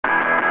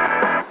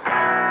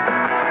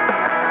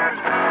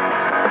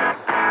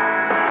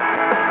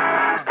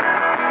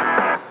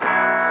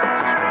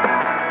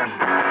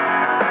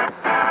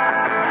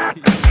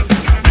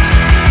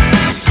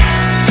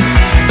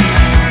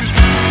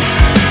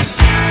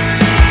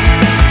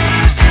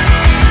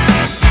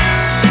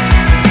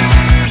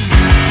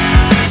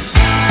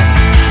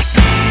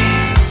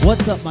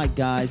up, my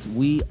guys?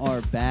 We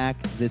are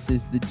back. This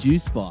is the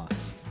Juice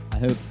Box. I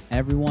hope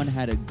everyone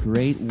had a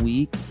great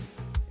week.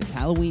 It's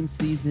Halloween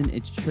season.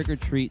 It's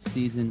trick-or-treat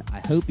season. I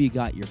hope you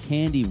got your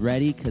candy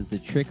ready because the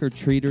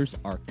trick-or-treaters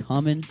are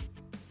coming.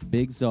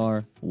 Big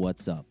Czar,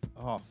 what's up?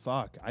 Oh,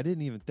 fuck. I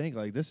didn't even think,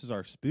 this is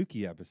our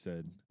spooky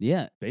episode.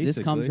 Yeah, Basically. This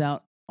comes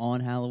out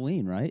on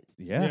Halloween, right?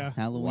 Yeah.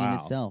 Halloween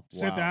itself.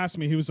 Seth asked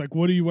me, he was like,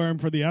 what are you wearing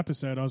for the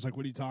episode? I was like,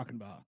 what are you talking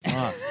about?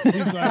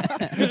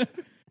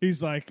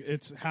 He's like,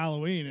 it's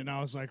Halloween. And I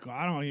was like, well,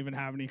 I don't even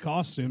have any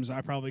costumes. I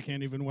probably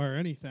can't even wear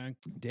anything.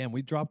 Damn,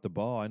 we dropped the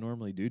ball. I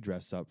normally do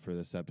dress up for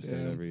this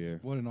episode every year.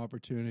 What an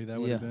opportunity that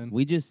would have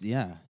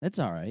been. That's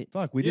all right.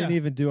 Fuck, we didn't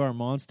even do our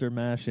Monster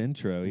Mash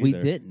intro either. We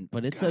didn't,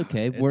 but it's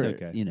okay. We're,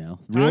 okay.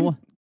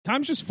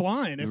 Time's just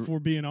flying, if we're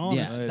being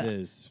honest. Yeah, it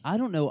is. I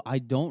don't know. I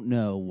don't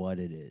know what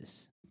it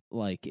is.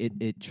 Like,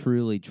 it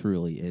truly,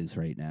 truly is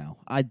right now.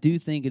 I do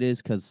think it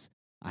is because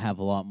I have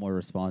a lot more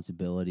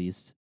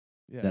responsibilities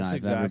than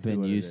I've ever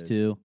been used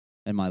to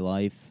in my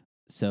life.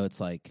 So it's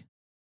like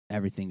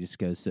everything just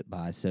goes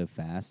by so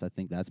fast. I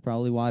think that's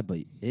probably why.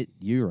 But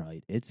you're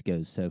right. It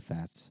goes so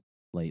fast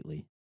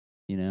lately.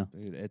 You know?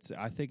 Dude,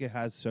 I think it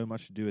has so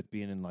much to do with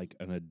being in, like,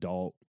 an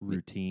adult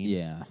routine.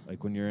 Yeah.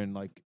 Like, when you're in,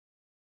 like,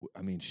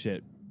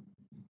 shit,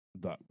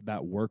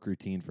 that work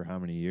routine for how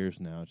many years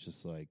now? It's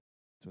just like,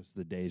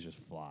 the days just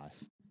fly.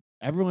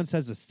 Everyone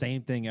says the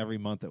same thing every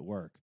month at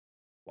work.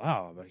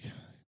 Wow, I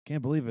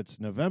can't believe it's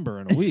November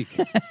in a week.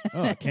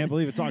 Oh, I can't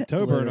believe it's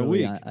October in a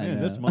week. Man,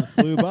 this month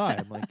flew by.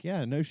 I'm like,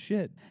 yeah, no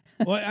shit.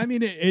 Well, I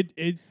mean,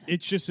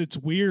 it's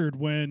weird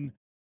when,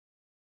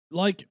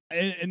 like,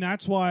 and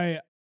that's why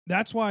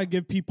I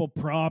give people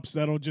props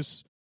that'll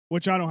just,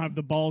 which I don't have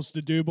the balls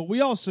to do, but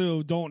we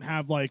also don't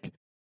have, like,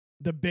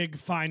 the big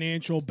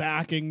financial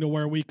backing to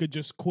where we could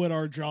just quit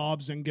our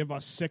jobs and give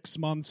us 6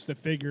 months to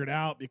figure it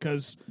out,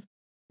 because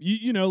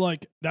you know,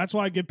 like, that's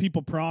why I give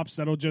people props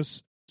that'll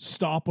just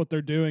stop what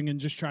they're doing and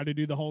just try to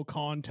do the whole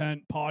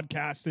content,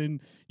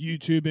 podcasting,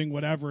 YouTubing,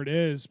 whatever it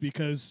is,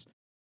 because,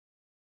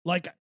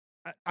 like,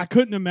 I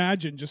couldn't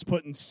imagine just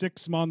putting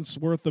 6 months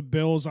worth of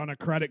bills on a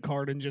credit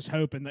card and just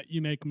hoping that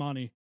you make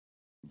money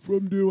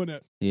from doing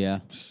it.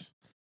 Yeah.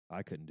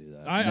 I couldn't do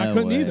that. I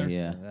couldn't either.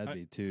 Yeah. That'd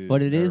be too.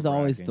 But it is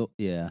always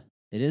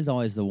it is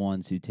always the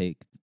ones who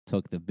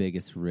took the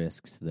biggest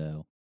risks,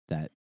 though,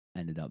 that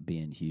ended up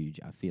being huge.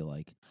 I feel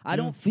like I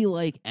don't feel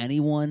like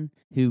anyone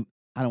who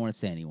I don't want to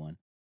say anyone.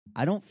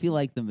 I don't feel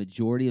like the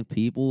majority of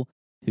people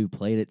who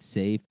played it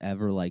safe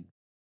ever like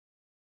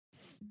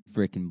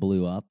freaking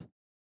blew up.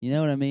 You know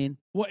what I mean?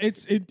 Well,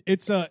 it's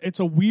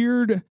a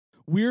weird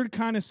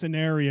kind of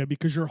scenario,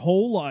 because your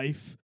whole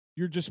life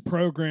you're just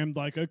programmed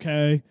like,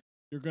 okay,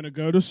 you're going to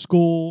go to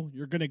school,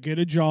 you're going to get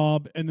a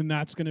job, and then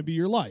that's going to be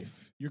your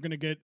life. You're going to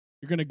get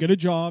a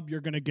job,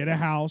 you're going to get a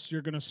house,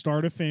 you're going to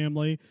start a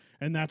family,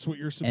 and that's what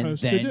you're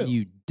supposed to do. And then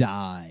you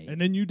die. And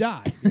then you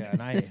die. Yeah,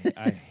 and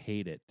I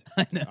hate it.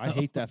 I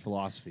hate that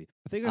philosophy.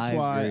 I think that's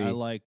why I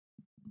like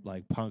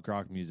punk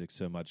rock music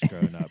so much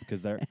growing up,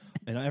 because they're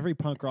in every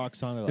punk rock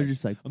song they're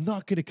just like, I'm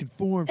not going to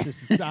conform to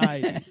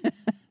society.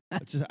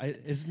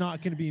 It's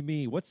not going to be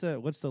me. What's the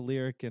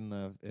lyric in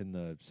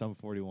the Sum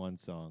 41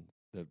 song?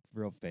 The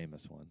real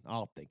famous one.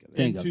 I'll think of it.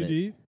 In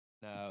 2D?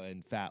 No,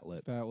 and Fat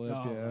Lip. I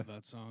love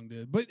that song,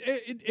 dude. But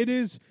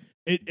it's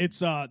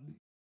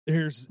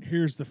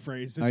here's the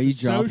phrase. It's Are you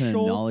dropping a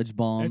knowledge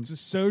bomb? It's a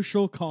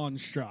social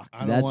construct.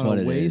 I don't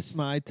want to waste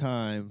my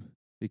time,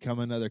 become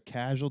another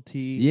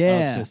casualty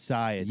of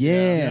society.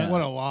 Yeah.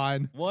 What a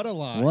line. What a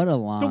line.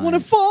 Don't want to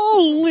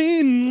fall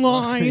in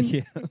line.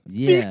 Yeah.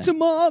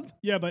 Victim of.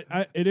 Yeah, but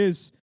it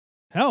is,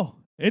 hell,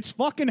 it's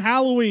fucking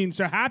Halloween,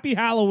 so happy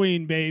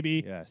Halloween,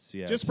 baby. Yes.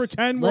 Just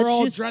pretend we're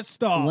all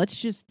dressed up. Let's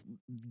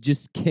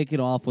just kick it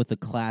off with a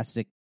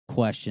classic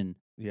question.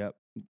 Yep.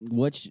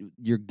 What's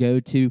your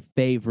go-to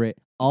favorite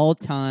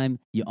all-time,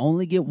 you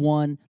only get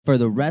one for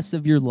the rest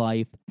of your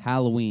life,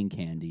 Halloween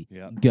candy?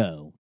 Yep.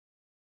 Go.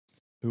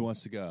 Who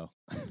wants to go?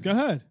 Go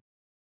ahead.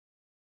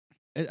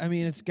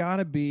 It's got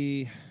to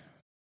be...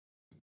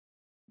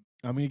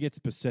 I'm going to get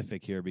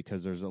specific here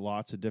because there's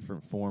lots of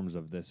different forms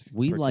of this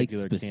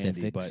particular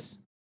candy.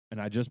 And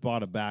I just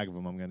bought a bag of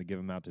them. I'm going to give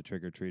them out to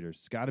trick-or-treaters.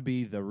 It's got to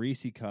be the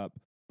Reese cup,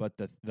 but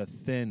the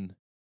thin,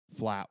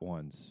 flat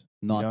ones.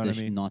 Not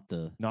the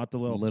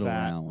little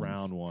fat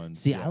round ones.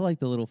 See, I like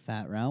the little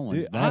fat round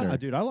ones better.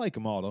 Dude, I like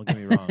them all. Don't get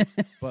me wrong.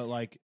 But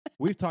like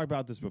we've talked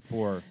about this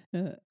before,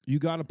 you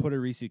got to put a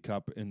Reese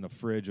cup in the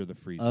fridge or the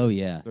freezer. Oh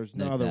yeah, there's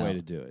no other way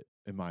to do it,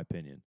 in my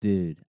opinion.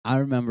 Dude, I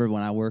remember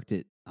when I worked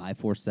at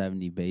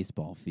I-470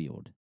 baseball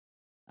field,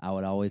 I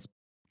would always,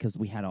 because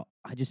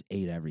I just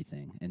ate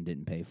everything and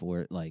didn't pay for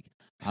it. Like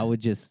I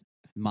would just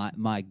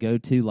my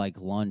go-to like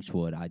lunch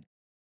would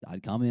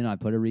I'd come in,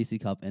 I'd put a Reese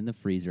cup in the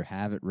freezer,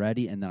 have it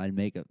ready, and then I'd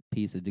make a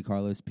piece of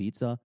DeCarlo's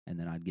pizza, and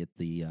then I'd get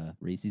the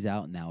Reese's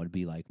out, and that would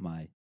be like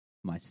my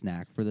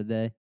snack for the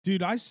day.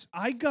 Dude, I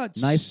got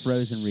nice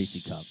frozen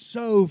Reese cup.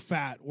 So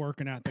fat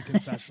working at the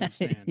concession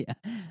stand. Yeah.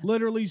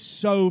 Literally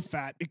so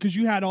fat because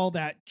you had all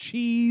that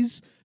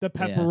cheese, the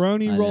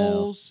pepperoni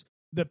rolls,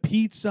 the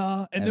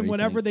pizza, and then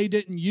whatever they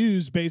didn't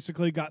use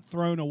basically got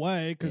thrown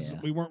away because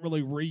we weren't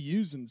really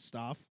reusing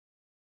stuff.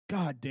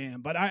 God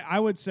damn. But I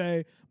would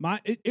say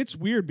it's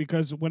weird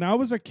because when I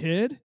was a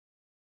kid,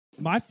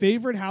 my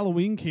favorite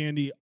Halloween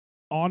candy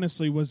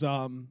honestly was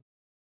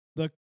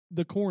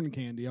the corn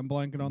candy. I'm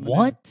blanking on the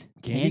name.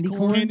 Candy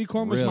corn? Candy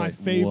corn was my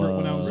favorite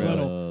when I was Really?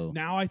 little.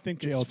 Now I think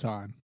Jail it's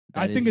time.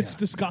 I think it's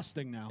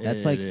disgusting now.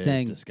 That's like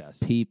saying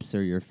Peeps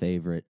are your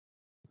favorite.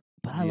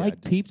 But I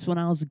liked Peeps when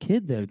I was a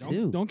kid though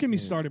too. Don't get me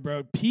started,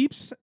 bro.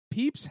 Peeps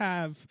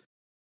have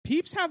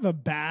a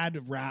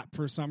bad rap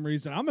for some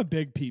reason. I'm a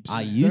big Peeps fan.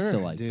 I used to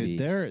like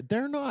Peeps.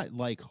 They're not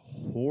like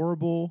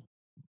horrible,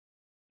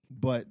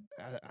 but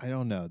I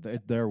don't know.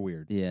 They're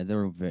weird. Yeah,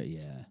 they're very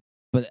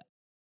But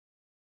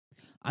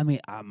I mean,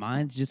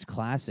 mine's just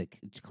classic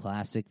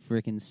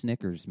freaking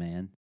Snickers,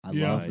 man. I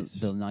love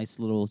the nice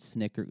little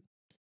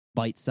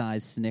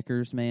bite-sized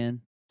Snickers,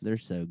 man. They're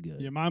so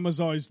good. Yeah, mine was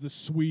always the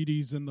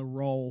Sweeties and the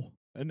roll.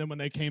 And then when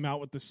they came out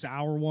with the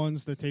sour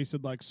ones that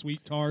tasted like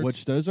sweet tarts.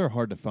 Which those are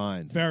hard to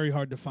find. Very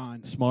hard to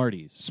find.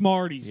 Smarties.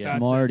 Yeah.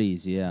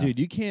 Smarties, yeah. Dude,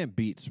 you can't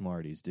beat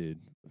Smarties,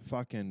 dude.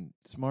 Fucking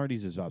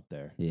Smarties is up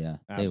there. Yeah.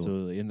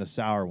 Absolutely. In the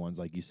sour ones,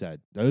 like you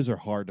said. Those are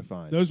hard to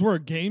find. Those were a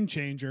game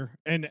changer.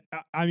 And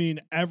I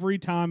mean, every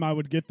time I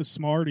would get the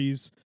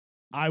Smarties,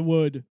 I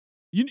would...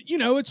 You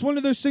know, it's one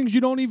of those things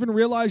you don't even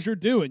realize you're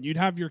doing. You'd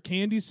have your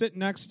candy sitting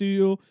next to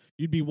you.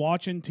 You'd be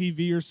watching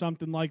TV or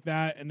something like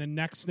that. And the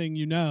next thing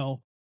you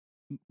know,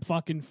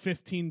 fucking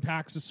 15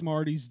 packs of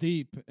Smarties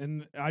deep.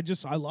 And I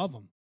love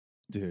them.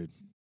 Dude,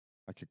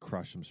 I could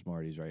crush some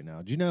Smarties right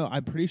now. Do you know,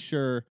 I'm pretty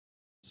sure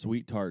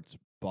Sweet Tarts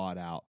bought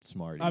out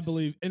Smarties. I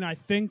believe. And I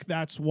think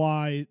that's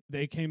why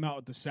they came out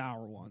with the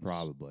sour ones.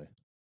 Probably.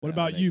 What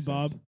about you,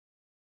 Bob?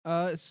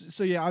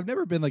 So yeah, I've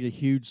never been like a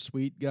huge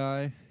sweet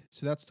guy.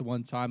 So that's the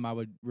one time I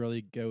would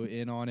really go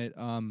in on it.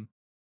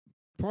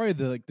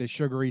 Probably the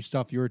sugary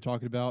stuff you were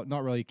talking about.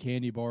 Not really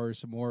candy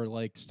bars, more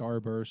like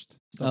Starburst.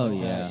 Oh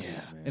yeah.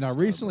 And I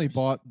recently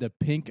bought the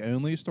pink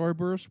only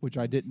Starburst, which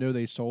I didn't know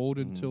they sold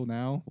until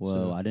now.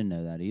 Whoa, so I didn't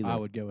know that either. I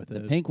would go with the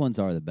those. pink ones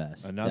are the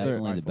best.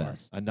 Definitely the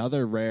best.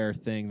 Another rare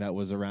thing that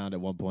was around at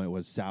one point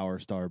was sour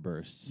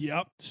Starbursts.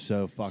 Yep.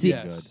 So fucking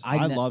good.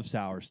 I love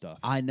sour stuff.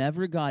 I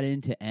never got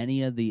into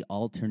any of the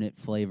alternate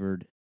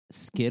flavored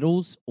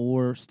Skittles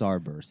or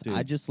Starburst. Dude.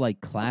 I just like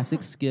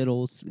classic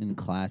Skittles and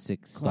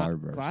classic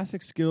Starburst.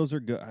 Classic Skittles are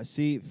good.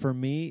 See, for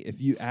me,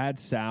 if you add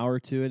sour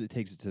to it, it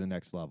takes it to the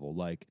next level.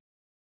 Like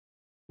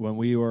when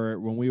we were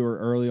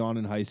early on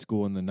in high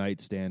school and the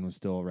nightstand was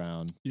still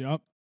around.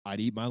 Yep. I'd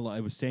eat my lunch.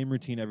 It was same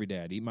routine every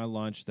day. I'd eat my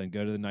lunch, then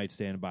go to the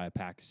nightstand and buy a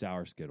pack of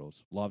sour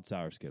Skittles. Loved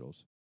sour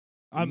Skittles.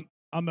 I'm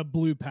a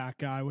blue pack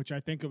guy, which I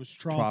think it was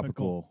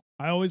tropical.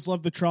 I always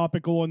loved the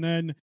tropical, and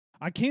then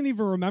I can't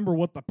even remember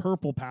what the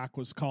purple pack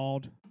was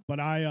called, but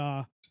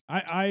I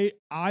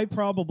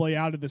probably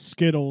out of the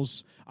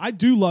Skittles, I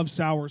do love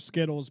sour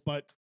Skittles,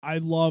 but I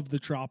love the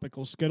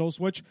tropical Skittles,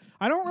 which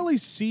I don't really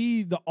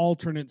see the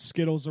alternate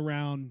Skittles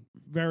around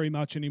very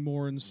much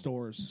anymore in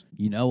stores.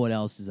 You know what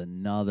else is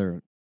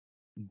another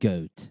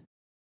goat?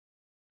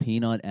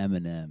 Peanut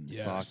M&Ms.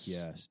 Yes. Fuck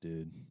yes,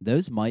 dude.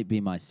 Those might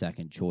be my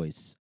second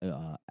choice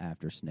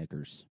after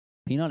Snickers.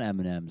 Peanut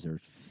M&Ms are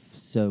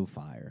so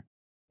fire.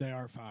 They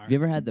are fire. Have you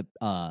ever had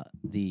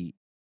the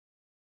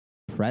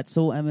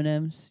pretzel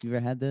M&Ms? You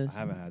ever had those? I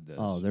haven't had those.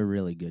 Oh, they're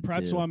really good.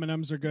 Pretzel too.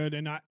 M&Ms are good,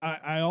 and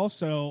I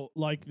also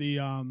like the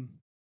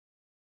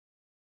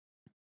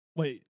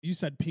Wait, you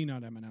said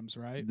peanut M&Ms,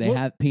 right? They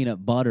have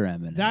peanut butter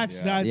M&Ms.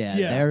 Yeah,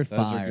 they're those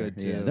fire. Are good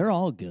too. Yeah, they're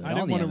all good. I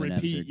didn't want to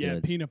repeat. Yeah,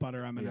 peanut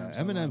butter M&Ms. Yeah,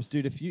 M&Ms,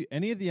 dude. If you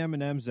any of the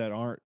M&Ms that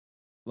aren't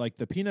like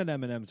the peanut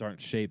M&Ms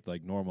aren't shaped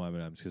like normal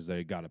M&Ms because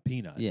they got a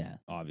peanut. Yeah,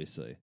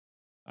 obviously.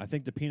 I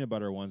think the peanut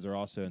butter ones are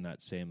also in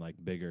that same like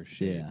bigger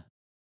shape. Yeah,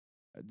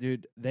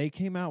 dude. They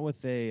came out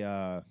with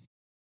a.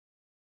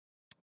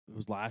 It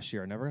was last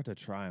year. I never got to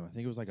try them. I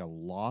think it was like a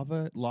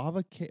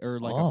lava cake or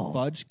like a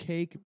fudge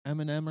cake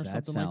M&M or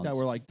something like that.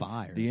 Where like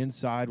fire. The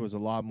inside was a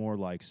lot more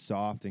like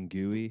soft and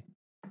gooey.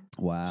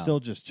 Wow, still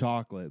just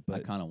chocolate. But I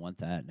kind of want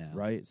that now.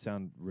 Right?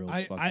 Sound real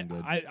fucking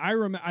good.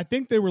 I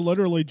think they were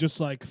literally just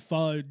like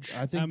fudge.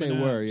 I think M&Ms,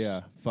 they were,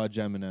 yeah, fudge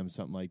M&M,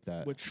 something like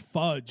that. Which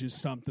fudge is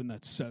something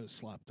that's so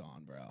slept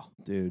on, bro.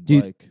 Dude,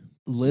 like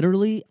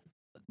literally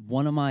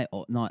one of my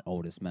not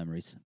oldest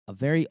memories, a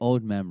very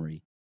old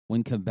memory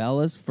when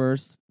Cabela's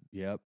first.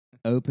 Yep.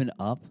 Open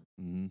up.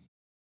 Mm-hmm.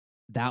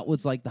 That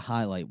was like the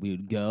highlight.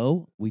 We'd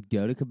go to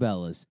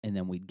Cabela's, and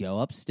then we'd go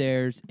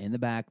upstairs in the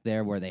back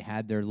there where they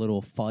had their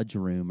little fudge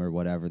room or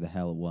whatever the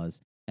hell it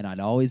was. And I'd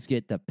always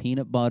get the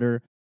peanut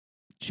butter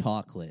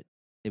chocolate.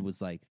 It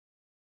was like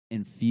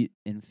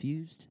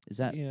infused. Is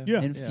that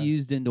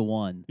infused into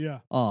one? Yeah.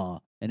 Oh,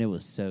 and it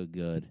was so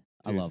good.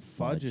 Dude, I love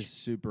fudge. Fudge is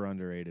super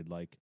underrated.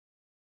 Like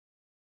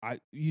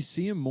you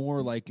see them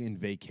more like in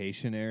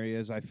vacation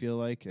areas. I feel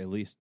like at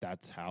least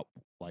that's how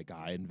like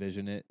I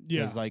envision it.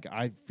 Yeah, because like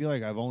I feel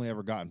like I've only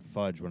ever gotten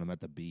fudge when I'm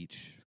at the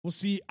beach. Well,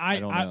 see, I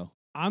don't know.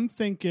 I'm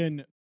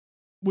thinking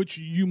which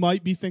you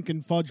might be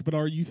thinking fudge, but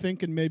are you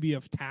thinking maybe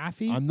of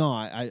taffy? I'm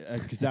not,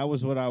 because that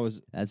was what I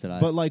was. That's what I.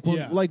 But like,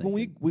 Yeah. when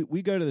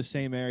we go to the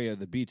same area of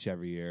the beach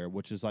every year,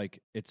 which is like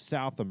it's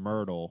south of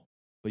Myrtle,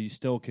 but you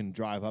still can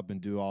drive up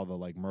and do all the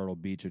like Myrtle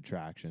Beach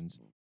attractions.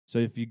 So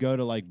if you go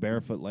to like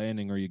Barefoot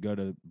Landing or you go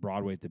to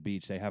Broadway at the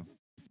beach, they have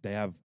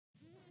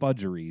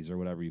fudgeries or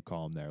whatever you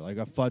call them there, like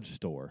a fudge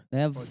store. They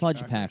have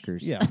fudge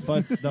packers. Yeah,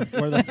 where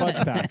the fudge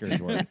packers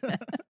work.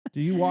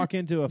 Do you walk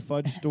into a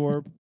fudge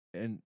store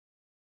and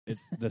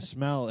the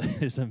smell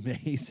is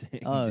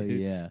amazing? Oh, dude.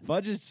 yeah.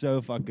 Fudge is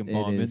so fucking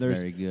bomb. It is and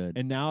very good.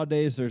 And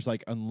nowadays there's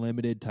like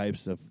unlimited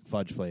types of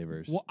fudge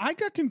flavors. Well, I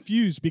got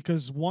confused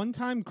because one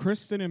time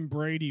Kristen and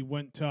Brady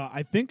went to,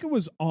 I think it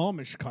was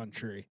Amish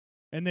country,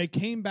 and they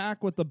came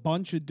back with a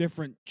bunch of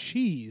different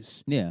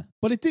cheese. Yeah.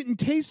 But it didn't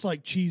taste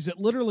like cheese. It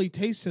literally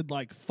tasted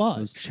like fudge.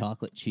 Those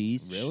chocolate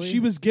cheese. Really?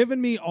 She was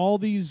giving me all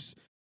these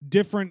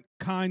different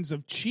kinds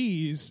of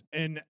cheese,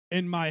 and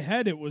in my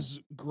head it was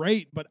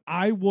great, but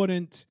I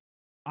wouldn't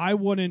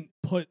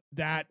put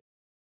that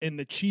in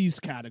the cheese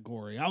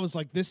category. I was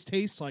like, this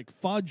tastes like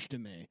fudge to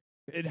me.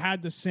 It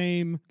had the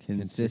same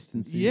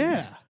Consistency.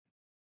 Yeah.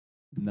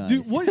 Nice.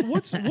 Dude,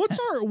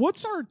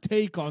 what's our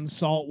take on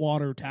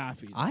saltwater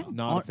taffy? I'm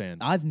not a fan.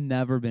 I've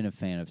never been a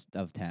fan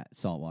of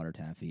saltwater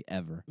taffy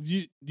ever.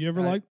 You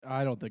ever like?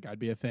 I don't think I'd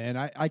be a fan.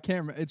 I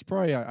can't. It's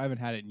probably I haven't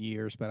had it in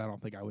years, but I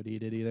don't think I would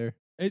eat it either.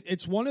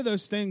 It's one of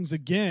those things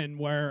again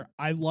where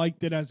I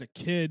liked it as a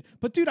kid,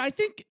 but dude, I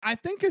think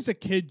as a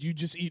kid you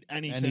just eat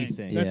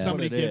anything that Yeah.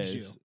 somebody What it gives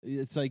is. you.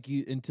 It's like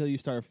until you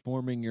start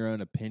forming your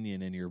own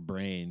opinion in your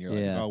brain, you're like,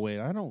 Yeah. oh wait,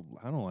 I don't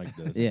like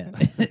this. Yeah.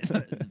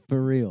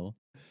 For real.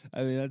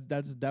 I mean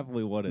that's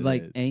definitely what it is.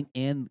 Like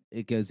and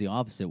it goes the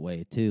opposite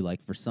way too.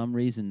 Like for some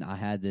reason I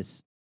had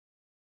this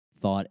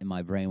thought in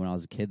my brain when I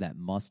was a kid that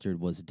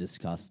mustard was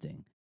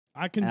disgusing.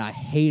 And I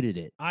hated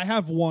it. I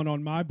have one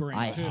on my brain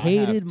I too.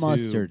 hated too.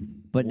 mustard,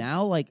 but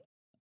now like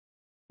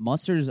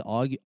mustard is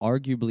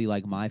arguably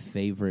like my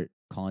favorite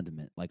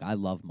condiment. Like I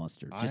love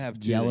mustard. I Just have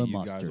two yellow that you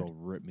mustard. guys will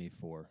rip me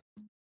for.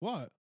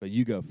 What? But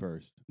you go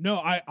first.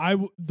 No,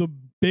 the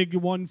big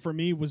one for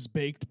me was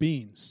baked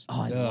beans.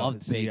 Oh, I Ugh,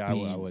 love see, baked I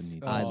beans. wouldn't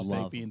eat I baked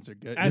love beans are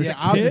good. As a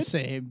I'm the kid?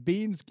 same.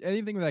 Beans,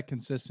 anything with that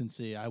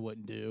consistency, I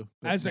wouldn't do.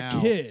 But As now-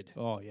 a kid,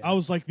 oh yeah, I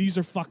was like, these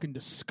are fucking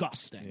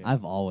disgusting. Yeah.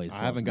 I've always. I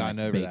haven't loved gotten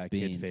over baked that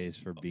beans. kid phase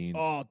for beans.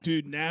 Oh,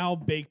 dude, now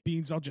baked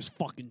beans, I'll just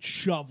fucking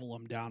shovel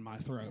them down my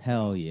throat.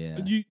 Hell yeah.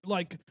 You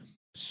like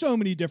so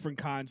many different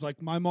kinds. Like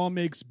my mom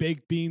makes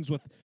baked beans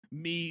with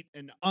meat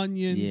and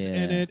onions in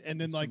Yeah. it, and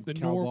then like the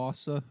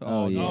kielbasa.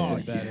 Oh, yeah. Oh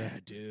nothing better. yeah,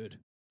 dude.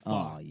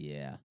 Oh Fuck.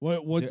 yeah.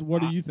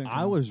 What do you think?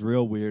 I was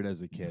real weird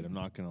as a kid. I'm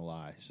not gonna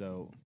lie.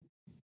 So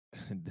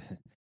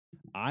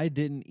I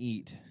didn't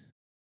eat.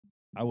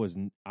 I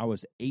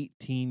was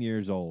 18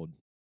 years old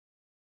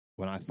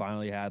when I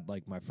finally had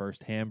like my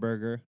first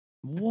hamburger.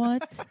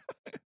 What?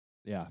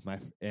 Yeah,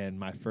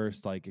 my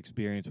first like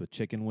experience with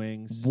chicken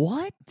wings.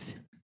 What?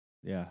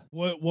 Yeah.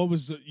 What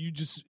was the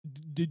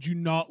did you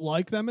not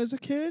like them as a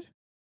kid?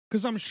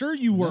 Because I'm sure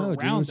you were No, around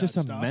dude, it was that just a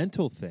stuff.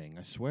 mental thing.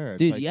 I swear,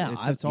 Dude, it's like, yeah,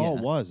 that's all it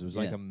yeah, was. It was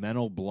like yeah. a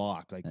mental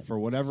block. Like for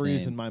whatever Same.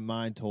 reason, my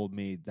mind told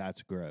me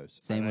that's gross.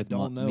 Same and with I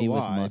don't know me with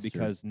why mustard.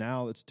 because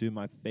now it's two of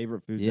my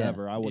favorite foods Yeah.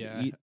 ever. I would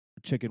Yeah. eat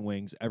chicken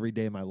wings every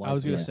day of my life. I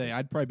was gonna Yeah. say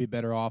I'd probably be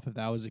better off if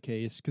that was the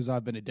case because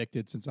I've been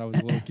addicted since I was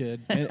a little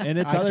kid. and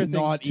it's I other could things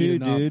not eat too,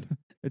 enough. dude.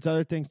 It's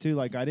other things too.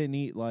 Like I didn't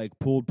eat like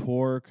pulled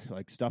pork,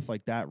 like stuff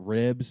like that,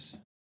 ribs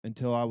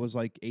until I was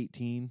like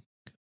 18.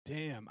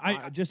 Damn.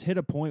 I just hit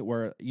a point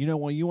where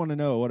when you want to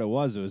know what it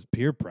was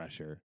peer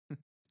pressure.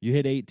 You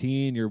hit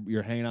 18,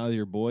 you're hanging out with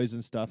your boys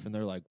and stuff, and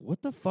they're like,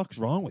 "What the fuck's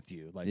wrong with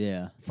you? Like,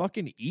 Yeah.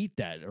 fucking eat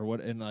that or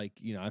what?" And like,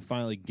 I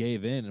finally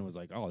gave in and was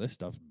like, "Oh, this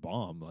stuff's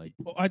bomb." Like,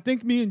 I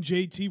think me and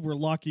JT were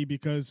lucky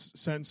because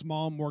since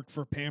mom worked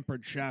for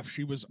Pampered Chef,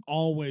 she was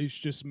always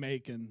just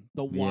making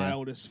the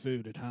wildest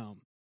food at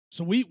home.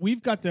 So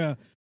we've got to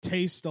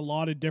taste a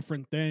lot of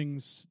different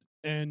things.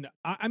 And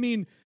I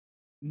mean,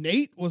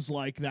 Nate was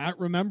like that.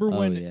 Remember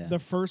when the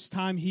first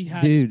time he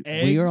had eggs?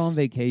 We were on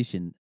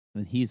vacation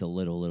when he's a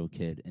little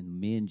kid, and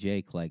me and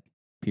Jake like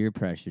peer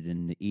pressured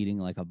into eating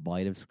like a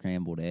bite of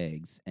scrambled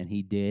eggs, and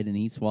he did, and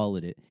he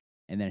swallowed it,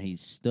 and then he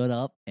stood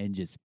up and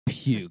just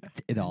puked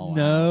it all out.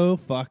 no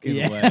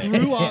fucking way.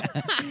 Grew up.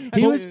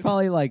 He was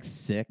probably like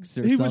 6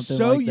 or something. He was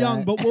so like young,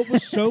 that. but what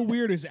was so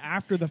weird is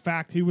after the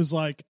fact, he was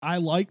like, "I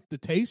liked the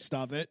taste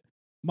of it.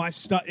 My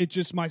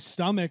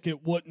stomach,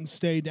 it wouldn't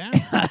stay down."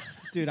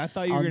 Dude, I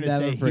thought you were I'll going to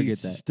never say he forget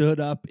that. stood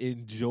up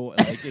in joy,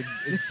 like in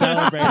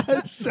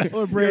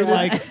celebration. You're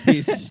like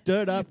he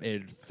stood up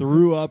and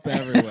threw up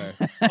everywhere.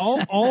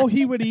 all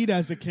he would eat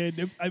as a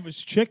kid, it was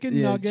chicken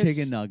nuggets.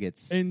 Chicken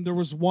nuggets. And there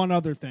was one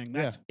other thing.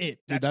 That's it.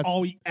 That's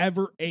all he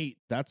ever ate.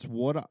 That's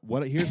what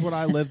here's what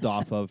I lived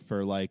off of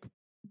for like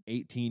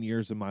 18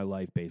 years of my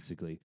life,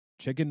 basically.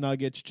 Chicken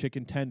nuggets,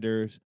 chicken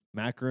tenders,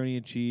 macaroni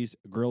and cheese,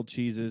 grilled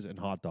cheeses, and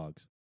hot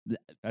dogs.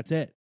 That's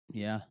it.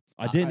 Yeah.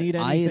 I didn't eat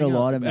anything I ate a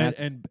lot else.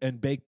 of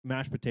and baked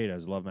mashed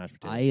potatoes. Love mashed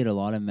potatoes. I ate a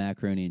lot of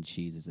macaroni and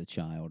cheese as a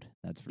child.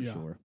 That's for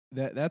sure.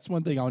 That's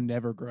one thing I'll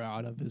never grow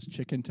out of is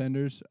chicken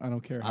tenders. I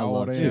don't care how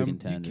love old I chicken am.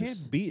 tenders. You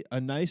can't beat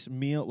a nice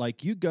meal.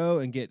 Like, you go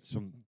and get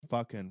some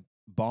fucking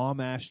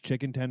bomb-ass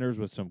chicken tenders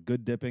with some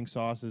good dipping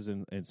sauces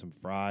and some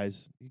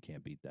fries. You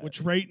can't beat that.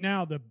 Which right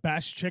now, the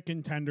best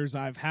chicken tenders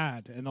I've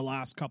had in the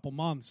last couple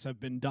months have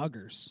been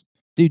Duggar's.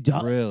 Dude,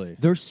 really?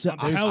 They're so...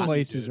 I'm telling you,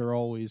 places dude. are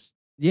always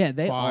Yeah,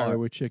 they fire are.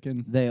 with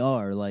chicken. They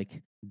are.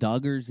 Like,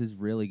 Duggar's is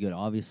really good.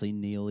 Obviously,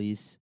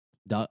 Neely's.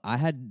 I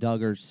had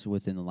Duggar's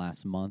within the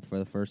last month for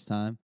the first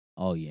time.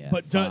 Oh, yeah.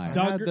 But I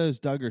had those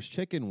Duggar's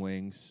chicken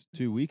wings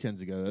 2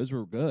 weekends ago. Those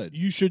were good.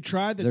 You should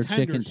try the Their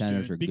tenders, chicken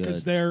tenders dude, are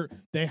because good.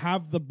 they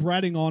have the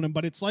breading on them,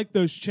 but it's like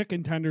those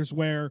chicken tenders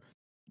where,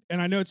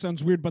 and I know it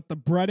sounds weird, but the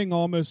breading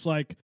almost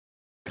like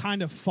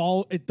kind of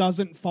it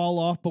doesn't fall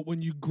off, but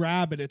when you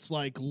grab it, it's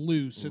like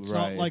loose. It's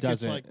right. not like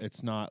it's like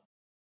it's not.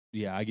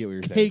 Yeah, I get what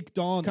you're saying. caked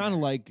on. Kind of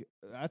like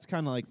that's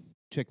kind of like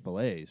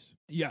Chick-fil-A's.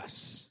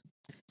 Yes.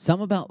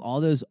 Something about all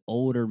those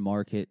older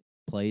market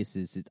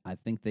places, I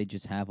think they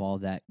just have all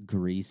that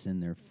grease in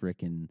their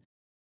frickin'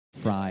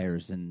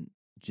 fryers and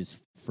just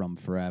from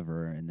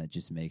forever, and that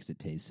just makes it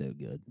taste so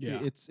good. Yeah.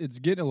 It's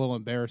getting a little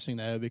embarrassing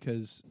though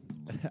because,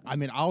 I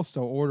mean, I'll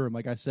still order them.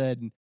 Like I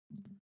said,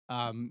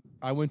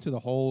 I went to the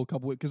whole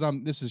couple because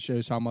this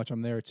shows how much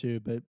I'm there too.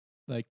 But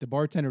like the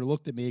bartender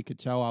looked at me, could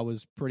tell I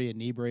was pretty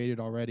inebriated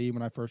already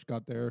when I first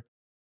got there.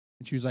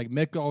 And she was like,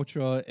 Mick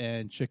Ultra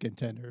and chicken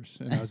tenders.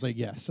 And I was like,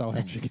 yes, I'll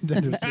have chicken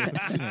tenders too.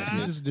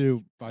 She just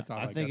knew by the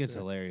time I think it's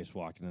hilarious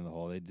walking in the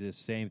hole. They did the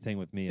same thing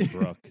with me and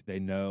Brooke. They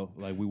know,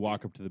 like, we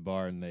walk up to the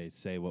bar and they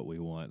say what we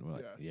want. And we're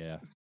like, yeah.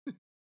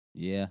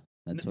 Yeah,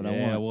 that's what I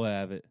Yeah, want. we'll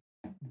have it.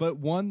 But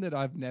one that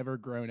I've never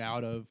grown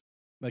out of,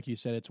 like you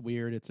said, it's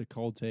weird. It's a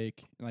cold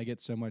take, and I get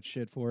so much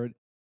shit for it.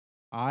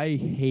 I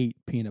hate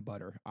peanut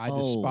butter. I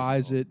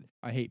despise it.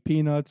 I hate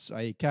peanuts.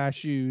 I hate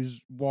cashews,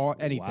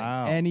 anything.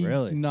 Wow, any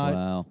really? nut.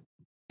 Wow.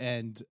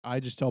 And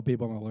I just tell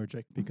people I'm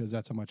allergic because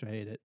that's how much I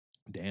hate it.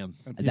 Damn.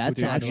 And people That's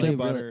try to, actually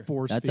butter. That's a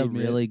force-feed me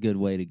it. really good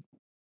way to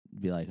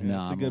be like, Yeah,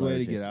 no, it's a I'm good way to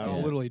allergic. get out of I'll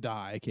it. literally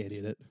die. I can't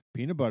eat it.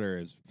 Peanut butter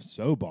is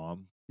so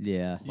bomb.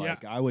 Yeah.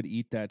 Like, I would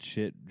eat that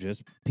shit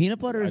just Peanut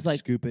butter I'd is like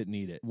scoop it and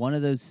eat it. one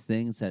of those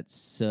things that's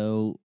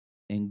so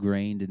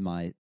ingrained in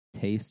my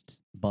taste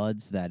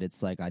buds that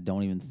it's like I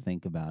don't even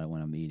think about it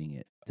when I'm eating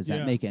it. Does that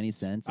Yeah. make any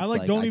sense? I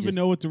It's don't even just-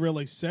 know what to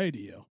really say to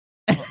you.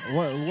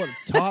 What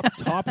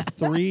top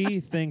 3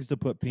 things to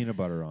put peanut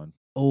butter on?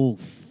 Oh,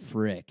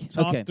 frick.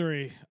 Top Okay.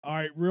 3. All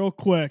right, real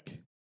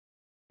quick.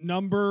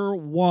 Number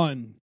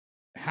 1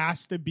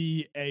 has to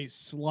be a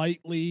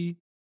slightly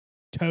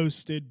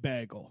toasted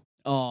bagel.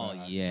 Oh,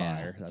 yeah.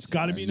 Fire. It's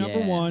got to be Yeah.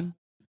 number 1.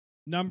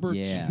 Number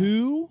Yeah.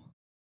 2.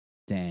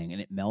 Dang,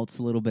 and it melts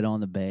a little bit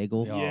on the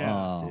bagel.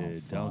 Yeah. Oh,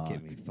 Dude, don't get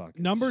fuck. me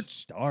fucking Number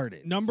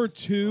started. Number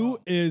 2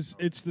 is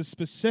it's the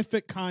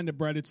specific kind of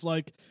bread. It's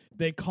like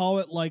they call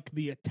it like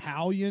the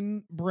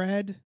Italian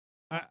bread.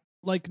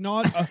 Like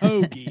not a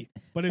hoagie,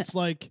 but it's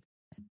like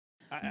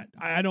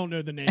I don't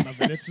know the name of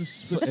it. It's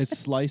It's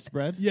sliced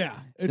bread. yeah.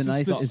 It's a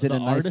nice- is it the a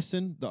nice-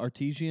 artisan, the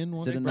artesian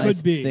one? Is it a Could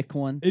nice be. thick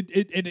one?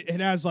 It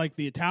has like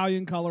the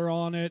Italian color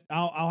on it.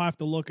 I'll have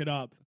to look it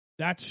up.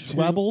 That's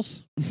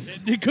Swebbles?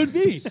 It could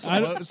be. I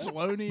don't,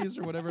 Salonies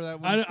or whatever that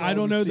was. I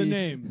don't know the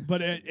name,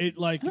 but it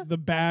like the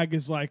bag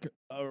is like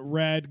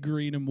red,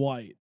 green, and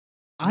white.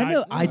 I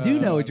know. I do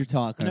know what you're I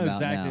talking know about.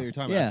 exactly now. what you're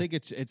talking yeah. about. I think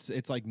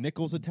it's like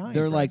Nichols Italian.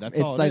 They're bread. like That's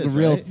it's all like it a is,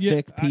 real right?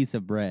 thick piece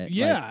of bread.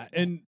 Yeah,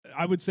 and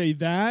I would say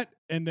that,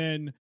 and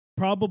then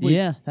probably Like,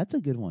 yeah, that's a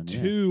good one.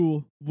 Yeah.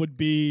 2 would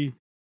be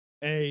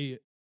a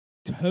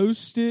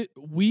toasted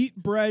wheat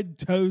bread,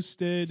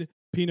 toasted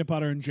peanut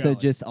butter and jelly. So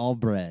just all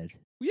bread.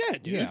 yeah,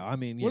 dude. Yeah, I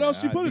mean, What yeah,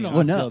 else you put it on? I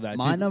Well, feel no, that,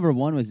 my dude. number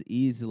 1 was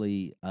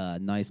easily a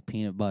nice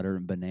peanut butter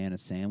and banana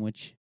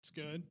sandwich. It's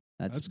good.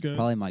 That's That's good.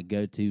 Probably my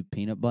go-to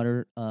peanut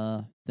butter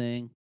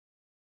thing.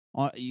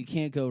 You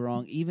can't go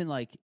wrong. Even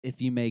like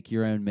if you make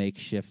your own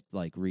makeshift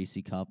like Reese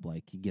cup,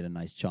 like you get a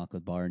nice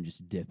chocolate bar and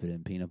just dip it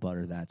in peanut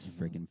butter. That's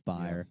freaking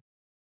fire.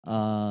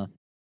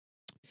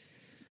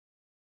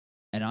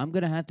 And I'm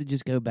gonna have to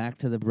just go back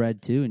to the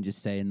bread too and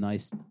just say a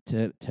nice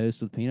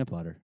toast with peanut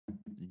butter.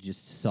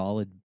 Just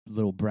solid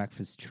little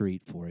breakfast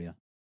treat for you,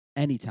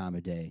 any time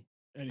of day.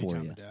 Any for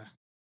time you. of day.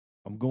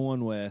 I'm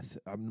going with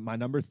my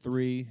number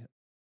 3.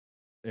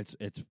 It's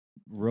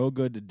real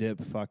good to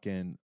dip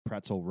fucking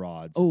pretzel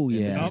rods. Oh, in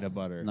the yeah. peanut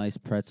butter. Nice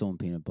pretzel and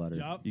peanut butter.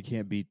 Yup. You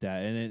can't beat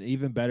that, and then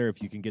even better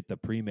if you can get the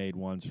pre-made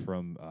ones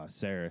from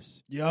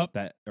Saris Yup.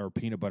 that are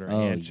peanut butter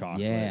Oh, and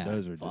chocolate. yeah.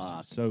 Those are Fuck.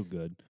 just so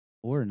good.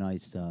 Or a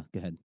nice. Go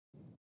ahead.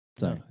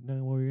 Sorry. No,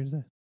 what were you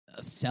gonna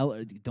say?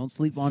 Celery. Don't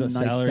sleep on So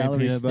nice celery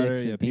peanut sticks butter. and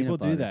Yeah, peanut people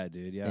butter. do that,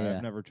 dude. Yeah, Yeah.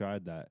 I've never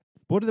tried that.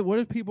 What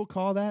do people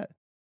call that?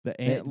 The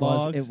ant It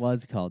logs.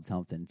 was called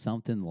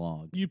something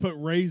log. You put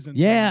raisins.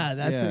 Yeah, on it.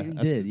 that's what you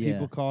did. Yeah.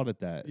 People called it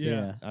that.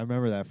 Yeah. I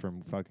remember that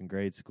from fucking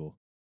grade school.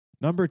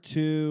 Number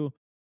 2,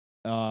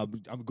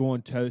 I'm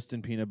going toast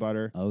and peanut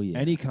butter. Oh yeah.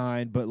 Any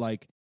kind, but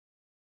like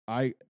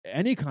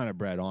any kind of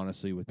bread,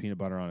 honestly, with peanut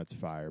butter on it's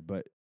fire.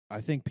 But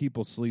I think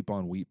people sleep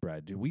on wheat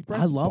bread. Dude, wheat bread.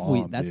 I love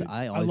bomb, wheat. Dude.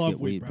 I always love get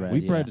wheat wheat bread. bread.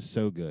 Wheat yeah. bread is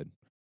so good.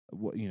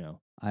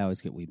 I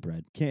always get wheat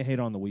bread. Can't hate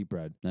on the wheat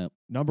bread. Nope.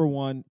 Number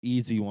one,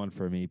 easy one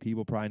for me.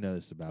 People probably know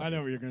this about I know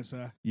me. what you're going to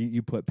say.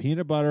 You put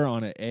peanut butter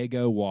on an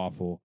Eggo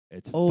waffle.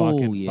 It's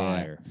fucking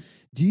fire.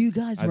 Do you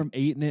guys I've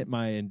eaten it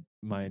my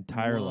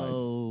entire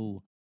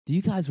life. Do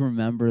you guys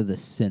remember the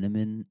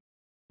cinnamon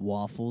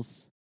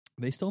waffles?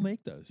 They still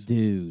make those.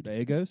 Dude. The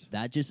Eggos?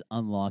 That just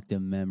unlocked a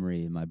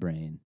memory in my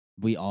brain.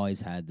 We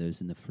always had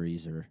those in the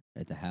freezer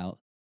at the house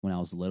when I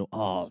was little.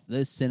 Oh,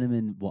 those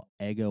cinnamon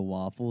Eggo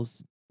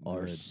waffles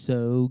are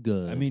so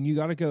good. I mean, you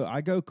got to go.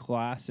 I go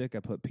classic. I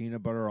put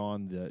peanut butter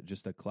on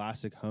just the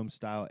classic home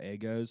style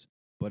Eggos.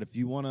 But if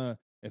you want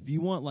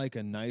like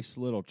a nice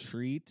little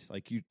treat,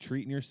 like you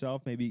treating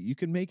yourself, maybe you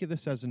can make it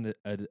this as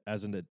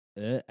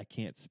I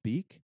can't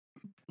speak,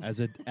 as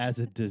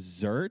a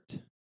dessert.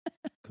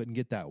 Couldn't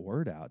get that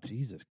word out.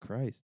 Jesus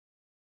Christ.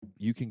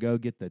 You can go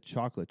get the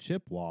chocolate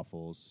chip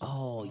waffles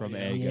from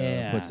Eggo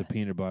and put some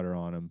peanut butter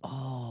on them.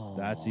 Oh,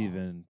 that's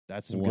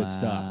some good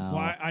stuff.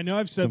 Well, I know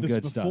I've said this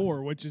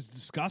before, which is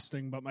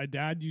disgusting, but my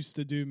dad used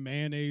to do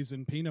mayonnaise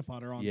and peanut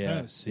butter on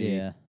toast.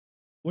 Yeah.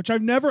 Which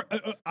I've never.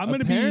 I'm going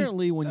to be.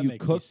 Apparently, when you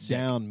cook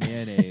down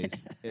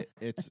mayonnaise,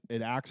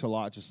 it acts a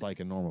lot just like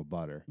a normal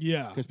butter.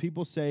 Yeah. Because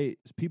people say,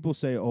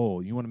 oh,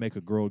 you want to make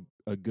a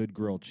good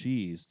grilled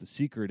cheese. The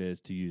secret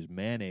is to use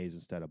mayonnaise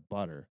instead of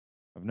butter.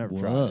 I've never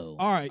tried it. All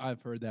right.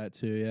 I've heard that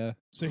too, yeah.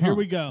 So here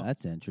we go.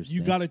 That's interesting.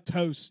 You got a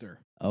toaster.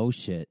 Oh,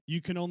 shit.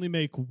 You can only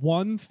make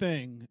one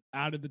thing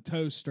out of the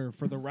toaster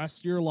for the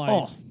rest of your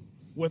life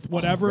with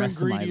whatever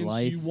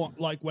ingredients you want,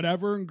 like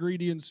whatever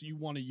ingredients you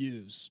want to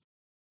use.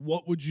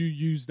 What would you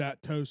use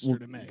that toaster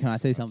to make? Can I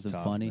say something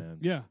funny? Man.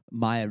 Yeah.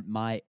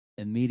 My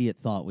immediate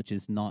thought, which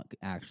is not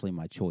actually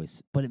my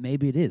choice, but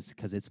maybe it is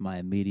because it's my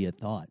immediate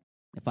thought.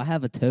 If I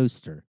have a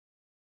toaster,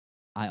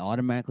 I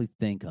automatically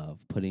think of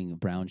putting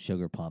brown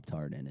sugar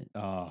Pop-Tart in it.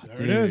 Oh, there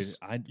dude, it is.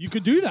 You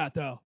could do that,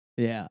 though.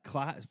 Yeah.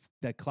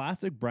 That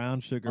classic brown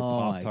sugar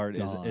Pop-Tart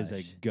is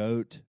a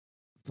goat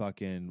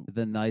fucking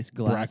the nice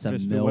glass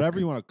of milk. Whatever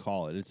you want to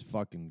call it. It's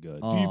fucking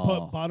good. Do you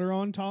put butter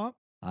on top?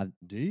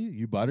 Do you?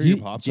 You butter your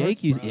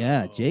Pop-Tarts?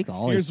 Jake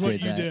always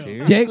did that.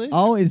 Do. Jake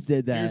always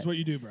did that. Here's what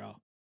you do, bro.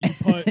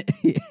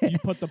 You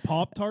put the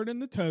Pop-Tart in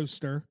the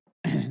toaster.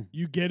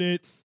 You get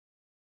it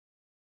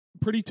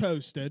pretty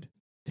toasted.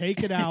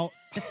 Take it out.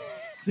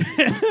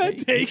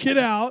 Take it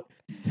out.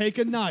 Take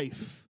a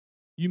knife.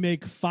 You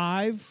make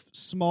 5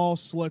 small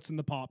slits in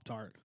the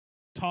Pop-Tart.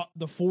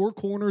 The 4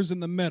 corners in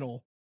the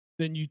middle.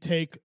 Then you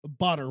take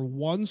butter,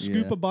 1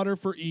 scoop of butter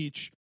for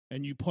each,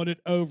 and you put it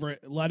over it.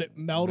 Let it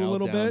melt a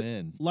little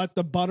bit. Let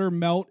the butter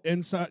melt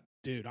inside.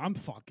 Dude, I'm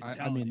fucking telling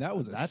you. I mean, that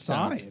was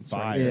science.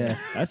 Fire. Yeah.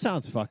 That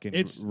sounds fucking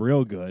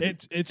real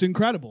good. It's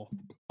incredible.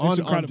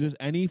 On just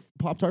any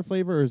Pop-Tart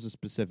flavor, or is it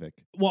specific?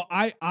 Well,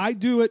 I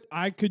do it.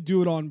 I could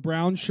do it on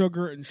brown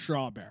sugar and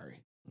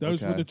strawberry.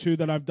 Those were the 2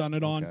 that I've done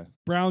it on. Okay.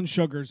 Brown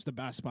sugar's the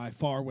best by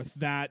far with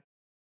that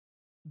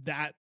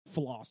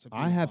philosophy.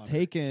 I have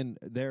taken.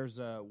 There's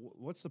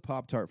what's the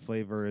Pop-Tart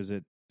flavor? Is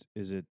it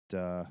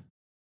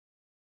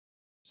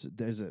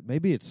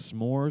maybe it's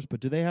s'mores, but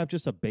do they have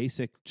just a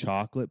basic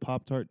chocolate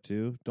Pop-Tart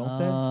too? Don't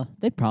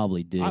they? They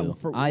probably do.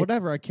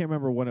 Whatever, I can't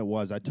remember when it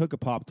was. I took a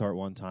Pop-Tart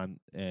one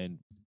time and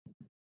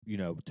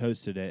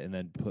toasted it and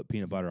then put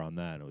peanut butter on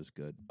that, and it was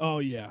good. Oh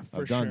yeah,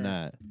 I've done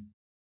that.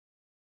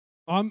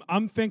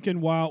 I'm thinking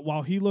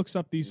while he looks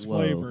up these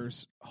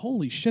flavors.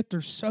 Holy shit,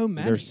 there's so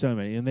many. There's so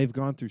many, and they've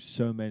gone through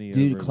so many.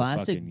 Dude, over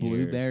classic the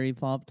blueberry years.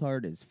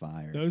 Pop-Tart is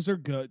fire. Those are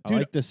good. Dude, I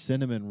like the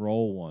cinnamon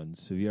roll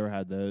ones. Have you ever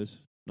had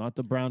those? Not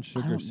the brown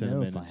sugar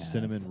cinnamon, it's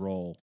cinnamon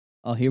roll.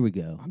 Oh, here we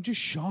go. I'm just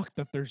shocked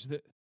that there's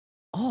the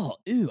I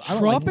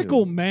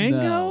tropical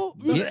mango.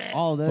 No.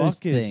 All those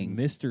things.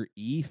 Mr.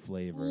 E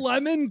flavor.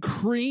 Lemon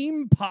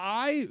cream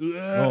pie.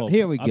 Oh,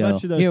 here we go.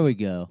 Here we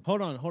go.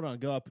 Hold on.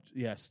 Go up.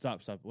 Yeah,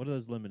 stop. What are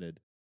those limited?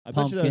 I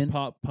bet you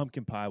those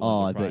pumpkin pie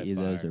ones are I bet you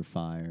fire. those are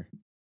fire.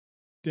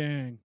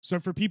 Dang. So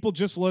for people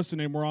just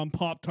listening, we're on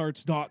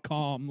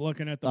poptarts.com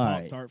looking at the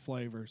Pop-Tart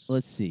flavors.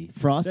 Let's see.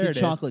 Frosted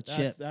chocolate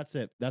chip. That's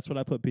it. That's what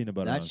I put peanut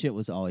butter on. That shit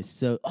was always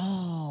so...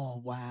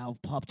 Oh, wow.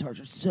 Pop-Tarts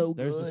are so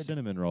good. There's the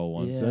cinnamon roll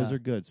ones. Yeah. Those are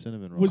good.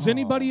 Cinnamon rolls. Was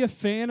anybody a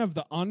fan of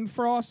the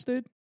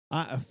unfrosted?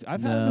 I've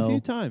had them a few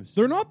times.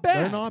 They're not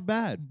bad. They're not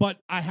bad. But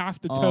I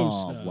have to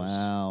toast those.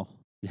 Wow.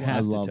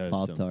 I love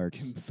Pop-Tarts.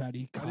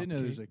 Confetti cupcake. I didn't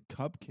know there's a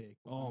cupcake.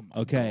 Oh,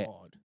 my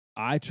God.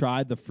 I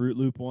tried the Fruit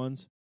Loop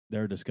ones.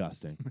 They're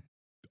disgusting.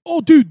 Oh,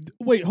 dude,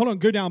 wait, hold on.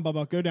 Go down,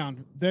 Bubba. Go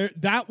down.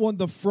 That one,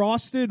 the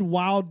frosted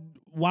wild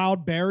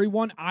berry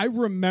one, I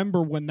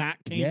remember when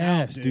that came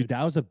out. Yes, dude,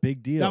 that was a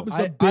big deal. That was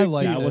a big deal.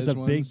 That was a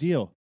big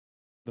deal.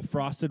 The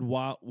frosted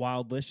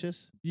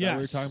Wildlicious? Yes.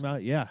 We were talking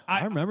about? Yeah,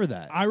 I remember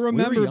that. I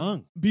remember we were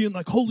young. Being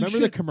like, holy remember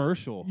shit. the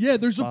commercial? Yeah,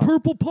 there's a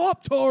purple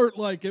Pop-Tart.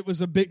 Like, it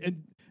was a big...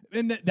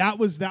 And that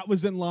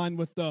was in line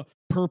with the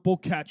purple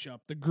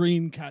ketchup, the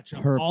green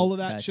ketchup, all of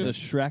that shit. The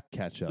Shrek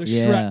ketchup. The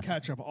Shrek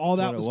ketchup. All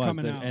that was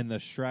coming out. And the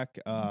Shrek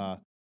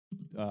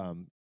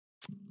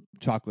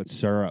chocolate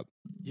syrup.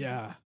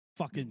 Yeah.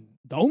 Fucking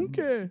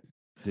donkey.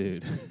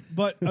 Dude.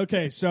 But,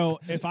 okay, so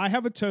if I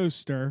have a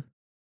toaster,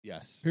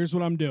 yes, here's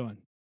what I'm doing.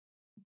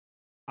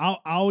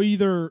 I'll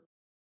either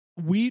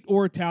wheat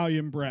or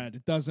Italian bread.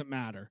 It doesn't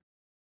matter.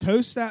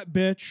 Toast that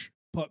bitch,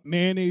 put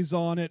mayonnaise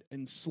on it,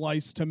 and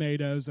sliced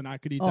tomatoes, and I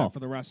could eat that for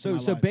the rest of my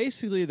life. So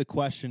basically the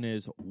question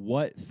is,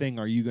 what thing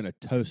are you going to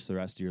toast the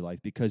rest of your life?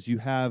 Because you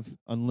have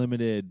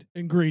unlimited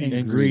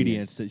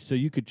ingredients. So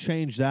you could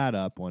change that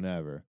up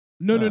whenever.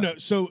 No.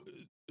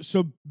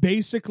 So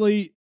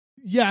basically,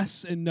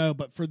 yes and no,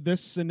 but for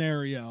this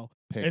scenario,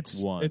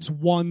 it's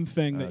one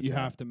thing that you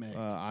have to make.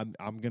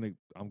 I'm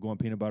going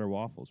peanut butter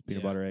waffles,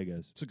 peanut butter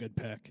Eggos. It's a good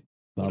pick.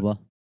 Bubba?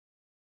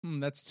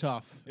 That's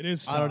tough. It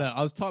is tough. I don't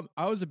know.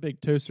 I was a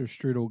big toaster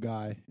strudel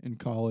guy in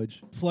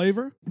college.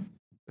 Flavor?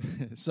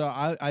 So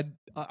I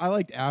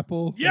liked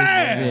apple.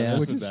 Yeah,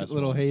 which is a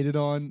little hated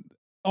on.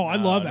 Oh, I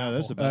love apple.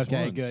 Those are the best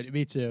ones. Good.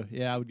 Me too.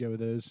 Yeah, I would go with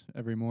those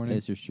every morning.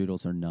 Toaster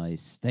strudels are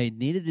nice. They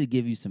needed to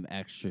give you some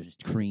extra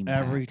cream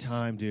every packs.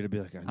 time, dude. I'd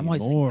be like, I'm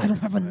always more. Like, I don't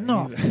have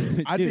enough.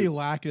 I'd be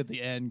lacking at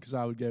the end because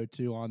I would go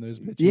 2 on those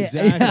bitches. Yeah,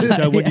 exactly.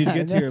 So when you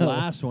get to your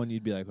last one,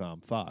 you'd be like, "Oh,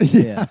 I'm fucked."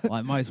 Yeah, well,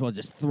 I might as well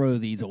just throw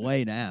these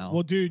away now.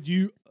 Well,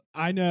 dude,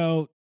 I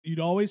know you'd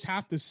always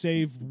have to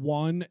save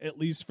one at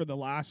least for the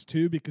last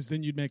 2 because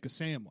then you'd make a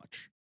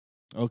sandwich.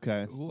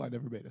 Okay. Ooh, I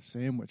never made a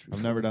sandwich before.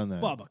 I've never done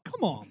that. Bubba,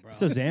 come on, bro.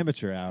 This is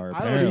amateur hour.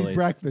 I don't eat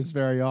breakfast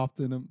very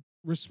often.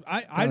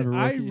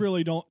 I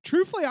really don't.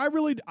 Truthfully,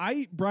 I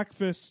eat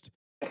breakfast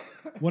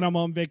when I'm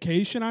on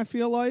vacation, I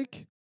feel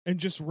like, and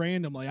just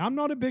randomly. I'm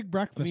not a big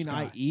breakfast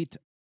guy. I eat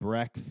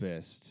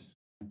breakfast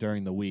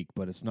during the week,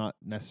 but it's not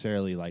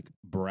necessarily like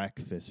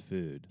breakfast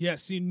food. Yeah,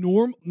 see,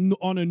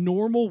 on a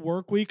normal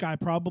work week, I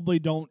probably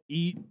don't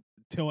eat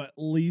till at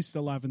least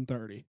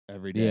 11:30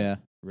 every day. Yeah.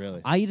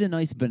 Really? I eat a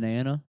nice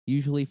banana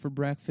usually for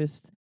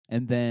breakfast,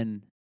 and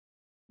then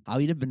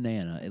I'll eat a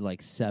banana at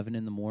like 7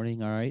 in the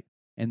morning, all right?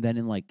 And then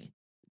in like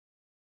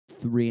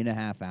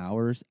 3.5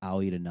 hours,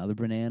 I'll eat another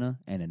banana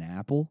and an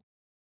apple,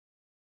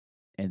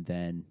 and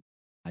then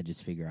I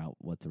just figure out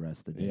what the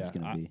rest of the day is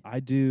going to be. I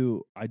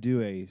do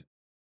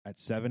at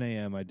 7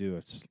 a.m., I do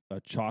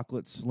a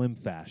chocolate Slim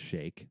Fast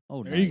shake.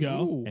 Oh, there you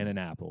go. And an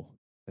apple.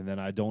 And then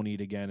I don't eat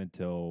again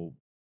until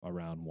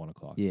around 1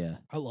 o'clock. Yeah.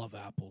 I love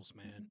apples,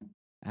 man.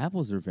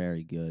 Apples are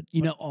very good. I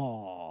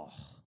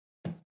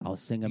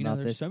was thinking about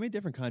there's this. so many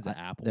different kinds of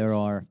apples. There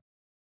are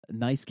a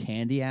nice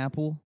candy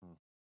apple.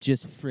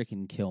 Just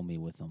freaking kill me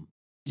with them.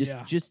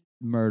 Just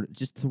murder.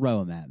 Just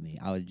throw them at me.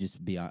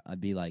 I'd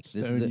be like,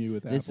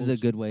 this is a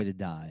good way to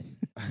die.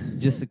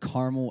 Just a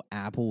caramel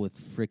apple with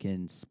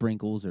freaking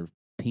sprinkles or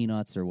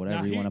peanuts or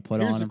whatever you want to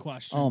put on them. Here's a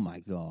question. Oh my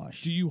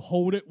gosh. Do you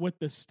hold it with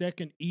the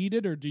stick and eat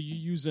it, or do you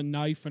use a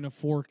knife and a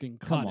fork and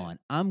cut it? Come on.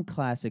 I'm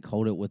classic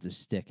hold it with a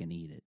stick and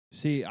eat it.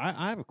 See,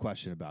 I have a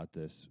question about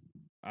this.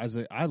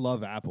 I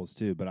love apples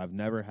too, but I've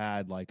never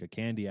had like a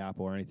candy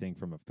apple or anything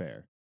from a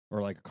fair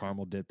or like a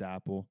caramel dipped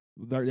apple.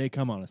 They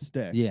come on a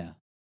stick. Yeah.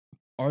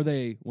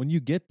 When you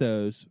get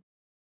those,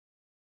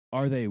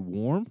 are they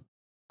warm?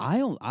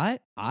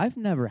 I've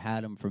never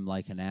had them from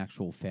like an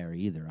actual fair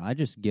either. I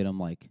just get them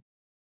like,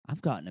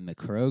 I've gotten them at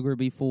Kroger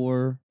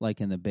before, like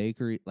in the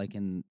bakery, like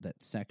in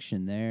that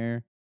section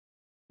there.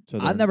 So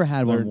I've never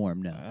had one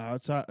warm. No,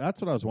 that's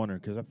what I was wondering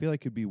because I feel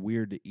like it'd be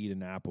weird to eat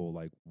an apple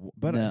like.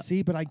 But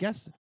I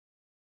guess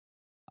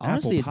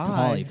honestly, it's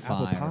probably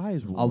fire. Apple pie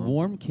is warm. A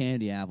warm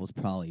candy apple's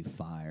probably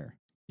fire.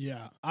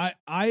 Yeah, I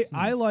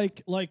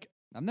like.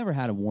 I've never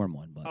had a warm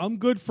one, but I'm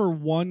good for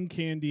one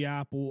candy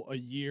apple a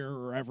year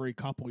or every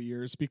couple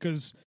years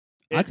because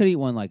I could eat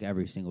one like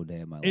every single day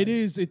of my life.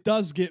 It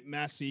does get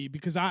messy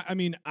because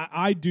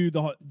I do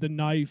the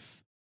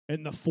knife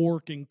and the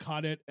fork and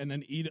cut it and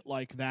then eat it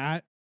like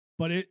that.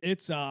 But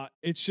it's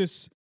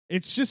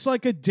just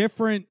like a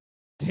different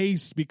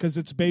taste because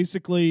it's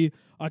basically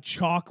a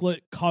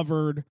chocolate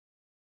covered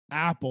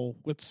apple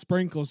with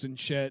sprinkles and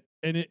shit.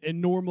 And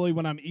normally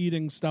when I'm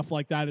eating stuff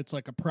like that, it's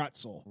like a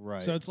pretzel.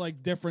 Right. So it's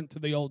like different to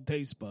the old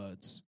taste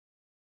buds.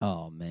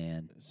 Oh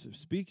man. So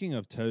speaking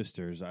of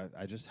toasters,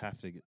 I just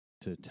have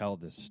to tell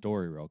this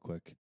story real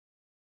quick.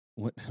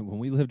 When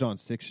we lived on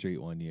 6th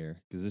Street one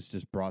year, because this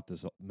just brought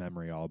this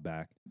memory all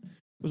back. It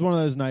was one of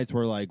those nights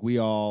where like I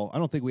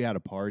don't think we had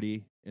a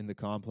party in the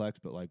complex,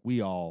 but like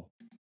we all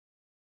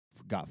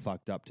got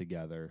fucked up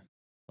together,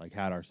 like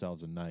had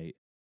ourselves a night.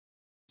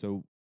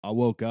 So I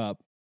woke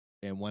up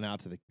and went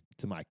out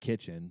to my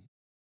kitchen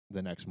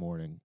the next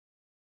morning,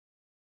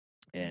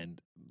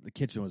 and the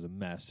kitchen was a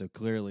mess. So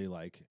clearly,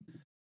 like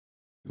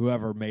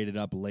whoever made it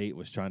up late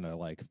was trying to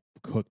like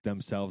cook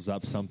themselves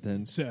up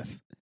something. Sith.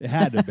 It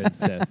had to have been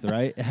Sith,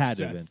 right? It had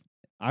to have been.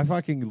 I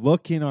fucking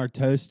look in our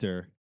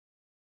toaster,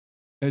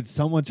 and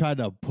someone tried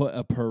to put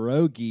a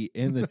pierogi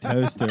in the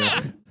toaster.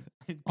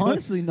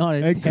 Honestly, not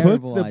a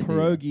terrible idea. idea. Cook the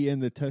pierogi in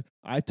the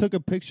I took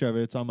a picture of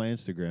it. It's on my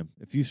Instagram.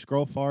 If you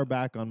scroll far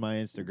back on my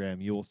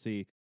Instagram, you will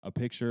see a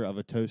picture of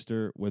a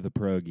toaster with a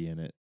pierogi in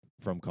it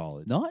from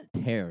college. Not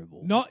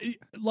terrible. Not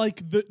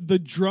like the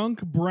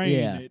drunk brain.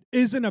 Yeah. It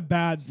isn't a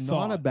bad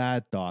thought. Not a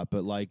bad thought,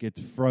 but like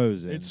it's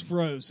frozen. It's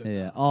frozen.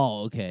 Yeah.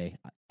 Oh, okay.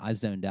 I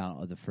zoned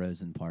out of the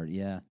frozen part.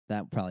 Yeah,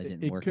 that probably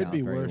didn't work out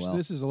very well. It could be worse.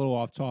 This is a little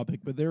off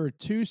topic, but there were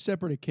 2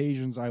 separate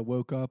occasions I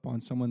woke up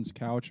on someone's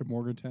couch in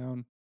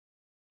Morgantown,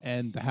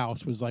 and the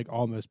house was like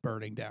almost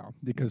burning down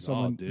because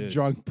someone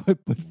drunk put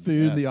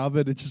food in the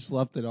oven and just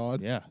left it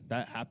on. Yeah,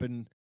 that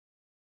happened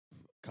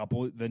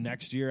the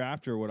next year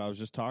after what I was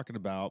just talking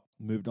about.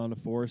 Moved on to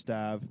Forest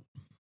Ave.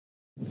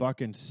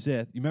 Fucking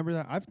Sith. You remember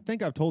that? I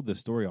think I've told this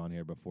story on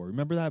here before.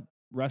 Remember that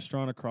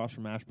restaurant across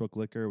from Ashbrook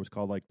Liquor? It was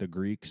called like the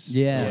Greeks.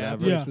 Yeah.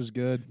 This was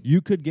good.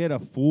 You could get a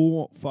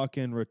full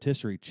fucking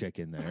rotisserie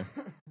chicken there.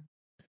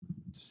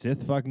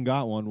 Sith fucking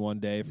got one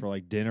day for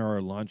like dinner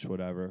or lunch,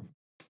 whatever.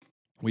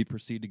 We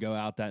proceed to go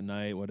out that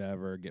night,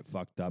 whatever, get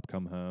fucked up,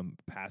 come home,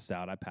 pass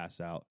out. I pass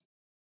out.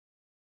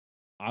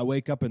 I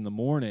wake up in the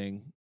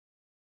morning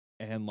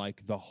and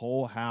like the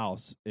whole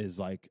house is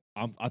like,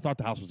 I thought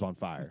the house was on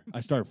fire.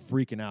 I started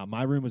freaking out.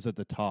 My room was at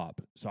the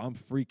top, so I'm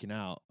freaking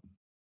out.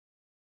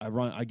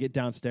 I get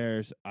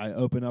downstairs, I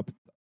open up,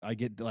 I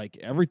get like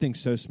everything's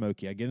so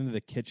smoky. I get into the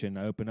kitchen,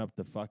 I open up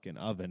the fucking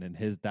oven, and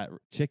that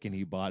chicken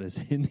he bought is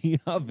in the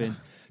oven,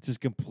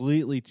 just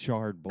completely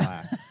charred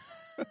black.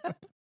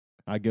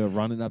 I go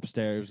running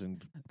upstairs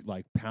and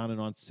like pounding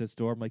on Sith's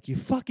door. I'm like, you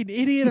fucking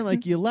idiot. I'm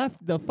like, you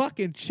left the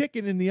fucking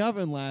chicken in the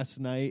oven last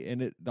night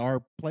and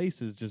our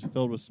place is just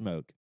filled with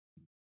smoke.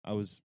 I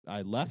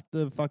left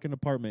the fucking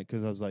apartment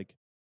because I was like,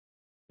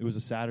 it was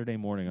a Saturday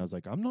morning. I was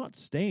like, I'm not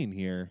staying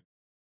here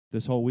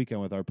this whole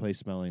weekend with our place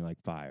smelling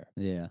like fire.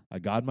 Yeah. I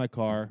got in my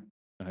car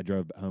and I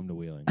drove home to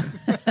Wheeling.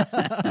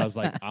 I was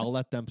like, I'll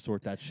let them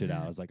sort that shit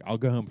out. I was like, I'll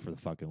go home for the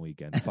fucking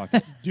weekend. Fuck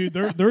it. Dude,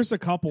 there's a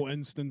couple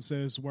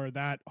instances where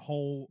that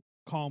whole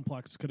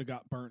complex could have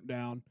got burnt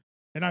down.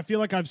 And I feel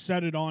like I've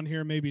said it on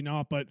here, maybe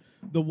not, but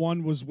the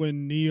one was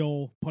when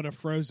Neil put a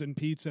frozen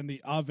pizza in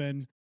the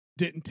oven,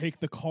 didn't take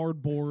the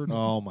cardboard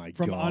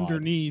from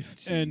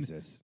underneath.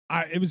 Jesus.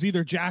 And it was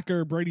either Jack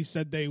or Brady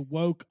said they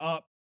woke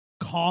up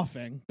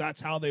coughing. That's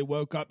how they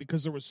woke up,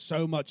 because there was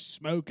so much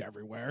smoke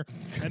everywhere.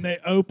 And they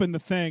opened the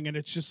thing and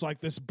it's just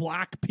like this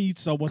black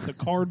pizza with the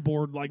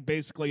cardboard like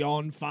basically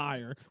on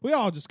fire. We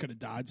all just could have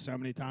died so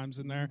many times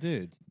in there.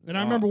 Dude. And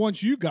I remember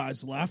once you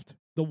guys left,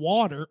 the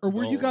water, or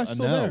were you guys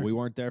still there? No, we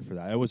weren't there for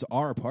that. It was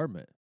our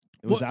apartment.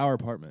 It was our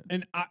apartment.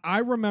 And I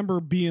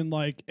remember being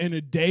like in a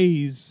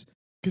daze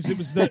because it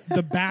was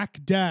the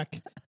back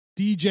deck.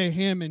 DJ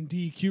Ham and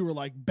DQ were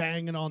like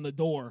banging on the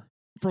door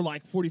for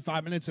like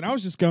 45 minutes. And I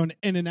was just going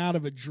in and out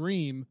of a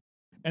dream.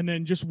 And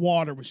then just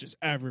water was just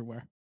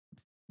everywhere.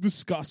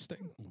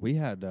 Disgusting. We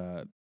had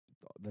the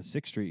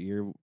 6th Street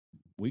year.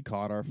 We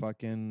caught our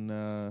fucking,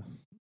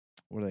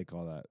 what do they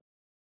call that?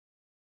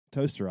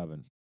 Toaster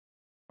oven.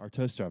 Our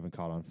toaster oven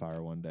caught on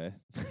fire one day.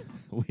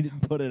 We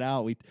didn't put it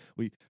out. We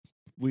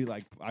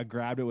like, I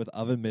grabbed it with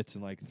oven mitts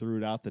and like threw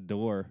it out the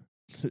door.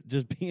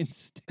 Just being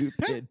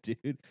stupid,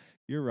 dude.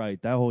 You're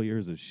right. That whole year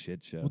is a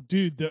shit show. Well,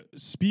 dude,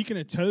 speaking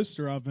of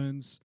toaster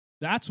ovens,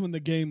 that's when the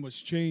game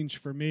was changed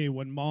for me,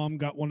 when Mom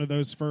got one of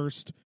those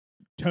first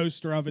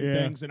toaster oven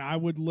things. And I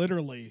would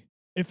literally,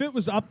 if it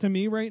was up to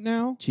me right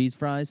now, cheese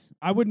fries,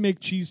 I would make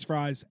cheese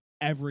fries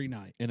every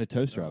night in a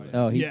toaster oven.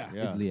 Oh,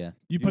 yeah.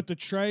 You put the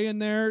tray in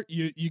there.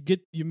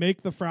 You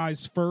make the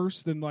fries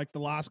first, then like the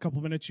last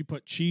couple minutes you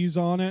put cheese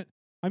on it.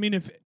 I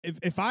mean,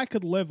 if I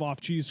could live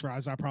off cheese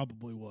fries, I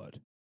probably would.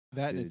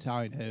 That and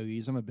Italian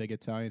hoagies. I'm a big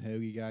Italian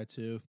hoagie guy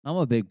too. I'm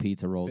a big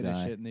pizza roll guy.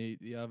 Finish it in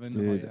the oven.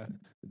 Dude, oh,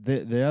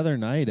 yeah. The other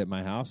night at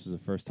my house was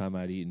the first time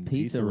I'd eaten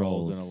pizza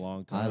rolls in a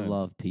long time. I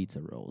love pizza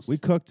rolls. We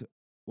cooked,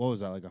 what was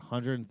that, like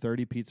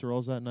 130 pizza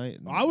rolls that night?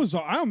 I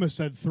almost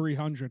said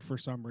 300 for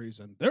some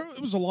reason.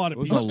 It was a lot of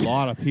pizza rolls. It was a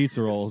lot of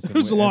pizza rolls. It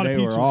was a lot of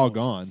pizza rolls. They were all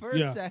gone. For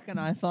a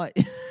second, I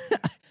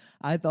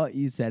thought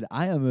you said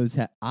I almost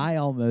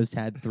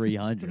had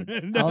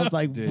 300. I was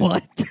like,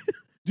 what?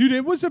 Dude,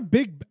 it was a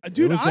big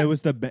dude. It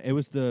was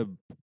the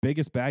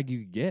biggest bag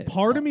you could get.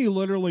 Part of me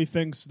literally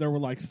thinks there were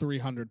like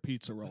 300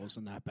 pizza rolls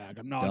in that bag.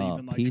 I'm not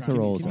even like pizza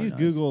rolls. Can you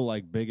Google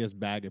like biggest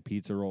bag of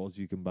pizza rolls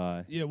you can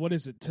buy? Yeah, what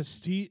is it?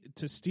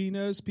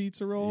 Tostino's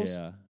pizza rolls?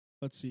 Yeah.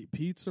 Let's see.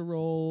 Pizza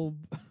roll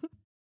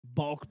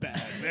bulk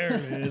bag. There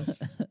it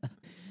is.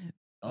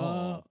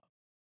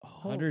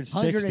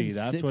 160.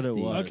 That's what it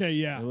was. Okay,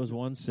 yeah. It was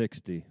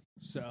 160.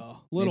 So,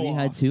 maybe you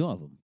had 2 of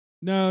them.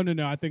 No.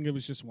 I think it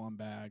was just one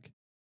bag.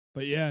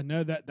 But yeah,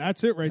 no,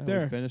 that's it right there.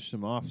 We finished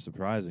them off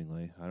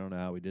surprisingly. I don't know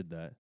how we did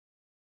that.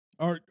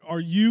 Are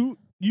you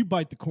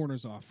bite the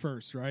corners off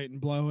first, right, and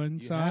blow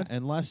inside? Yeah,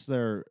 unless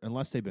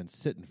they've been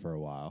sitting for a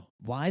while.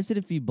 Why is it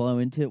if you blow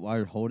into it while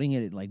you're holding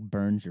it, it like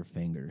burns your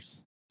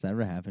fingers? Has that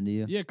ever happened to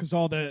you? Yeah, because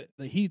all the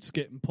heat's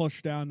getting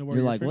pushed down to where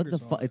you're your like, what the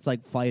fuck? fuck? It's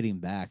like fighting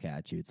back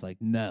at you. It's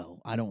like,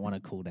 no, I don't want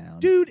to cool down,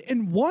 dude.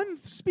 And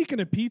speaking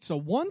of pizza,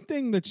 one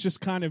thing that's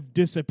just kind of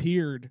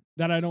disappeared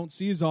that I don't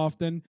see as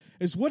often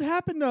is what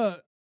happened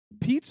to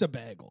pizza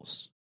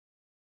bagels.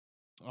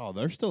 Oh,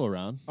 they're still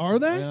around. Are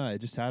they? Yeah, I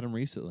just had them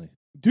recently.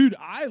 Dude,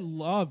 I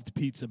loved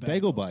pizza bagels.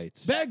 Bagel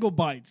bites. Bagel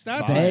bites.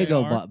 That's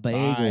bagel Fire.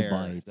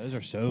 bites. Those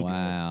are so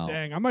wow. good.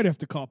 Dang, I might have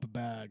to cop a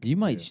bag.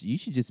 You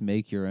should just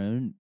make your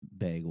own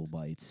bagel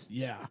bites.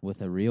 Yeah.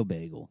 With a real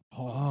bagel.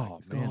 Oh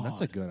man,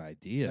 that's a good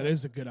idea. That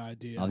is a good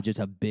idea. Of just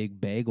a big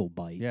bagel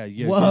bite. Yeah,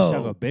 you just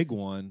have a big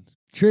one.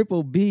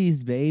 Triple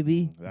B's,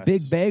 baby. That's-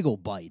 Big bagel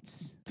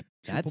bites.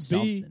 Triple That's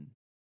B. something.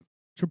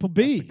 Triple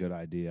B. That's a good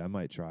idea. I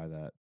might try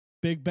that.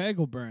 Big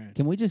bagel brand.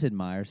 Can we just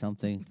admire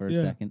something for a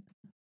Yeah. second?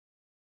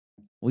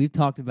 We've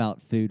talked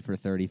about food for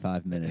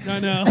 35 minutes.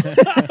 I know.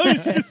 I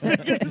was just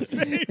thinking the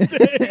same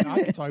thing.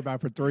 I can talk about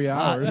it for 3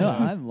 hours.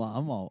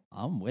 No,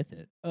 I'm with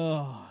it.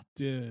 Oh,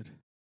 dude.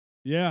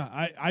 Yeah,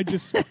 I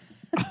just,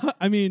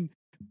 I mean,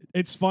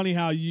 it's funny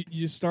how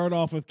you start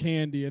off with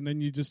candy and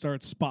then you just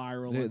start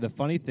spiraling. The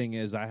funny thing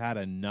is, I had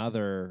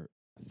another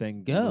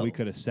thing Go. we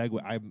could have segued.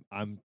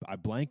 I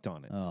blanked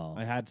on it. Oh.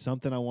 I had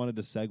something I wanted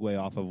to segue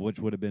off of, which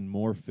would have been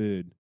more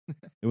food.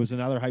 It was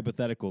another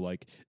hypothetical,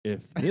 like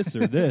if this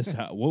or this,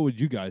 what would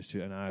you guys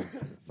do? And I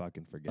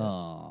fucking forget.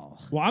 Oh.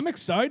 Well, I'm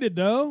excited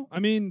though. I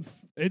mean,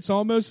 it's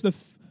almost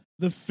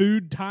the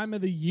food time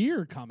of the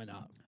year coming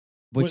up,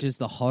 Which is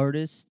the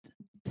hardest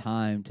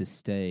time to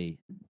stay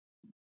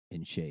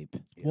in shape.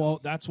 Yeah,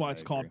 well, that's why I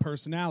it's called agree.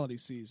 personality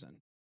season.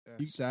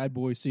 Sad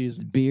boy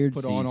season. Beard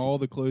Put season. on all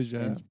the clothes you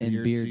have. and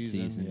beard beard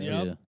season, season,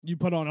 yeah. too. You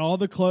put on all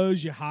the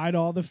clothes, you hide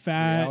all the The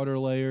fat. outer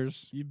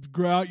layers. You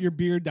grow out your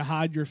beard to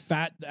hide your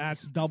fat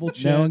ass double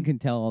chin. No one can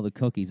tell all the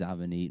cookies I've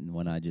been eating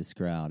when I just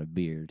grow out a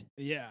beard.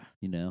 Yeah,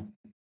 You know?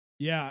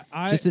 yeah.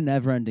 Just a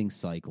never-ending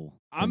cycle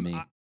for me.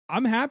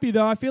 I'm happy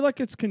though. I feel like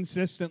it's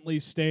consistently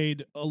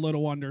stayed a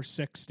little under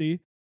 60.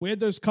 We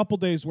had those couple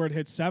days where it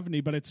hit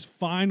 70, but it's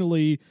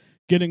finally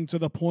getting to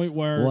the point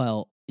where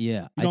Well,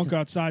 yeah. you don't go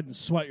outside and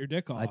sweat your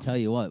dick off. I tell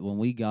you what, when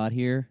we got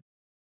here,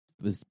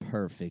 it was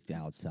perfect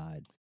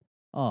outside.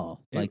 Oh,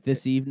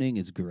 this evening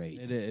is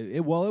great.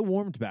 It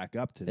warmed back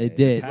up today. It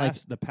did.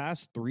 The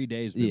past 3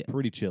 days been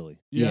pretty chilly.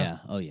 Yeah.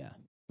 Oh, yeah.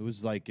 It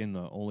was like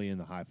only in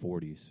the high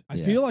 40s. I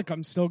feel like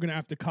I'm still gonna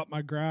have to cut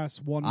my grass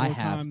one more I have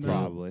time. to. though.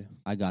 Probably.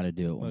 I got to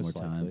do it one Most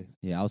more time. likely.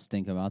 Yeah, I was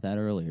thinking about that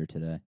earlier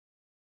today.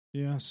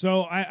 Yeah.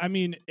 So I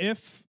mean,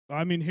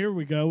 here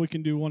we go. We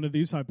can do one of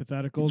these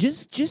hypotheticals.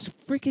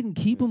 Just freaking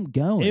keep them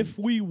going. If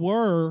we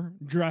were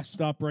dressed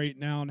up right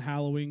now in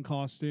Halloween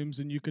costumes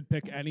and you could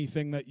pick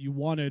anything that you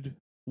wanted,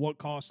 what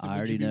costume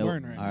would you be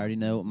wearing right I now? already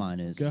know what mine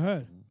is. Go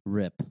ahead.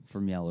 Rip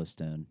from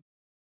Yellowstone.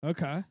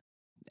 Okay.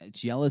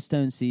 It's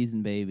Yellowstone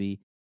season, baby.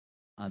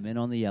 I'm in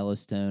on the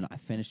Yellowstone. I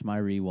finished my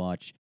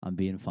rewatch. I'm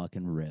being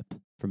fucking Rip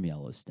from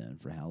Yellowstone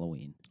for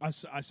Halloween. I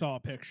saw a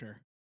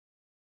picture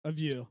of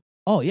you.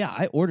 Oh,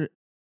 yeah.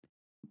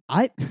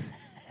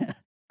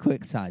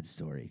 Quick side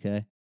story,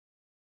 okay?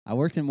 I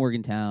worked in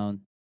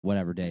Morgantown,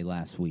 whatever day,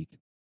 last week.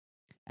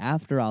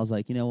 After, I was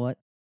like, you know what?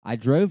 I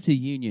drove to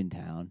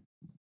Uniontown,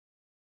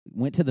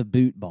 went to the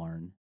boot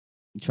barn,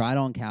 tried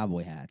on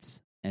cowboy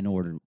hats, and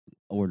ordered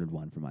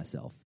one for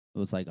myself. It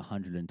was like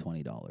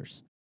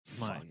 $120.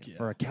 Fuck yeah.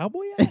 For a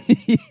cowboy hat?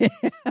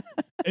 Yeah.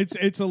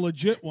 It's a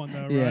legit one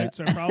though, right? Yeah.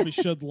 So it probably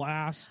should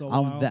last a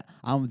while.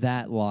 I'm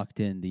that locked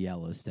into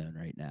Yellowstone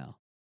right now.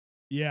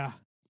 Yeah.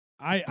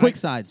 Quick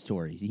side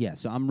story. Yeah,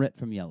 so I'm Rip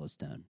from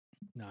Yellowstone.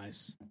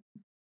 Nice.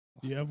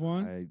 Do you have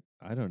one?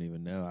 I don't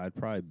even know. I'd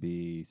probably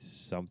be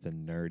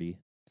something nerdy.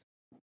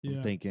 Yeah.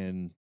 I'm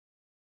thinking,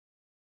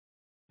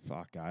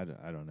 fuck, I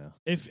don't know.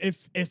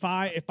 If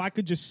I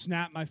could just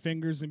snap my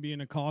fingers and be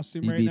in a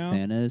costume You'd right be now,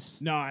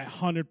 Thanos. no, I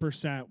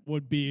 100%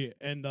 would be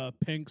in the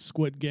pink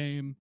Squid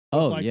Game.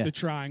 Oh, Like yeah. the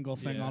triangle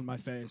thing Yeah. on my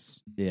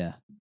face. Yeah.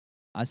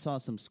 I saw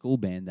some school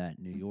band that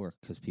in New York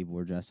because people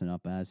were dressing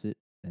up as it,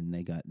 and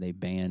they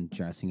banned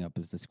dressing up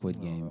as the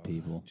Squid Game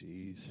people.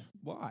 Jeez.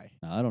 Why?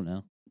 I don't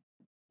know.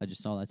 I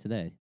just saw that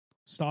today.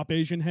 Stop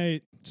Asian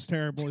hate. It's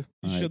terrible. You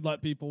Right. should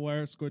let people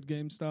wear Squid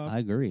Game stuff. I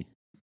agree.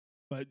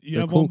 But you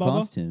They're have cool one, Bubba?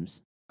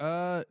 costumes.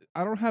 I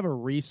don't have a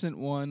recent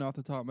one off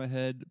the top of my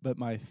head, but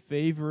my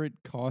favorite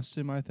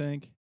costume, I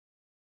think,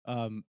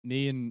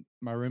 me and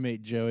my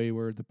roommate Joey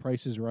were The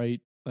Price is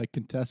Right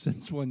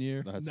contestants one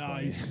year, That's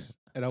Nice.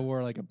 and I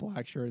wore like a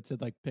black shirt. It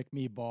said "Pick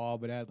Me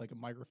Bob," and it had like a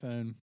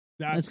microphone.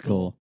 That's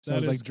cool. So That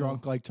I was is like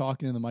drunk,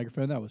 talking in the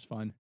microphone. That was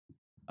fun.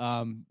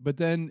 But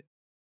then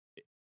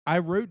I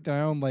wrote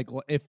down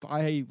if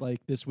I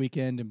this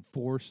weekend am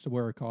forced to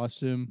wear a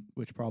costume,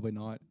 which probably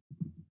not.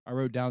 I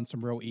wrote down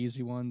some real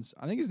easy ones.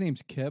 I think his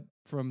name's Kip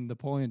from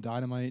Napoleon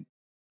Dynamite.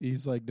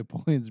 He's like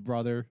Napoleon's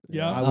brother.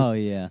 Yeah. Oh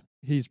yeah.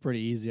 He's pretty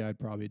easy. I'd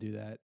probably do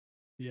that.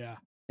 Yeah.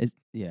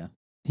 Yeah.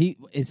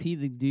 Is he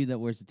the dude that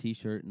wears the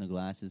t-shirt and the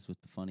glasses with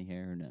the funny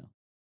hair or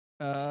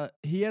no?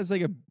 He has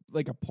like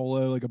a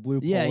polo, like a blue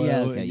polo. Yeah,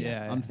 okay, and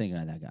yeah. I'm thinking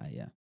of that guy,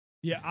 yeah.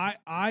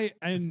 Yeah,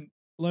 and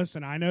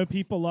listen, I know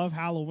people love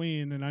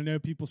Halloween and I know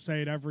people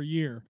say it every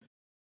year.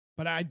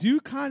 But I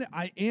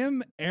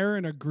am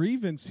airing a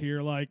grievance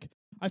here.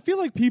 I feel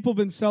like people have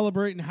been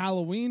celebrating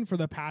Halloween for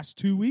the past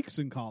 2 weeks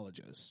in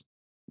colleges.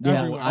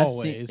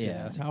 Always.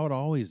 Yeah, that's how it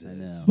always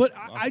is. But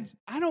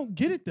I don't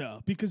get it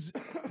though, because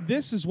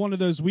this is one of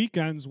those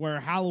weekends where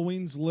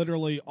Halloween's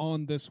literally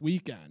on this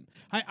weekend.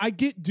 I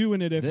get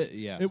doing it if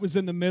it was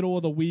in the middle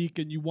of the week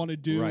and you want to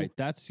do right.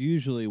 That's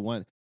usually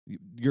when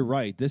you're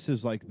right. This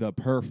is like the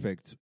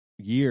perfect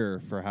year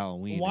for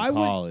Halloween in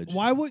college.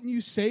 Why wouldn't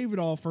you save it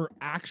all for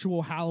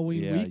actual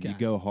Halloween weekend? You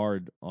go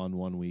hard on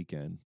one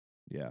weekend.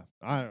 Yeah,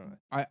 I don't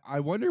know.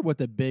 I wonder what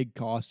the big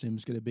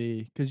costume's going to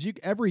be, because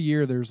every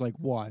year there's like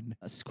one.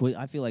 Squid.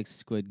 I feel like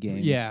Squid Game.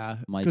 Yeah,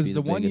 might be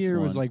the one year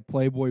was like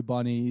Playboy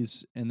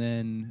bunnies, and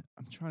then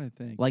I'm trying to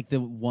think. Like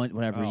the one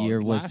whatever year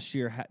was last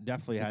year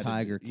definitely had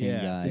Tiger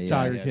King guy. The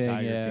Tiger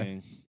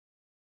King.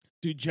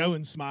 Dude, Joe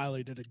and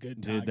Smiley did a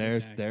good Dude,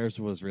 theirs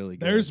was really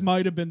good. Theirs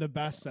might have been the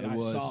best that I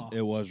saw.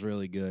 It was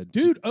really good.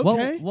 Dude,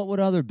 okay. What would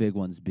other big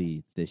ones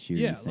be this year?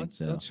 Yeah, you think,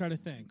 let's try to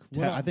think.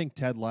 I think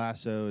Ted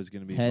Lasso is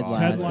going to be Ted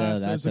popular.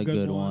 Lasso, that's a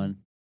good one.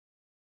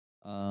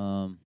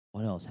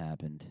 What else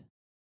happened?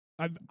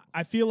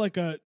 I feel like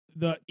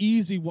the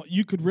easy one.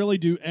 You could really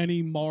do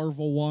any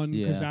Marvel one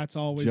because that's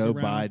always Joe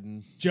around.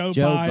 Biden. Joe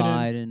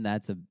Biden.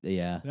 That's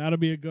that'll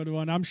be a good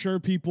one. I'm sure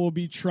people will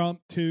be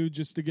Trump too,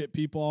 just to get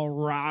people all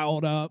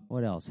riled up.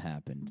 What else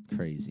happened?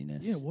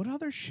 Craziness. Yeah, what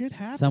other shit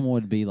happened? Someone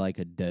would be like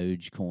a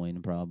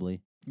Dogecoin,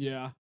 probably.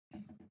 Yeah.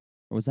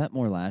 Or was that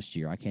more last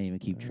year? I can't even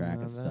keep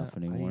track of stuff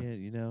anymore.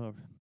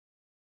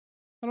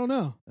 I don't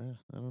know.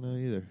 I don't know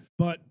either.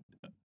 But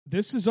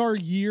this is our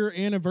year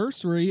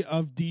anniversary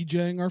of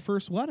DJing our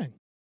first wedding.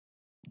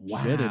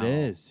 Wow. Shit, it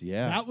is.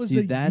 Yeah. That was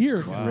that's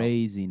year.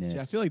 Craziness. See,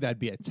 I feel like that'd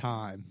be a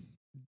time.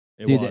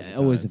 It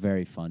was a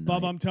very fun night.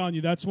 Bub, I'm telling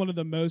you, that's one of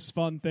the most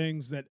fun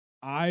things that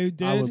I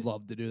did. I would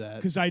love to do that.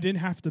 Because I didn't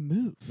have to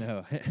move.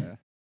 No.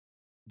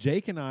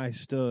 Jake and I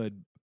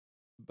stood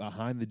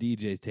behind the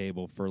DJ's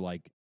table for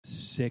like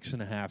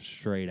 6.5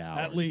 straight hours.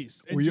 At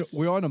least. Were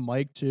you on a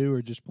mic too,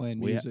 or just playing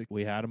music?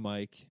 We had a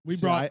mic.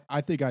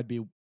 I think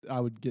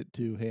I would get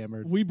too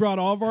hammered. We brought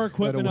all of our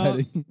equipment up.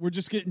 We're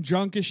just getting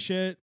drunk as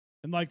shit.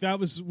 And like that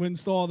was when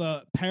all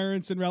the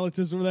parents and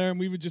relatives were there, and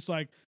we would just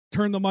like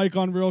turn the mic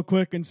on real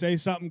quick and say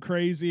something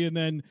crazy, and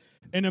then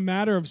in a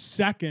matter of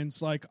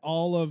seconds, like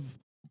all of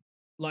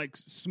like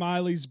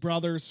Smiley's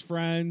brothers'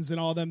 friends and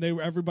all them,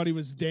 everybody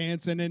was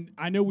dancing. And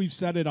I know we've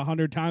said it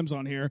 100 times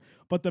on here,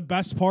 but the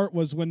best part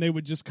was when they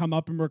would just come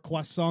up and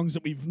request songs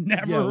that we've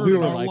never heard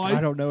in our life.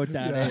 I don't know what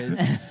that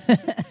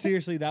is.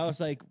 Seriously, that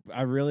was like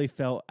I really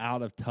felt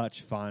out of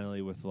touch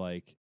finally with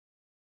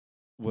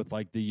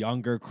the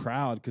younger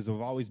crowd, because I've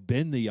always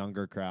been the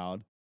younger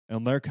crowd,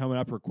 and they're coming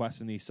up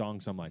requesting these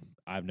songs. I'm like,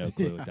 I have no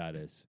clue what that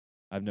is.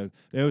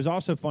 It was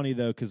also funny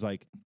though, because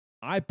like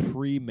I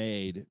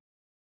pre-made,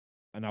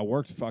 and I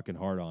worked fucking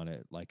hard on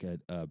it, like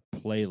a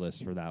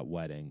playlist for that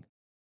wedding,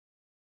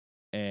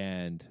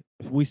 and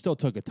we still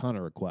took a ton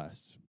of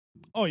requests.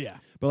 Oh yeah,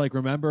 but like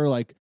remember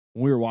like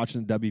when we were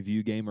watching the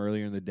WVU game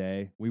earlier in the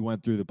day, we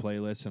went through the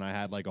playlist, and I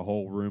had like a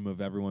whole room of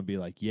everyone be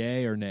like,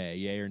 yay or nay,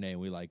 yay or nay. And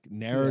we like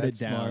narrowed it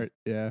down. Smart.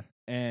 Yeah.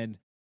 And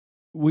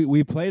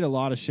we played a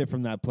lot of shit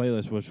from that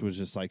playlist, which was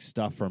just like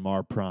stuff from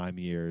our prime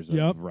years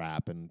of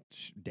rap and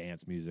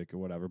dance music or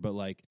whatever. But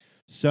like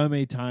so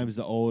many times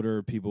the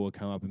older people would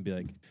come up and be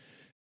like,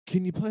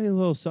 can you play a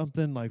little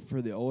something like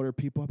for the older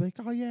people? I'd be like,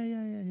 oh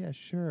yeah,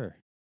 sure.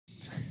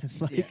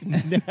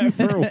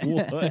 Never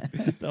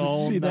would the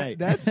whole night.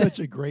 That's such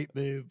a great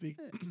move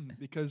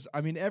because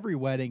I mean every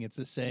wedding it's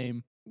the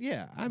same.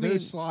 Yeah, I mean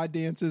those slide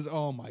dances.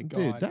 Oh my god,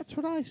 dude, that's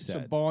what I said.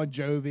 Some Bon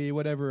Jovi,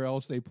 whatever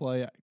else they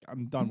play,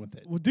 I'm done with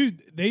it. Well,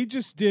 dude, they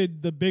just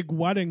did the big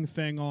wedding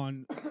thing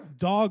on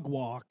Dog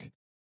Walk,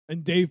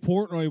 and Dave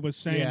Portnoy was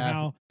saying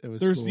how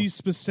there's these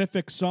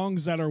specific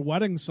songs that are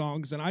wedding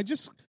songs, and I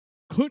just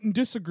couldn't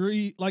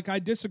disagree. Like I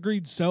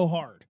disagreed so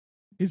hard.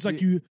 He's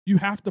like, you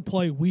have to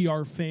play "We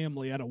Are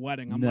Family" at a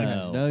wedding. I'm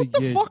like, what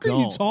the fuck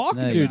are you talking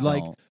about? Dude,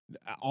 like,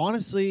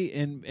 honestly,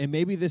 and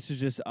maybe this is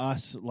just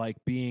us, like,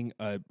 being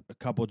a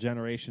couple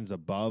generations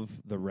above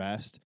the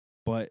rest,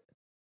 but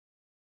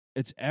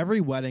it's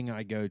every wedding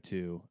I go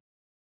to,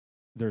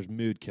 there's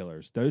mood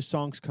killers. Those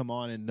songs come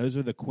on, and those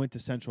are the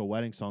quintessential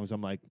wedding songs.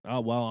 I'm like,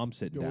 oh, well, I'm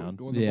sitting down.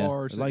 Going to the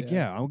bar. Like,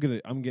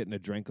 I'm getting a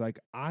drink. Like,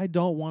 I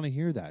don't want to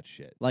hear that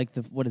shit. Like,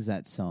 what is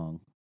that song?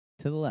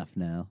 To the left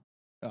now.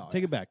 Oh,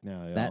 take it back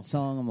now. Yo. That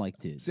song, I'm like,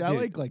 dude. See, I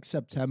like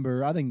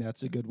September. I think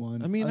that's a good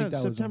one. I mean,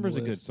 September's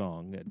a good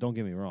song. Don't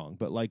get me wrong,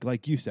 but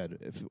like you said,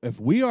 if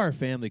We Are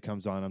Family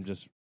comes on,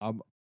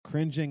 I'm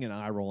cringing and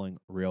eye rolling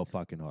real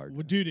fucking hard.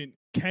 Well, dude, in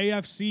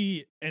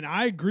KFC, and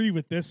I agree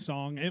with this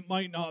song. It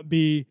might not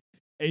be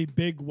a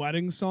big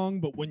wedding song,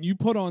 but when you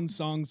put on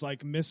songs like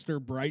Mr.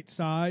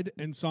 Brightside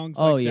and songs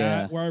like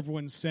that where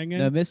everyone's singing.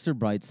 No, Mr.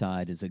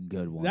 Brightside is a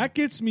good one. That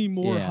gets me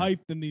more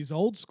hyped than these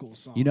old school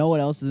songs. You know what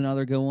else is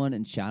another good one?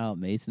 And shout out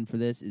Mason for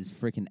this, is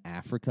freaking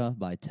Africa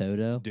by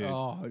Toto. Dude.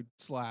 Oh, it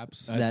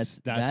slaps. That's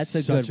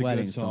a good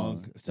wedding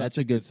song. That's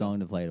a good song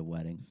to play at a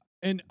wedding.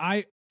 And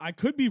I I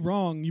could be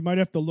wrong. You might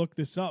have to look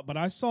this up, but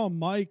I saw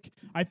Mike.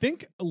 I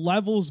think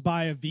Levels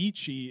by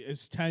Avicii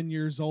is 10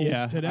 years old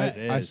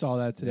today. I saw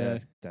that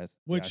today.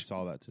 I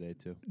saw that today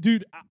too.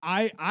 Dude,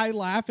 I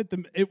laugh at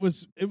them. It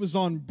was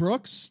on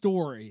Brooke's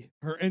story,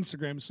 her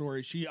Instagram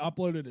story. She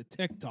uploaded a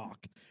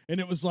TikTok, and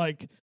it was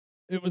like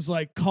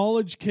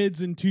college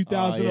kids in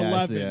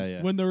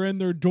 2011 when they're in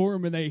their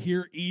dorm and they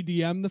hear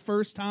EDM the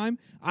first time.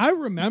 I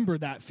remember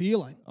that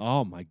feeling.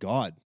 Oh my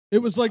God.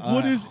 It was like,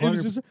 what is it?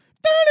 Was just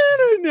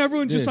and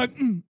everyone just like,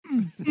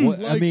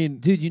 I mean,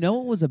 dude, you know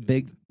what was a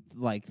big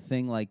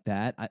thing like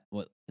that? At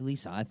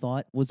least I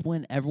thought was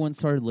when everyone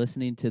started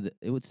listening to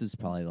it was just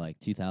probably like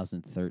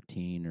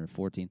 2013 or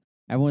 14.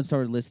 Everyone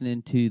started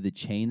listening to the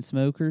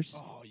Chainsmokers.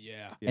 Oh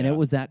yeah, and it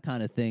was that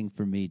kind of thing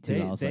for me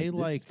too. I was they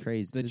like, this is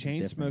crazy. The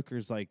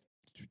Chainsmokers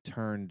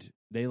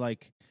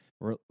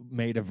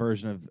made a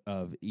version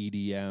of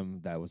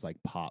EDM that was like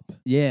pop.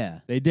 Yeah,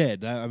 they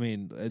did. I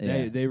mean,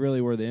 they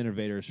really were the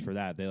innovators for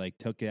that. They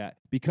took it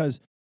because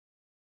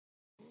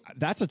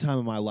that's a time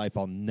of my life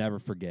I'll never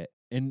forget.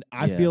 And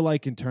I feel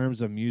like in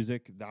terms of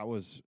music, that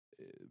was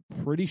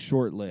pretty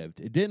short-lived.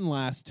 It didn't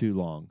last too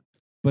long,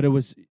 but it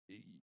was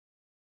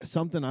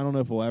something I don't know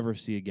if we'll ever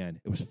see again.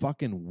 It was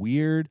fucking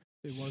weird,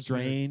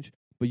 strange,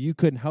 but you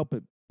couldn't help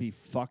but be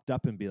fucked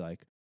up and be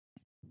like,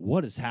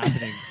 what is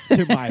happening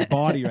to my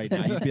body right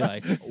now? You'd be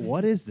like,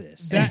 what is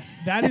this?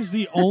 That is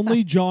the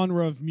only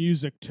genre of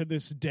music to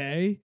this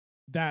day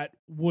that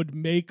would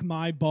make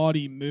my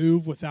body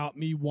move without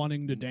me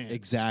wanting to dance.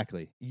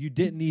 Exactly. You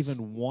didn't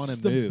even want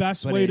to move. It's the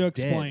best way to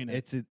explain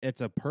it.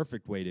 It's a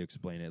perfect way to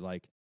explain it.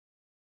 Like,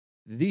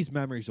 these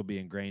memories will be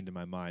ingrained in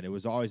my mind. It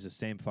was always the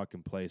same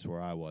fucking place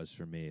where I was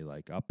for me,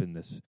 like up in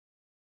this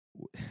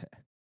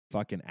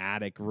fucking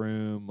attic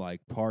room,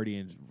 like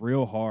partying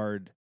real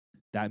hard.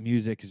 That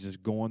music is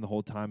just going the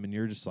whole time, and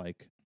you're just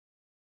like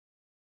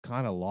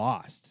kind of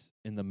lost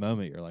in the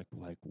moment. You're like,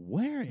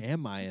 where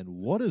am I, and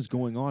what is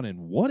going on, and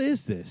what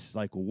is this?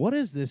 Like, what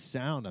is this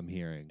sound I'm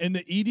hearing? And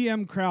the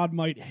EDM crowd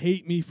might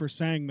hate me for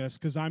saying this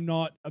because I'm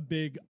not a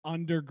big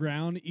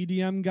underground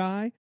EDM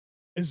guy.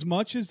 As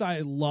much as I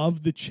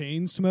love the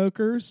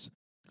Chainsmokers,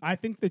 I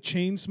think the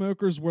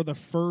Chainsmokers were the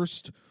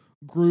first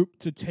group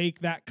to take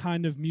that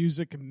kind of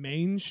music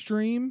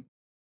mainstream.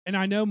 And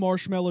I know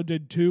Marshmello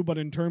did too, but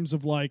in terms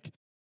of like,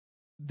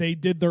 they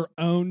did their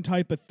own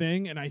type of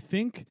thing, and I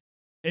think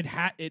it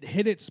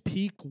hit its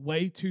peak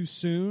way too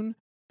soon,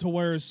 to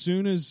where as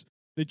soon as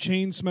the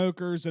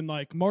Chainsmokers and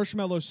like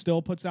Marshmello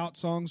still puts out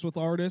songs with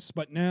artists,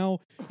 but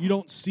now you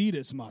don't see it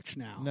as much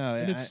now. No,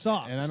 and it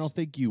sucks. And I don't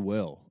think you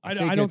will. I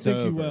don't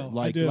think you will.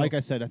 Like I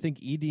said, I think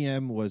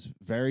EDM was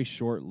very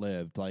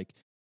short-lived. Like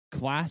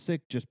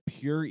classic, just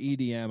pure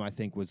EDM, I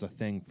think was a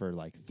thing for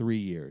like 3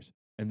 years,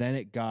 and then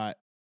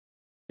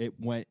it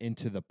went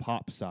into the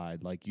pop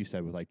side, like you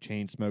said, with like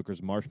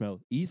Chainsmokers, Marshmello,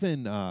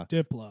 even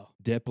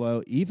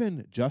Diplo,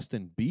 even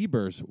Justin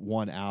Bieber's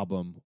one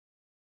album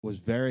was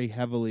very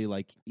heavily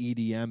like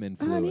EDM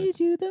influenced. I need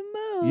you the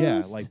most.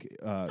 Yeah, like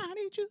I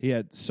need you. He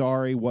had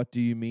 "Sorry, What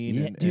Do You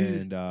Mean?"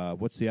 and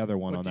what's the other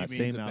one on that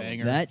same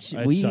album?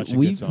 That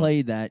we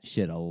played that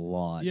shit a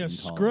lot. Yeah,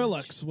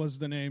 Skrillex was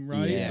the name,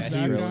 right?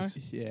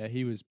 Yeah,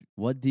 he was.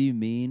 What do you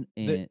mean?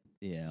 And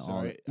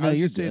sorry, no,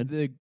 you're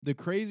good. The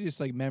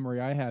craziest like memory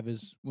I have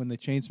is when the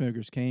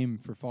Chainsmokers came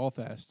for Fall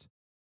Fest,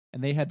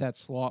 and they had that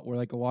slot where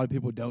like a lot of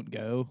people don't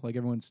go, like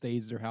everyone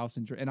stays at their house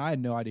and I had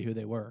no idea who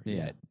they were.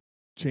 Yeah.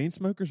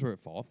 Chainsmokers were at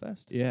Fall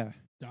Fest? Yeah.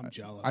 I'm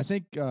jealous. I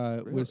think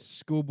with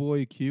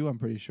Schoolboy Q, I'm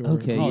pretty sure.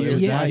 Okay,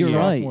 you're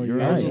right.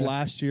 That was the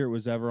last year it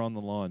was ever on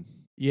the lawn.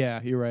 Yeah,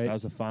 you're right. That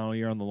was the final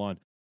year on the lawn.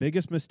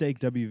 Biggest mistake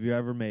WVU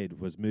ever made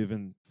was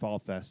moving Fall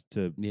Fest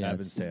to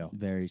Evansdale.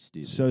 Very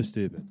stupid. So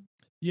stupid.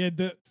 Yeah,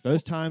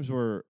 those times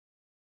were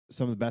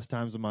some of the best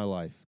times of my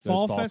life.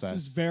 Fall Fest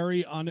is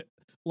very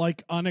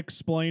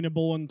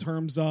unexplainable in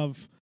terms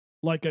of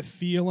like a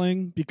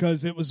feeling,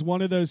 because it was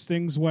one of those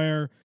things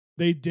where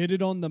they did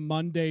it on the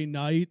Monday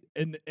night,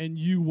 and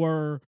you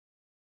were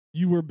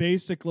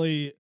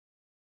basically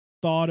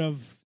thought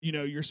of,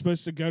 you're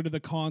supposed to go to the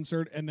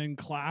concert and then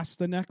class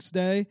the next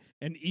day,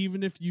 and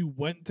even if you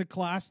went to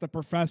class, the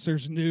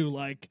professors knew,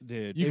 like,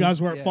 dude, you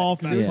guys were at Fall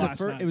Fest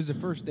last night. It was the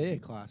first day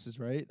of classes,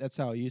 right? That's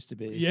how it used to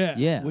be.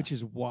 Yeah. Which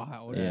is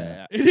wild.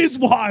 Yeah. It is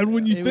wild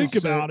when you think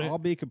about it. I'll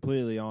be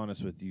completely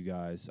honest with you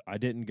guys. I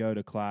didn't go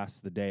to class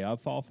the day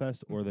of Fall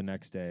Fest or the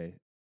next day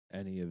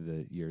any of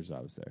the years I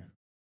was there.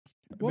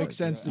 It makes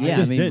sense to me. Yeah, I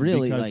just did,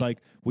 really, because like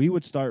we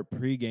would start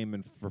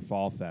pre-gaming for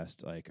Fall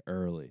Fest like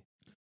early.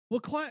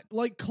 Well,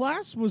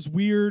 class was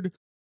weird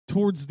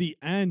towards the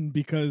end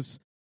because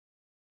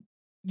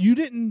you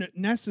didn't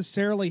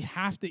necessarily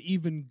have to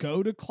even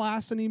go to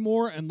class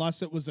anymore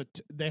unless it was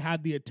they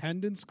had the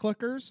attendance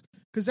clickers,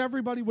 because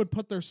everybody would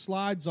put their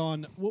slides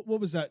on. What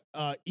was that?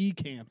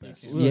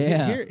 eCampus.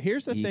 Yeah.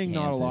 Here's the thing: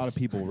 not a lot of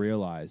people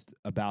realized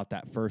about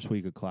that first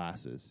week of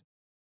classes.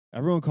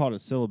 Everyone called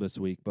it syllabus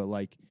week, but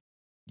like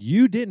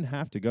you didn't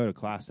have to go to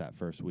class that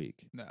first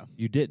week. No,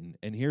 you didn't,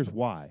 and here's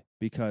why: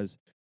 because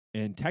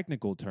in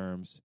technical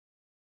terms,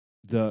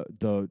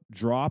 the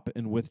drop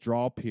and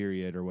withdrawal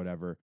period or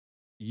whatever,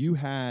 you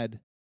had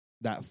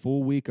that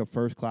full week of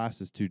first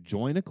classes to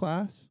join a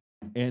class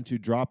and to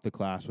drop the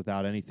class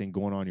without anything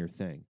going on your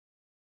thing.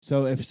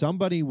 So if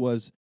somebody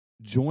was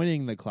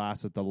joining the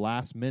class at the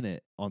last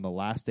minute on the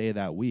last day of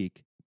that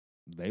week,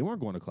 they weren't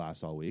going to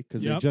class all week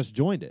because they just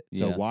joined it.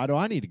 So why do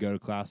I need to go to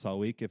class all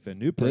week if a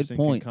new person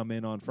can come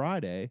in on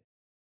Friday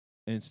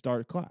and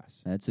start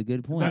class? That's a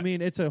good point. I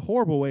mean, it's a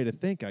horrible way to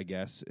think, I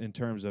guess, in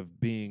terms of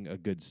being a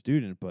good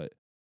student, but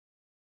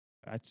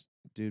that's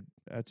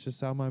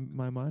just how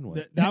my mind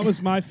went. That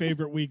was my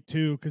favorite week,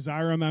 too, because I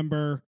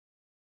remember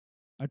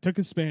I took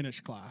a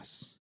Spanish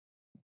class.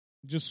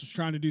 Just was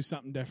trying to do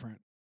something different.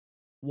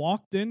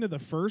 Walked into the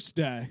first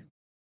day.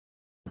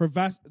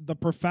 The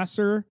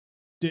professor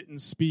didn't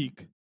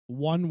speak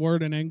one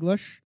word in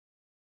English.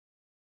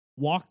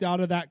 Walked out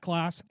of that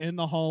class in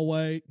the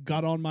hallway,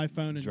 got on my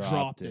phone and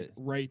dropped it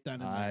right then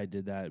and there. I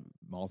did that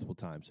multiple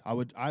times.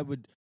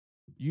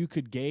 You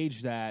could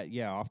gauge that,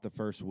 off the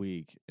first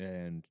week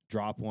and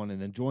drop one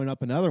and then join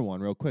up another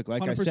one real quick.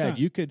 Like 100%. I said,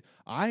 you could.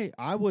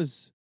 I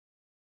was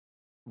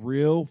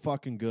real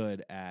fucking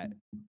good at.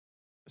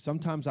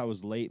 Sometimes I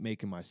was late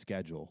making my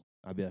schedule.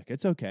 I'd be like,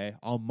 it's okay.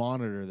 I'll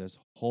monitor this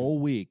whole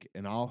week,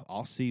 and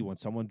I'll see when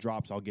someone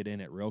drops. I'll get in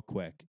it real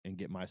quick and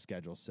get my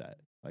schedule set.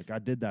 Like I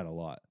did that a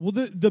lot. Well,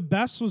 the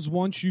best was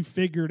once you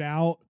figured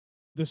out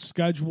the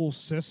schedule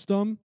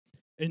system,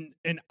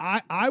 and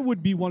I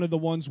would be one of the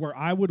ones where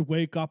I would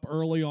wake up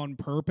early on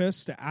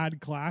purpose to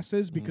add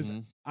classes because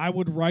I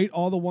would write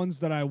all the ones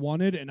that I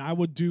wanted, and I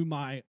would do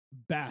my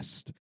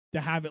best to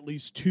have at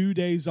least 2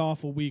 days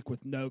off a week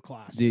with no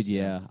classes. Dude,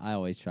 yeah, I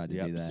always tried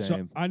to do that.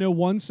 So I know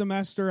one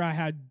semester I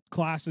had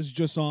classes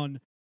just on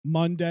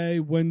Monday,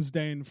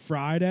 Wednesday, and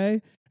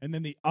Friday. And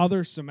then the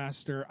other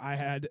semester I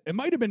had, it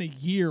might have been a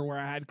year where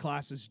I had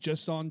classes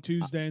just on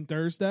Tuesday and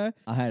Thursday.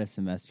 I had a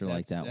semester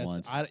like that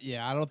once. I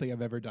don't think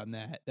I've ever done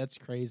that. That's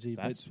crazy.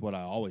 That's what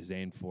I always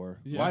aimed for.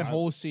 Yeah. My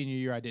whole senior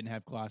year, I didn't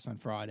have class on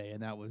Friday,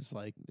 and that was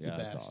like the best.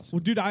 That's awesome. Well,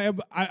 dude,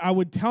 I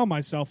would tell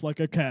myself,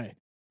 like, okay,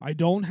 I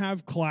don't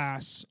have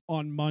class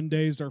on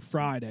Mondays or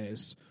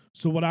Fridays.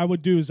 So what I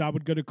would do is I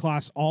would go to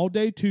class all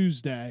day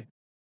Tuesday,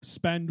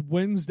 spend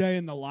Wednesday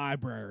in the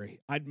library.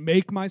 I'd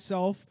make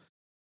myself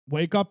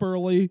wake up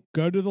early,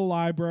 go to the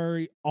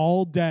library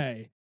all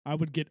day. I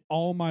would get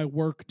all my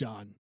work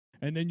done.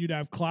 And then you'd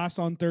have class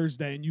on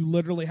Thursday, and you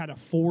literally had a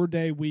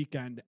 4-day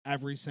weekend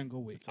every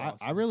single week. Awesome.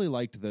 I really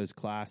liked those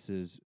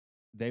classes.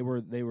 They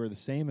were the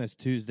same as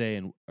Tuesday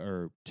and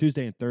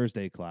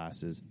Thursday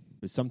classes,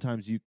 but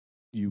sometimes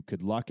you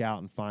could luck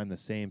out and find the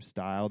same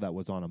style that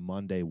was on a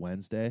Monday,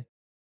 Wednesday,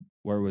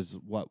 where it was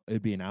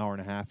it'd be an hour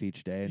and a half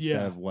each day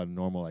instead of what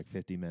normal like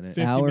 50 minutes.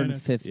 50 hour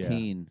minutes. And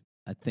 15,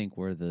 I think,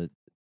 were the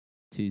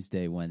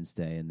Tuesday,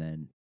 Wednesday, and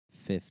then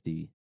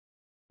 50,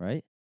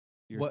 right?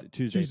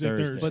 Tuesday,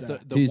 Thursday.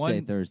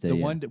 But Thursday.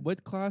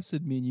 What class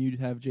did me and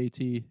you'd have,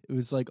 JT? It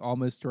was like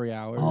almost 3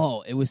 hours.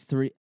 Oh, it was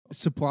 3.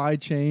 Supply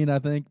chain, I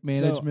think,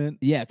 management.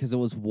 Yeah, because it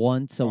was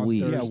once a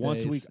week. Thursdays. Yeah,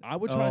 once a week. I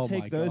would try to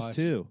take those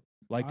too.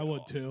 Like I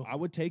would too. I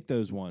would take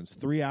those ones.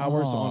 3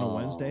 hours on a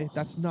Wednesday.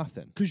 That's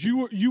nothing. Because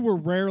you were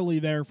rarely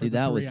there for the 3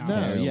 hours.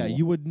 Terrible. Yeah,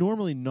 you would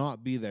normally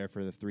not be there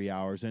for the 3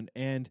 hours,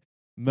 and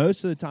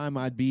most of the time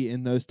I'd be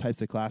in those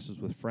types of classes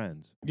with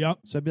friends. Yep.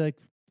 So I'd be like,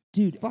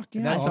 dude, fuck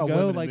yeah, I'll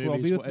go. Like, I'll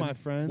be with my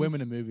friends.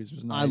 Women in movies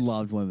was nice. I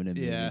loved women in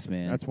movies,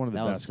 man. That's one of the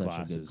that best was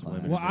classes. Such a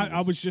good class. Well,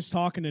 I was just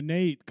talking to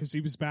Nate because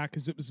he was back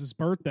because it was his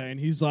birthday, and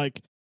he's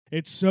like,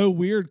 it's so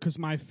weird because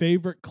my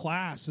favorite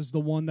class is the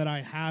one that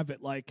I have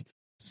at like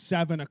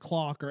 7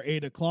 o'clock or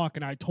 8 o'clock.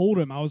 And I told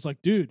him, I was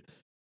like, dude,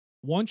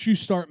 once you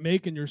start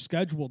making your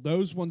schedule,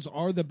 those ones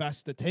are the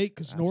best to take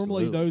because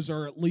normally those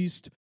are at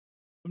least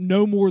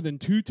no more than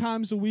 2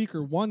 times a week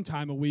or 1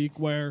 time a week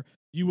where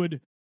you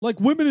would,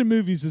 like, women in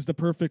movies is the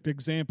perfect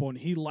example. And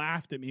he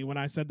laughed at me when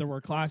I said there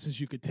were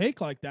classes you could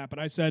take like that. But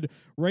I said,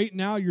 right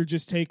now you're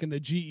just taking the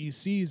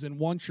GECs, and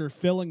once you're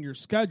filling your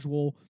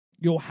schedule,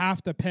 you'll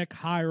have to pick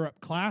higher up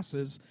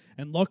classes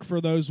and look for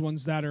those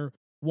ones that are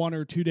 1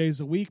 or 2 days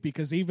a week,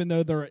 because even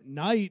though they're at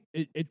night,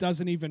 it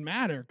doesn't even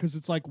matter because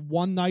it's like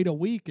 1 night a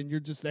week and you're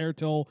just there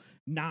till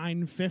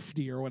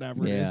 9:50 or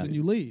whatever it is and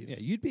you leave. Yeah,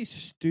 you'd be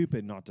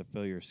stupid not to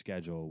fill your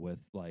schedule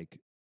with,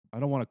 like, I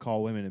don't want to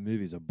call women in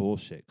movies a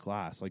bullshit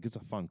class. Like, it's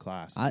a fun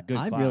class. It's a good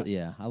class.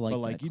 I like. But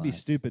like, that you'd class. be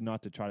stupid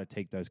not to try to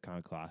take those kind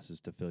of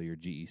classes to fill your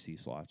GEC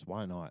slots.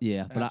 Why not?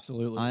 Yeah, but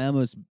absolutely. I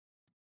almost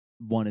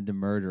wanted to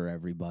murder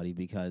everybody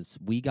because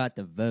we got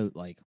to vote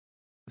like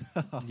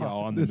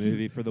on the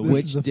movie for the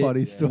week. This is a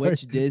funny story.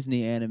 Which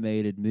Disney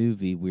animated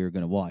movie we were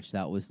going to watch.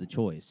 That was the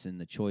choice, and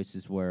the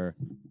choices were,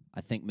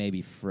 I think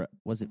maybe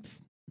was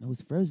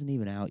Frozen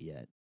even out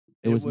yet?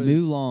 It was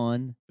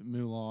Mulan,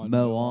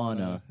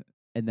 Moana,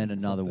 and then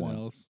another one.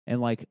 Else. And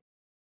like,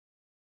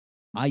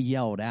 I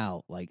yelled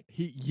out like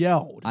he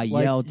yelled. I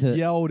yelled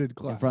in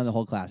class. in front of the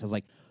whole class. I was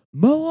like,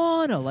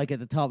 Moana, like at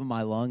the top of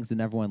my lungs,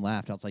 and everyone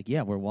laughed. I was like,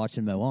 yeah, we're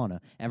watching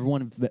Moana.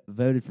 Everyone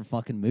voted for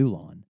fucking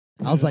Mulan.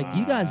 I was like,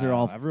 you guys are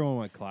all. Everyone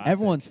went classic.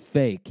 Everyone's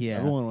fake. Yeah.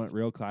 Everyone went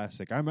real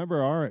classic. I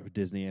remember our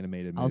Disney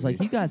animated movie. I was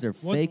like, you guys are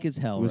fake as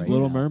hell. It was right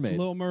Little now. Mermaid.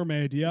 Little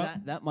Mermaid. Yeah.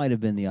 That might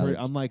have been the other.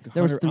 I'm like,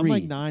 there was 3. I'm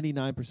like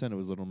 99% it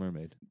was Little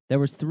Mermaid. There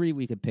was 3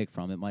 we could pick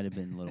from. It might have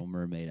been Little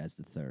Mermaid as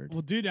the third.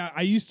 Well, dude,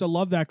 I used to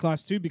love that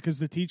class too because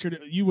the teacher,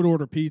 you would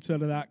order pizza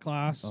to that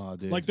class. Oh,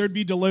 dude. Like there'd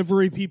be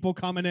delivery people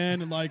coming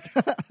in and like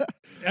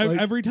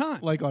every time.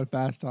 Like on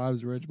Fast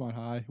Times at Ridgemont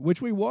High,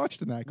 which we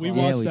watched in that class. We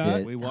watched that.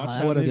 Did. We watched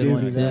that was a that good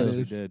movie. one that too.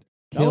 We did.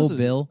 Kill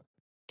Bill.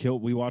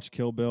 We watched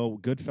Kill Bill.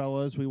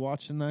 Goodfellas we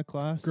watched in that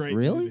class. Great.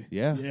 Really? Movie.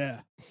 Yeah.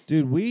 Yeah.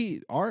 Dude,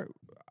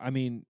 I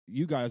mean,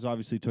 you guys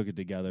obviously took it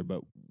together,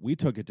 but we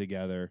took it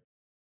together,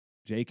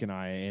 Jake and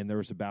I, and there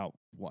was about,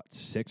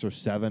 6 or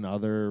 7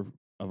 other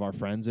of our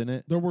friends in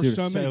it. There were Dude,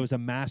 so many. It was a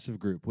massive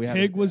group.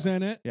 Tig was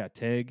in it. Yeah,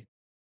 Tig.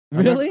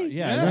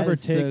 Really? I remember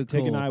That's so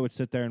Tig and cool. I would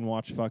sit there and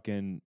watch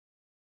fucking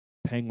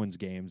Penguins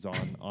games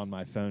on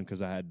my phone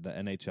because I had the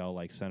NHL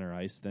like center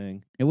ice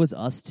thing. It was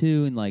us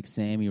 2 and like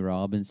Sammy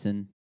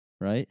Robinson,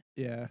 right?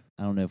 Yeah.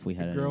 I don't know if we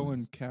had The anyone. girl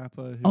in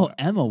Kappa. Oh,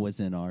 Emma was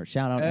in our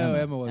shout out. Oh,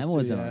 Emma Emma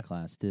was too, in yeah. our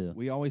class too.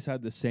 We always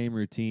had the same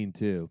routine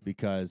too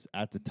because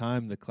at the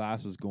time the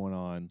class was going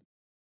on,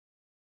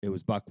 it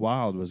was Buck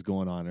Wild was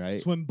going on, right?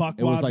 It's when Buck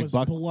It Wild was like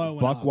Buck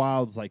blowing up.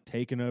 Wild's like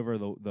taking over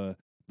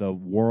the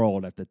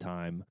world at the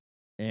time,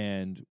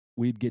 and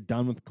we'd get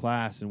done with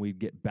class and we'd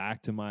get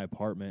back to my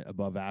apartment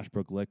above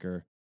Ashbrook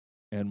Liquor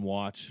and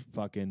watch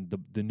fucking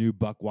the new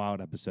Buck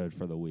Wild episode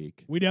for the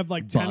week. We'd have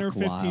like 10 or Buck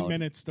 15 Wild.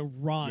 minutes to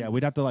run. Yeah,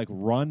 we'd have to like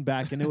run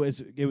back, and it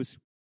was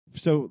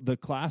so the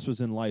class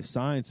was in life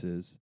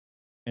sciences,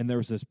 and there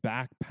was this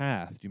back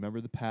path. Do you remember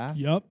the path?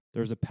 Yep.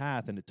 There was a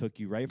path, and it took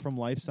you right from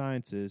life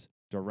sciences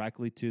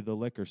directly to the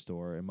liquor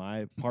store, and my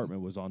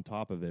apartment was on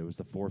top of it. It was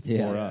the 4th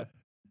floor up,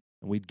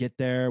 and we'd get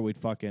there. We'd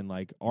fucking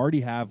like already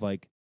have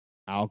like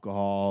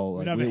alcohol.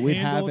 We'd like, have a we'd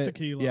handle have of it.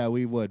 tequila. Yeah,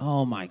 we would.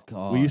 Oh my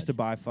god. We used to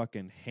buy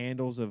fucking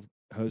handles of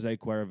Jose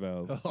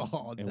Cuervo,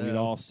 Oh, and no. we'd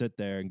all sit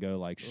there and go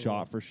like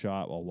shot for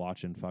shot while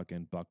watching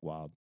fucking Buck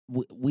Wild.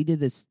 We did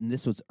this, and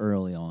this was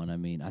early on. I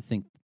mean, I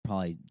think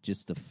probably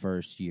just the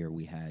first year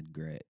we had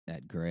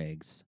at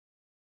Greg's.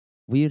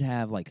 We would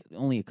have like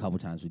only a couple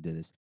times we did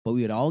this, but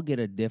we would all get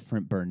a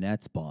different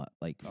Burnett spot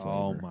like flavor,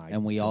 Oh, my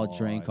and we all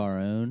drank God. our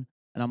own.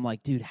 And I'm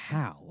like, dude,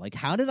 how? Like,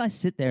 how did I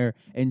sit there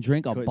and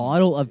drink a Couldn't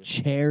bottle of do it.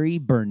 cherry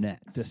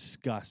Burnett's?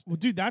 Disgusting. Well,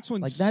 dude, that's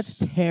when Like, that's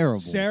terrible.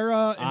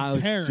 Sarah I and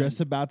was Taryn just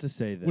about to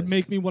say this. would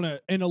make me want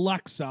to, and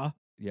Alexa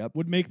Yep.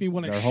 would make me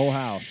want to Their whole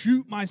house.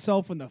 shoot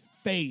myself in the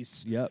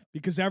face Yep.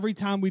 because every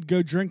time we'd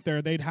go drink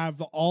there, they'd have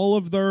all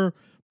of their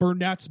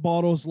Burnett's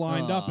bottles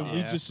lined up, and we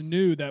yeah. just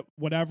knew that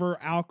whatever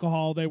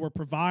alcohol they were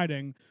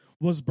providing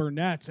was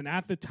Burnett's. And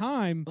at the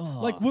time,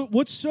 like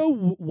what's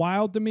so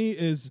wild to me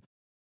is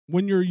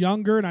when you're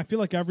younger, and I feel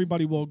like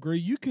everybody will agree,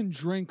 you can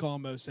drink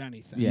almost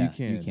anything. Yeah,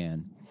 You you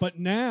can. But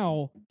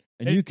now,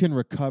 And you can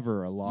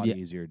recover a lot Yeah.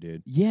 easier,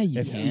 dude. Yeah,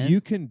 you If can.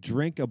 you can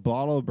drink a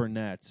bottle of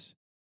Burnett's,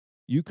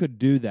 you could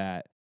do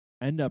that,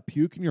 end up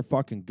puking your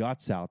fucking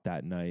guts out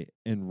that night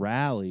and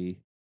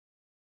rally.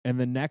 And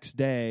the next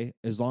day,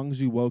 as long as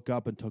you woke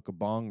up and took a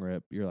bong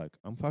rip, you're like,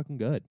 I'm fucking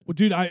good. well,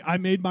 dude, I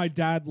made my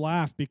dad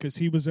laugh because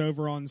he was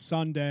over on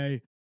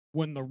Sunday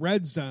when the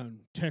red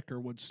zone ticker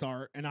would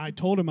start. And I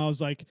told him, I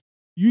was like,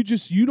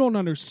 you don't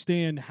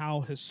understand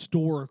how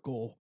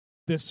historical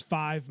this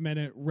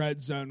 5-minute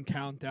red zone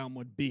countdown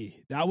would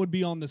be. That would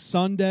be on the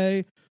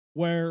Sunday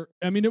where,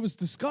 I mean, it was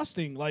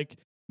disgusting. Like,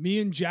 me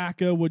and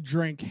Jacko would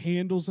drink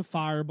handles of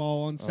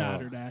Fireball on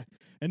Saturday.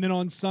 And then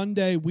on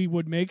Sunday, we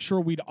would make sure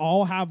we'd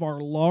all have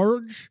our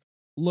large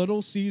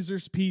Little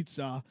Caesars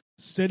pizza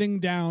sitting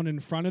down in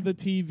front of the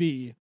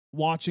TV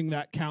watching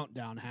that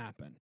countdown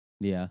happen.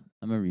 Yeah,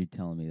 I remember you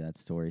telling me that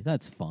story.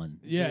 That's fun.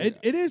 Yeah,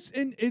 it is.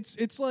 And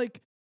it's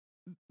like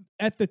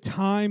at the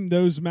time,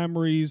 those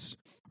memories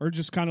are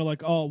just kind of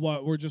like, oh,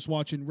 what? We're just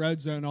watching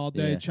Red Zone all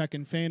day, Yeah.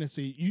 checking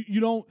fantasy. You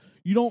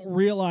don't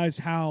realize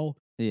how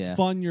Yeah.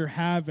 fun you're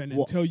having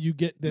Well, until you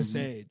get this Mhm.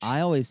 age. I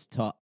always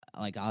talk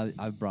like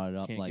I brought it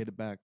up Can't like get it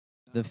back.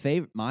 the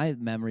favorite. My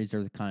memories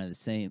are kind of the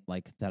same.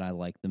 Like that I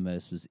like the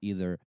most was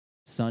either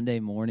Sunday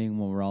morning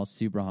when we're all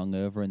super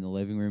hungover in the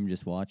living room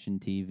just watching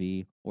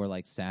TV, or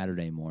like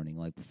Saturday morning,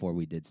 like before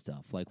we did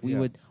stuff. Like we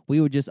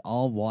would just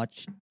all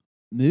watch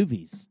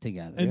movies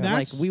together. And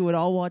like that's- we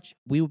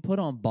would put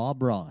on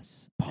Bob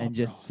Ross and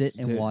just Ross, sit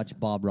and dude. watch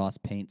Bob Ross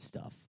paint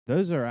stuff.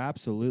 Those are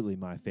absolutely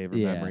my favorite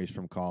Yeah. memories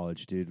from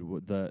college, dude.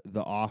 The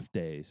off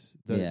days,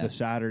 Yeah. the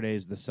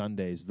Saturdays, the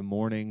Sundays, the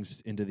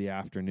mornings into the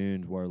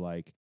afternoons were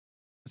like,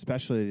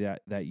 especially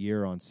that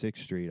year on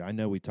 6th Street. I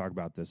know we talk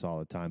about this all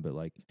the time, but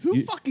like,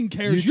 Who fucking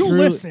cares? you You'll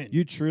truly- listen.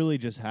 You truly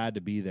just had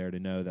to be there to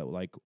know that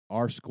like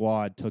our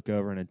squad took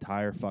over an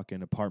entire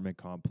fucking apartment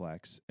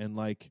complex, and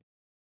like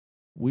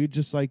we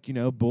just like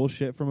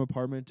bullshit from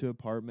apartment to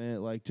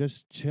apartment, like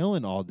just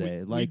chilling all day.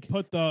 We like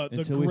put the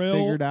until grill we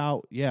figured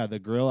out, the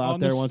grill out on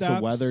there the once the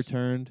steps. weather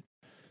turned.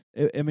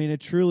 I mean,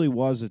 it truly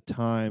was a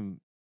time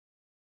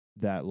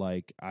that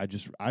like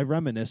I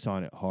reminisce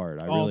on it hard.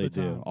 I All really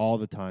the do time. all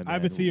the time. I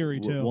have a man. theory,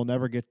 too. We'll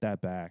never get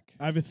that back.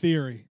 I have a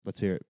theory Let's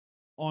hear it.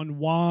 on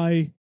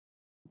why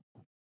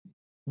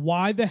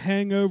the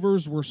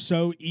hangovers were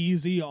so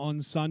easy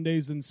on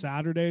Sundays and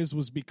Saturdays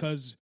was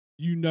because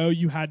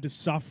you had to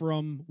suffer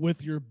them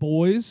with your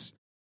boys,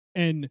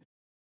 and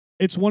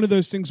it's one of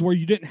those things where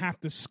you didn't have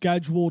to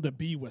schedule to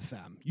be with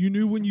them. You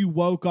knew when you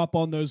woke up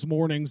on those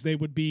mornings, they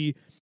would be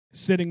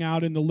sitting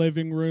out in the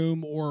living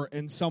room or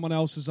in someone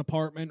else's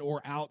apartment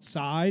or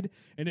outside.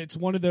 And it's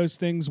one of those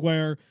things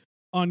where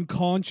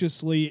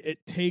unconsciously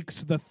it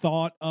takes the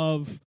thought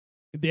of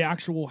the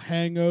actual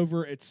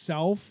hangover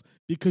itself,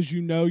 because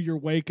you're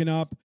waking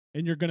up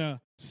and you're going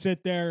to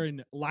sit there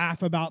and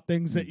laugh about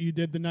things that you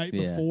did the night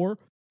before.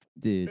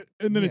 Dude.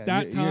 And then at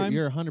that time,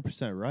 you're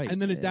 100% right. and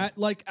then at that,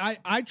 like,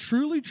 I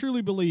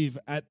truly believe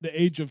at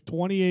the age of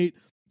 28,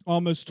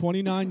 almost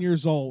 29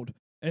 years old,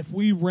 if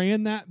we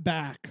ran that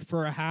back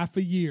for a half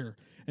a year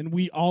and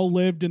we all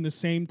lived in the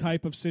same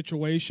type of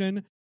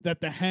situation,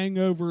 that the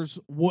hangovers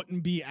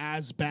wouldn't be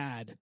as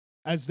bad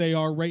as they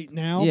are right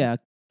now. Yeah.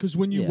 Because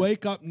when you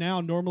wake up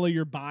now, normally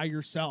you're by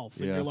yourself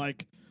and you're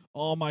like,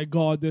 oh my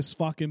God, this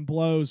fucking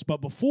blows. But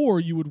before,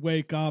 you would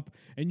wake up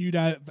and you'd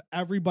have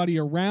everybody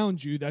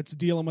around you that's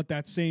dealing with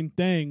that same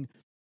thing,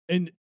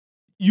 and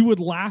you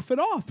would laugh it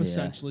off,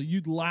 essentially.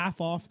 You'd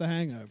laugh off the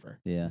hangover.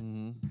 Yeah.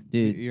 Mm-hmm.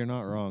 Dude, you're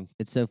not wrong.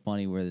 It's so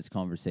funny where this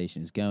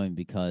conversation is going,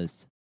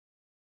 because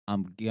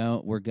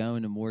we're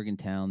going to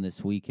Morgantown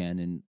this weekend,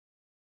 and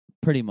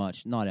pretty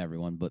much, not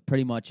everyone, but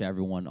pretty much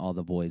everyone, all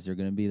the boys are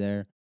going to be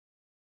there.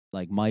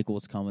 Like,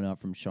 Michael's coming up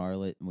from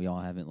Charlotte, and we all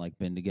haven't like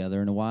been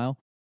together in a while.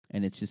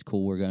 And it's just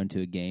cool we're going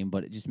to a game,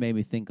 but it just made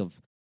me think of,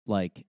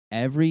 like,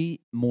 every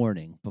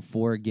morning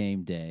before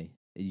game day,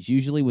 it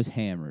usually was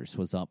Hammers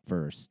was up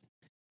first.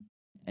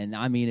 And,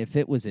 I mean, if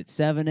it was at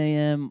 7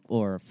 a.m.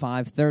 or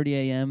 5:30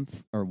 a.m.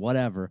 or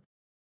whatever,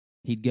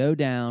 he'd go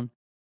down,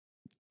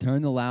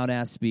 turn the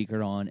loud-ass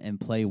speaker on, and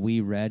play We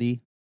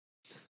Ready.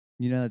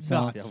 You know that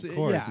song? Of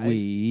course. Yeah,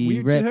 We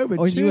Ready.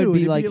 Or you would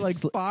be like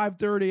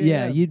 5:30 a.m.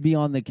 Yeah, you'd be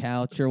on the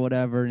couch or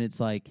whatever, and it's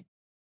like,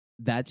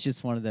 that's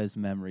just one of those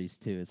memories,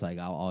 too. It's like,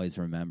 I'll always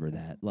remember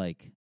that.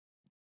 Like,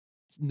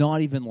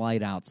 not even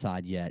light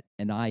outside yet,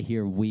 and I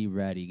hear We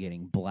Ready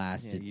getting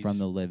blasted from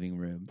the living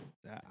room.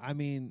 I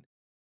mean,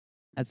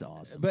 that's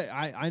awesome. But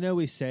I know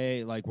we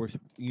say, like,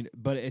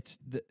 but it's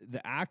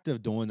the act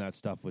of doing that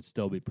stuff would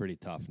still be pretty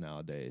tough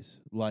nowadays.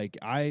 Like,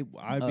 I'd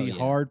be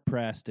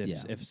hard-pressed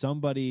if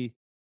somebody...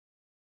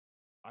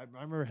 I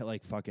remember,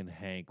 like, fucking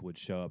Hank would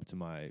show up to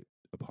my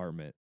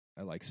apartment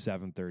at, like,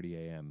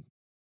 7:30 a.m.,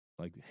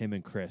 like him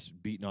and Chris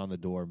beating on the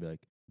door and be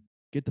like,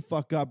 get the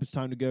fuck up. It's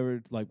time to go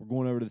over. Like, we're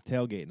going over to the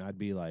tailgate. And I'd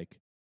be like,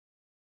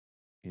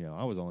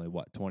 I was only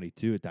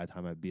 22 at that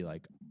time. I'd be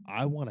like,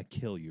 I want to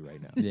kill you right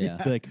now.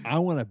 Yeah. Like, I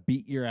want to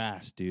beat your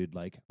ass, dude.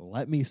 Like,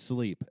 let me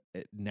sleep.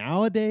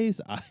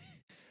 Nowadays,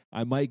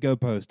 I might go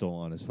postal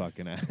on his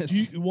fucking ass. Do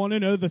you want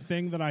to know the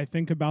thing that I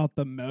think about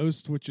the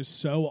most, which is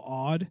so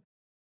odd?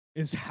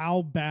 Is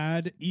how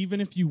bad,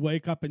 even if you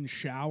wake up and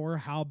shower,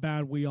 how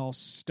bad we all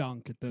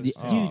stunk at those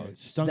times. Dude, it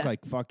stunk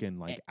like fucking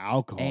like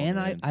alcohol. And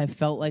man. I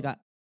felt like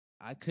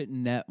I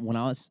couldn't when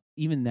I was,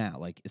 even now,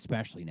 like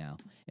especially now,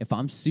 if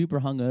I'm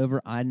super hungover,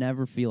 I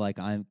never feel like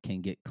I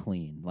can get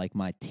clean. Like,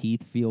 my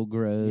teeth feel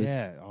gross.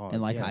 Yeah.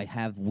 And like I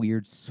have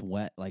weird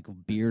sweat, like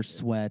beer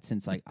sweats, and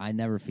it's like I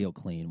never feel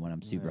clean when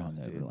I'm super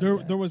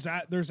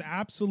hungover. There's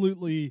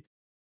absolutely...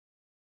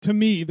 To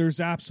me,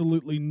 there's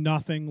absolutely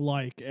nothing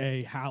like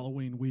a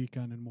Halloween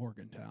weekend in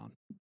Morgantown.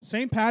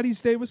 St. Patty's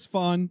Day was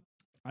fun.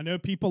 I know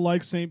people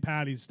like St.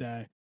 Patty's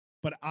Day,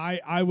 but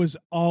I was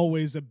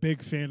always a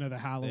big fan of the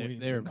Halloween.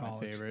 They were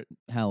my favorite.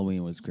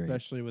 Halloween was great.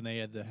 Especially when they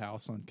had the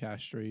house on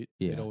Cash Street.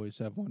 Yeah. They'd always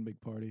have one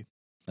big party.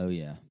 Oh,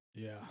 yeah.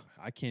 Yeah.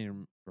 I can't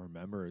even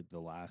remember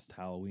the last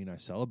Halloween I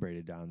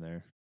celebrated down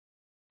there.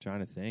 Trying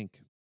to think.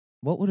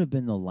 What would have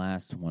been the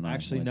last one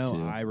Actually, I no,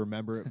 went to? I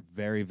remember it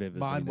very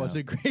vividly. Mine now.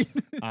 wasn't great.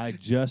 I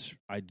just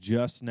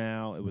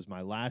now, it was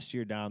my last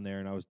year down there,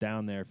 and I was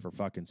down there for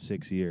fucking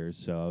 6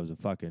 years, so I was a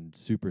fucking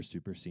super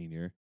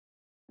senior.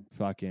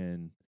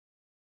 Fucking,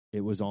 it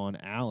was on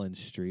Allen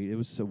Street. It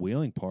was a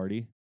wheeling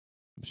party.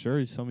 I'm sure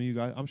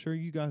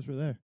you guys were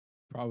there.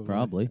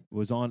 Probably. It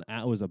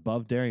was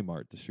above Dairy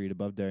Mart, the street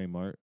above Dairy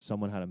Mart.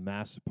 Someone had a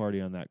massive party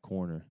on that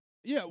corner.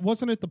 Yeah,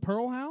 wasn't it the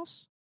Pearl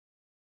House?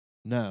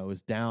 No, it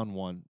was down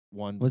one.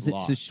 Was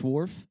block. it the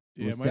Schwarf?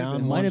 It was might down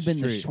have been, might have been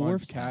the street.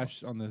 Schwarf's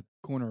Cash house. on the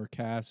corner of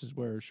Cass is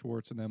where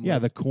Schwartz and them. Yeah,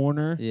 lived. the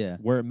corner. Yeah.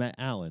 Where it met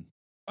Allen.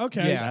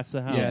 Okay. Yeah, That's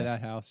the house. Yeah,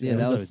 that house. Yeah, It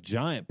that was was a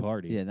giant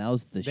party. Yeah, that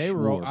was the They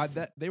Schwarf.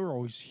 were they were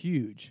always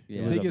huge.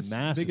 Yeah. It was a biggest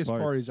massive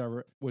party. parties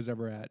I was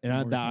ever at.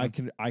 And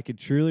I could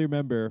truly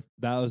remember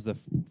that was the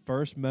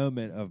first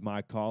moment of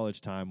my college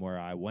time where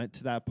I went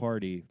to that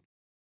party.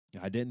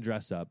 I didn't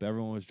dress up.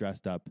 Everyone was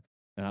dressed up.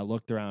 And I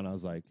looked around. I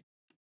was like,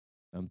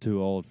 I'm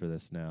too old for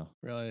this now.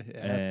 Really?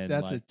 Yeah, And,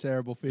 that's like, a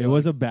terrible feeling. It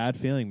was a bad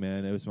feeling,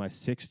 man. It was my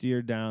 6th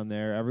year down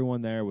there.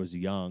 Everyone there was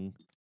young,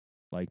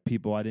 like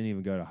people I didn't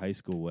even go to high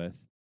school with.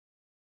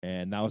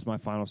 And that was my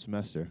final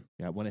semester.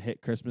 Yeah, when it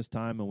hit Christmas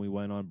time and we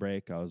went on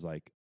break, I was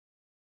like,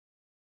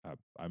 I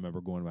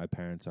remember going to my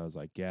parents. I was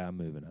like, yeah, I'm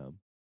moving home.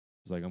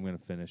 I was like, I'm going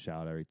to finish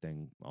out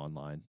everything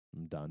online.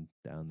 I'm done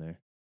down there.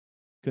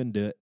 Couldn't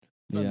do it.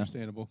 It's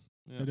understandable.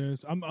 Yeah. It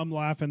is. I'm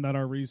laughing that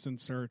our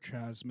recent search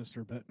has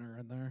Mr. Bittner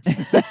in there.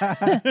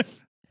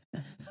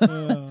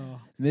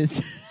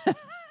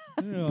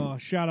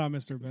 Shout out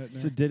Mr.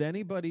 Bittner. So did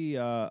anybody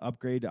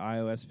upgrade to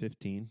iOS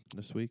 15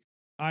 this week?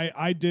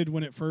 I did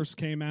when it first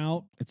came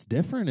out. It's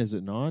different, is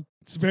it not?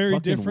 It's very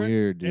different.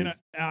 Weird, dude. And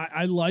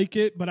I like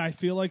it, but I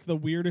feel like the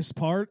weirdest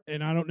part,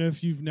 and I don't know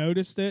if you've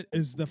noticed it,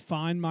 is the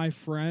Find My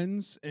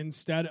Friends.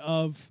 Instead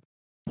of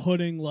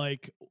putting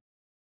like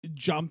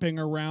jumping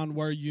around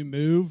where you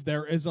move,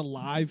 there is a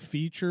live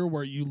feature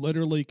where you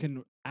literally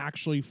can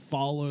actually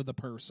follow the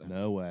person.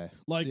 No way.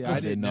 Like, see, I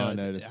did not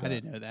notice that. I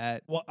didn't know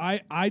that. Well,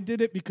 I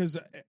did it because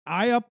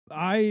I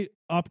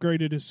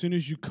upgraded as soon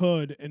as you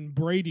could, and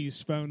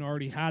Brady's phone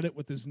already had it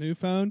with his new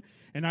phone,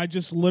 and I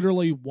just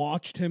literally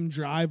watched him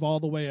drive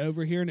all the way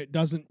over here, and it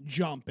doesn't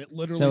jump. It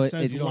literally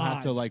says you don't live.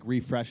 have to like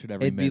refresh it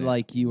every It'd minute. be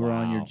like you were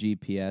on your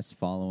GPS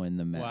following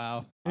the map.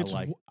 Wow.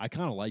 I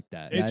kind of like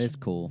that. That is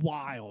cool.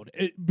 Wild.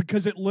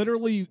 Because it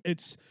literally,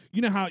 it's,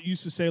 you know how it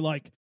used to say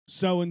like,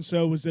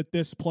 so-and-so was at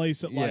this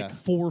place at like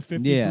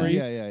 4:53?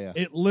 Yeah.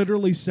 It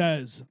literally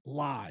says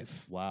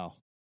live. Wow.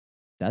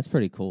 That's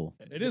pretty cool.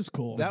 It is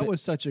cool. That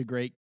was such a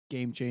great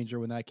game changer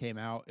when that came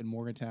out in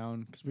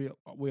Morgantown, because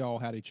we all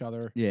had each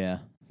other. Yeah.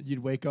 You'd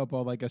wake up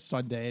on like a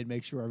Sunday and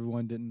make sure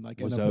everyone didn't like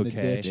was end up okay.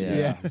 in a ditch.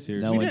 Yeah. Seriously.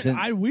 No one's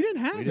we didn't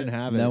have we it. didn't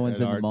have it. No one's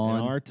in the in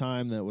mon. our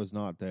time that was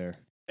not there.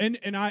 And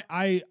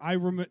I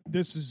remember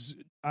this is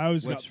I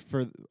always Which got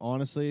for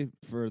honestly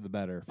for the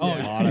better.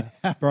 Oh,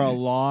 For a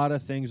lot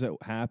of things that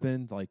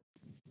happened, like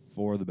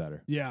for the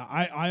better. Yeah,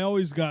 I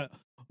always got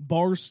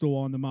Barstool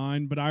on the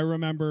mind, but I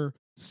remember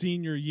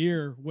senior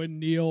year when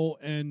Neil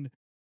and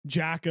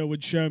Jacko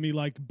would show me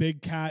like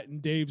Big Cat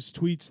and Dave's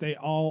tweets. They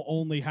all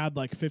only had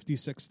like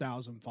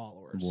 56,000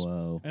 followers.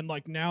 Whoa. And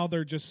like now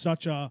they're just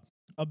such a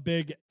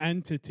big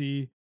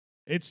entity.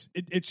 It's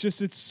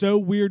so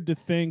weird to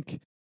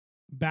think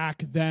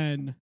back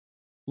then,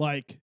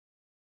 like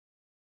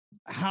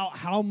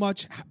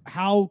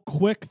how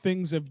quick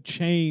things have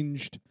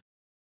changed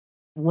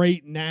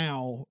right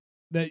now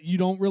that you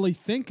don't really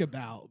think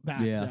about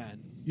back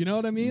then. You know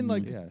what I mean?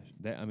 Like,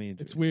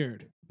 it's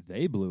weird.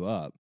 They blew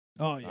up.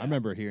 Oh yeah, I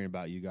remember hearing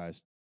about you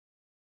guys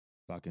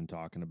fucking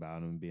talking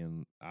about them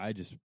being. I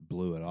just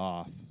blew it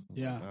off.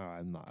 Yeah, like,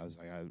 I'm not. I was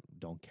like, I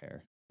don't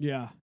care.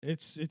 Yeah,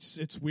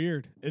 it's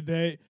weird.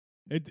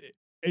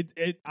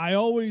 I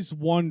always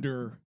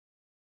wonder,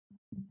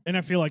 and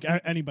I feel like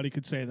anybody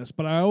could say this,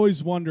 but I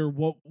always wonder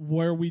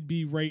where we'd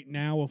be right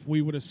now if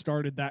we would have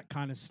started that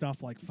kind of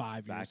stuff like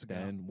 5 years ago.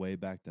 Way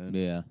back then.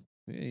 Yeah.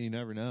 Yeah, you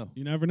never know.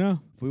 You never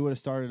know. If we would have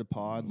started a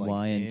pod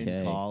like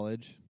in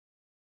college,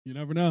 you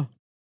never know.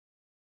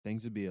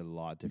 Things would be a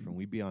lot different.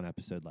 We'd be on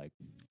episode like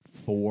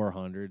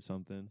 400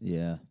 something.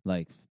 Yeah,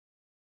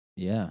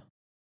 yeah.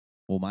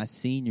 Well, my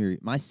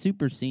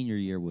super senior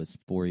year was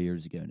 4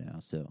 years ago now.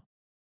 So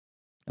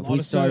if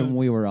we started when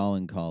we were all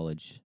in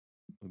college,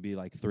 it would be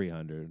like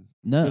 300.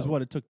 No,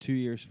 because it took 2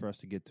 years for us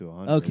to get to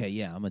 100. Okay,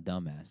 yeah, I'm a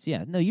dumbass.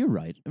 Yeah, no, you're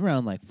right.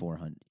 Around like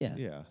 400.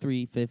 Yeah,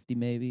 350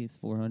 maybe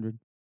 400.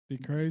 Be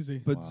crazy.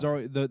 But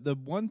sorry, the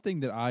one thing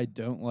that I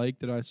don't like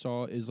that I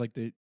saw is like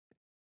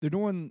they're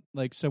doing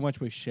like so much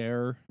with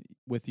share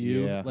with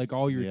you, like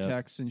all your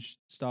texts and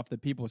stuff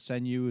that people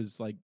send you is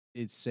like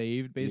it's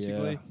saved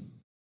basically.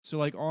 So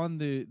like on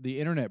the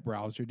internet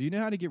browser, do you know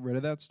how to get rid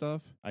of that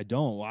stuff? I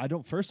don't. Well, I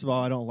don't. First of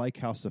all, I don't like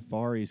how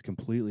Safari is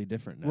completely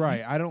different now.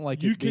 Right. I don't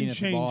like you it being can at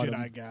change the it.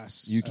 bottom. I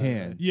guess you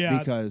can. Yeah,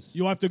 because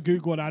you'll have to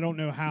Google it. I don't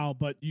know how,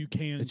 but you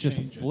can. It's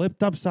just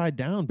flipped upside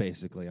down.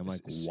 Basically, I'm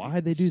like, why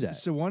they do that?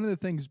 So one of the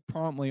things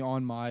promptly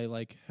on my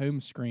like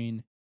home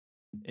screen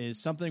is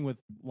something with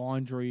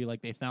laundry.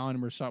 Like they found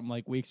him or something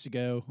like weeks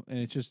ago, and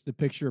it's just the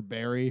picture of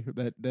Barry,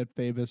 that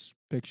famous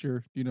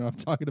picture. You know what I'm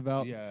talking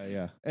about?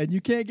 Yeah. And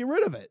you can't get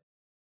rid of it.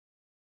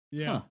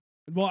 Yeah. Huh.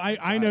 Well,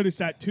 I noticed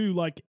that too.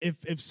 Like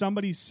if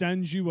somebody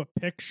sends you a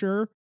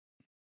picture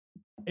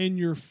in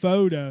your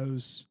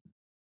photos,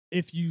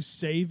 if you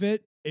save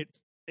it,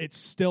 it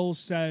still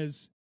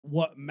says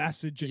what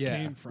message it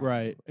came from.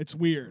 Right. It's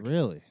weird.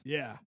 Really?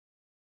 Yeah.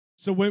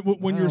 So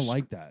when you're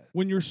like that,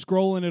 when you're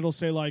scrolling, it'll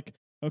say like,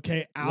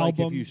 okay,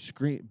 album. Like if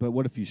you but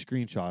what if you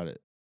screenshot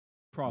it?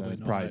 Probably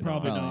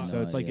not.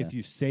 So it's like if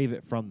you save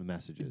it from the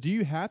messages. Do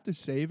you have to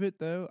save it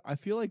though? I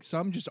feel like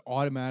some just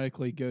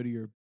automatically go to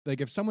your. Like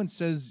if someone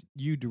says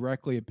you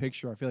directly a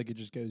picture, I feel like it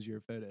just goes to your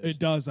photos. It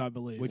does, I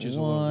believe. Which is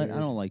a little weird. I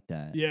don't like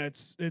that. Yeah,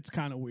 it's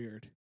kind of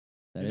weird.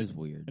 That is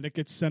weird. And it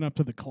gets sent up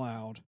to the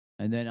cloud.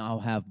 And then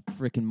I'll have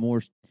freaking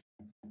more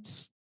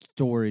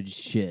storage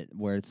shit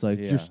where it's like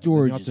your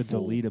storage you have to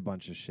delete a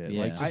bunch of shit.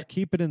 Yeah. Like just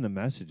keep it in the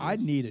messages. I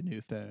need a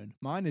new phone.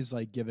 Mine is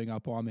like giving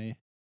up on me.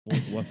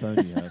 What phone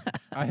do you have?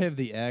 I have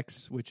the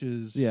X, which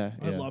is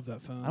I love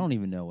that phone. I don't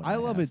even know what I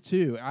love it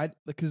too.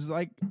 Because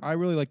like I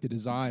really like the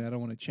design. I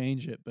don't want to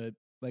change it, but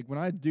Like when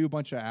I do a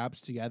bunch of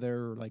apps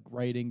together, or like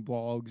writing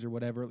blogs or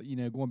whatever,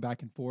 going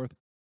back and forth,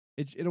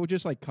 it'll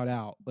just like cut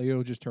out. Like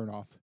it'll just turn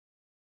off.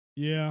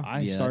 Yeah.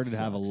 I started to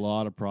have a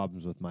lot of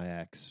problems with my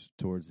ex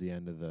towards the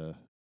end of the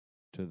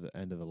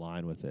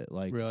line with it.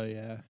 Like Really,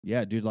 yeah.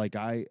 Yeah, dude, like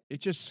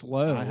it's just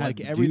slow.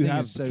 Like everything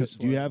is so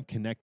slow. Do you have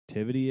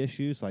connectivity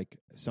issues? Like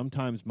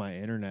sometimes my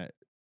internet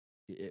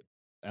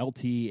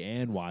LTE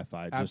and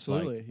Wi-Fi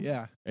absolutely,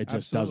 yeah. It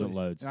just doesn't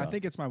load stuff. And I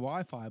think it's my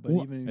Wi-Fi, but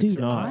even dude, it's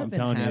not. I'm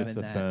telling you, it's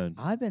the phone.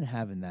 I've been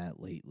having that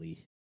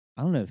lately.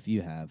 I don't know if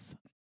you have.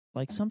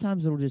 Like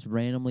sometimes it'll just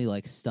randomly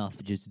like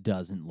stuff just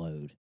doesn't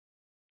load.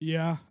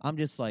 Yeah. I'm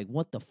just like,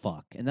 what the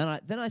fuck? And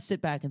then I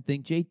sit back and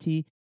think,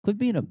 JT, quit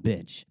being a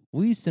bitch.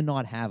 We used to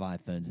not have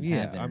iPhones and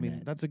have internet. I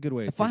mean, that's a good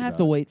way. If I have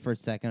to wait for a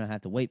second, I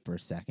have to wait for a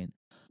second.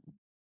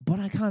 But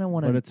I kind of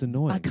want to. But it's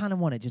annoying. I kind of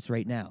want it just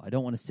right now. I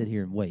don't want to sit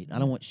here and wait. I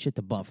don't want shit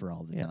to buffer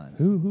all the time.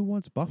 Who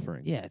wants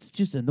buffering? Yeah, it's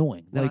just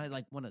annoying. Then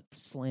I want to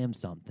slam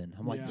something.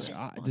 I'm like,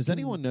 does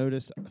anyone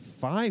notice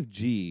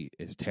 5G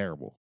is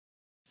terrible?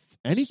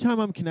 Anytime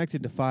I'm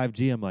connected to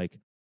 5G, I'm like,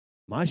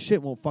 my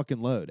shit won't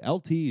fucking load.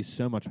 LTE is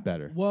so much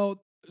better.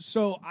 Well,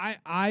 so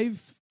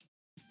I've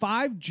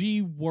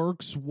 5G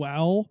works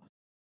well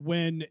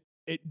when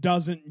it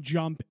doesn't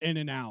jump in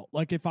and out.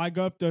 Like if I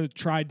go up to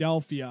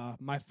Tridelphia,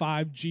 my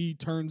 5G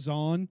turns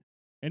on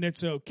and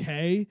it's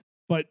okay.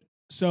 But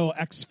so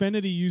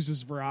Xfinity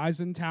uses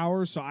Verizon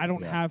towers, so I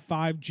don't have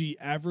 5G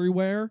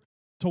everywhere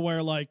to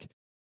where like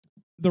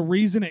the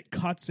reason it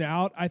cuts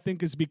out, I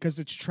think, is because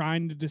it's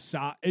trying to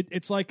decide.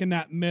 It's like in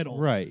that middle.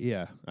 Right,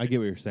 yeah. I get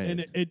what you're saying.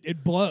 And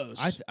it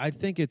blows. I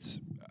think it's...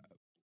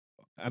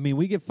 I mean,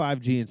 we get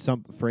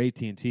 5G for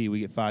AT&T. We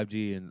get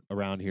 5G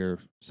around here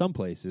some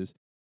places.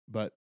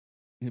 But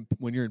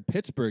when you're in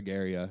Pittsburgh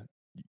area,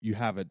 you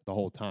have it the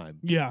whole time.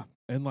 Yeah.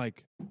 And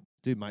like,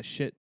 dude, my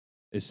shit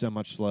is so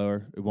much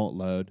slower. It won't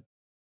load.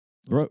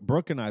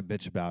 Brooke and I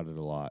bitch about it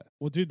a lot.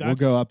 Well, dude, we'll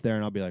go up there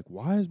and I'll be like,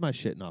 why is my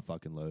shit not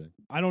fucking loading?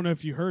 I don't know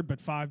if you heard, but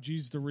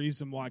 5G's the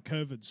reason why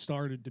COVID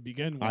started to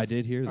begin with. I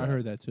did hear that. I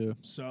heard that too.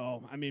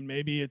 So, I mean,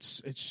 maybe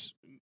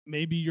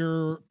maybe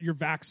your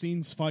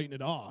vaccine's fighting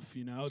it off.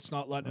 It's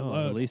not letting it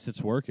load. At least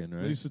it's working,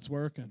 right? At least it's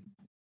working.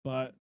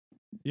 But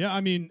yeah,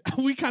 I mean,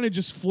 we kind of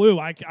just flew.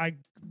 I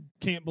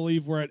can't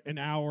believe we're at an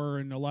hour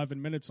and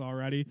 11 minutes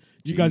already.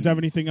 Do you guys have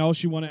anything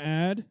else you want to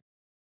add?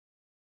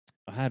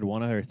 I had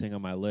one other thing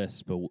on my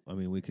list, but I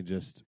mean, we could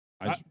just.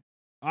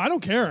 I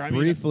don't care.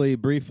 Briefly.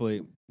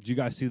 Did you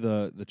guys see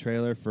the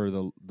trailer for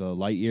the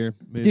Lightyear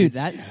movie?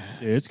 Dude,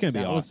 it's gonna be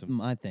awesome. Was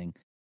my thing.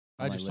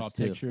 I just saw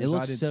too. pictures. It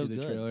looks I didn't so see the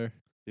good. trailer.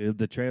 Dude,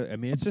 the trailer. I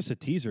mean, it's just a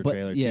teaser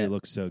trailer too. It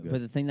looks so good.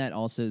 But the thing that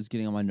also is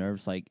getting on my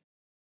nerves, like,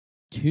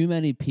 too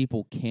many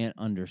people can't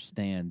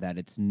understand that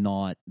it's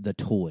not the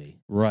toy.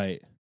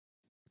 Right.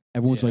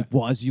 Everyone's like,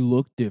 why does he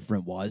look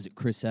different? Why is it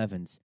Chris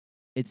Evans?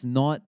 It's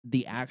not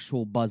the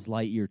actual Buzz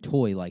Lightyear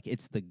toy. Like,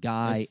 it's the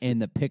guy in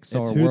the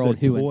Pixar world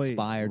who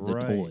inspired the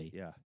toy.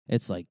 Yeah.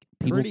 It's like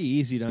people, pretty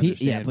easy to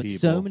understand. Yeah, but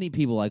so many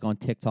people like on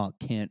TikTok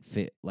can't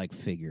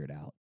figure it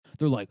out.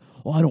 They're like,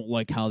 "Oh, I don't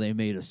like how they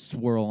made a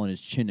swirl on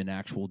his chin an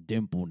actual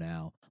dimple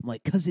now." I'm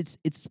like, "Cause it's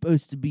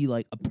supposed to be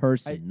like a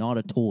person, not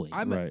a toy."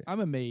 I'm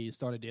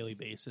amazed on a daily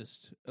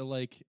basis,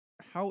 like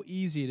how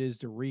easy it is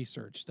to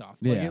research stuff.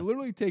 Like it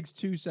literally takes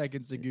 2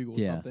 seconds to Google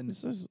something,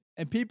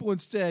 and people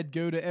instead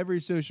go to every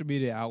social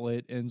media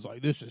outlet and it's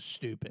like, "This is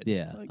stupid."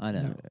 Yeah, like, I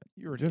know.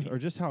 You're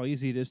just how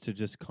easy it is to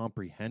just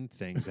comprehend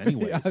things.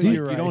 Anyway,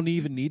 you're right. You don't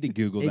even need to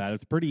Google that.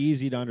 It's pretty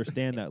easy to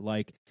understand that.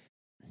 Like,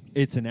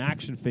 it's an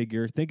action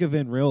figure. Think of it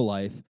in real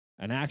life,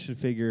 an action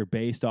figure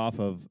based off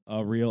of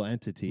a real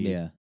entity.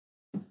 Yeah,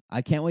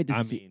 I can't wait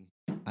to see.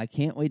 I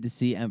can't wait to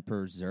see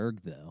Emperor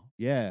Zurg though.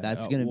 Yeah,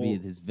 that's gonna be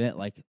his event,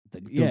 like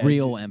the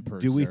real Emperor.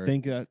 Do we Zurg.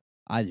 think that?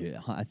 I do.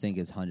 I think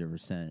it's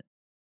 100%.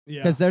 Yeah,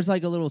 because there's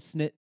like a little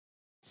snippet.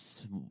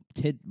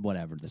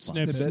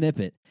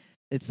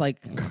 It's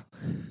like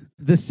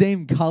the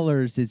same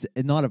colors as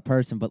not a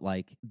person, but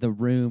like the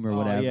room or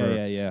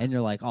whatever. Yeah. And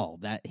you're like, oh,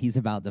 that he's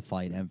about to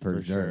fight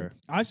Emperor Zurg. Sure.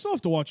 I still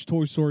have to watch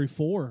Toy Story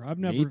 4. I've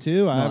never. Me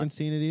too. I haven't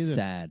seen it either.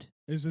 Sad.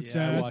 Is it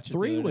sad?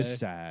 3 was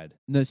sad.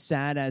 No,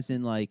 sad as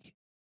in like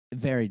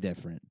very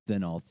different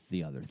than all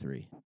the other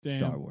 3. Damn.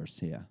 Star Wars.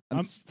 Yeah.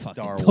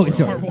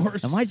 Star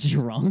Wars. Am I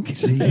drunk?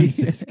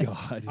 Jesus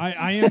God.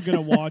 I am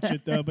gonna watch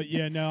it though, but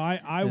yeah, no,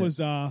 I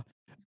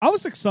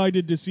was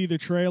excited to see the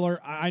trailer.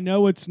 I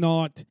know it's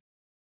not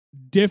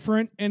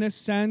different in a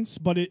sense,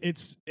 but it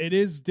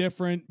is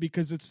different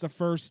because it's the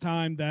first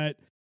time that,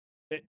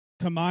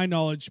 to my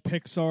knowledge,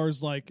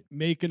 Pixar's like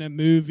making a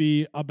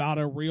movie about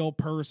a real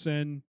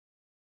person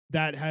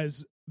that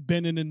has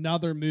been in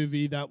another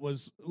movie that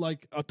was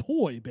like a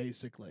toy,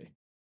 basically.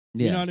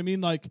 Yeah. You know what I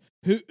mean? Like,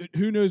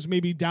 who knows?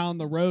 Maybe down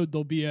the road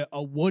there'll be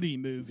a Woody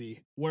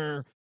movie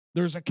where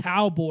there's a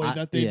cowboy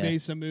that they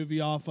base a movie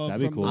off of.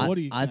 That'd be cool.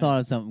 Woody. I thought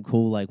of something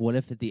cool. Like, what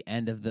if at the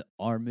end of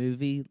our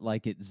movie,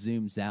 like it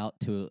zooms out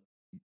to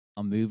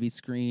a movie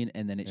screen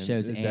and then it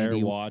shows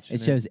Andy watching.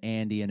 It shows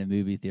Andy in a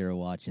movie theater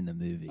watching the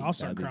movie. I'll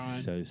start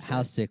crying. So sick.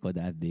 How sick would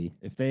that be?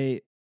 If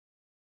they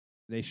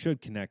they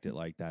should connect it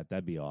like that.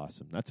 That'd be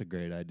awesome. That's a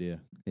great idea.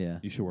 Yeah,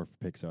 you should work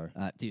for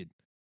Pixar, dude.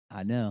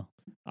 I know.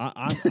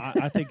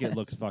 I think it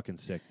looks fucking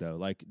sick though.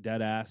 Like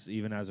dead ass,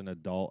 even as an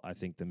adult, I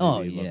think the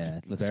movie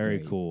looks very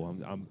great. cool.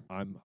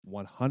 I'm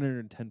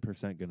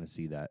 110% gonna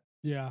see that.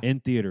 Yeah, in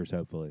theaters.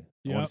 Hopefully,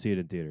 I want to see it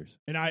in theaters.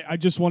 And I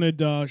just wanted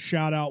to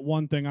shout out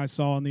one thing I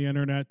saw on the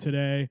internet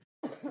today,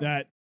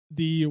 that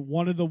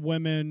one of the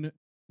women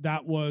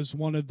that was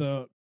one of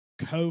the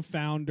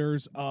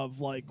co-founders of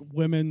like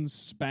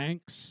women's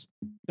Spanx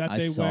that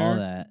they wear. I saw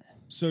that.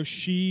 So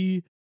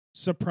she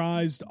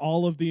surprised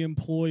all of the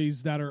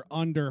employees that are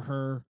under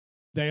her.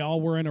 They all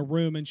were in a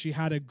room and she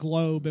had a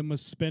globe and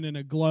was spinning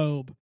a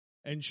globe,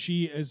 and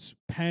she is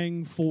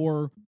paying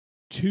for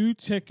two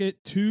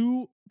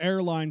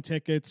airline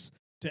tickets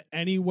to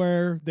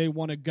anywhere they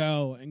want to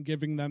go and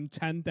giving them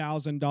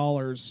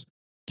 $10,000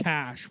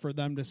 cash for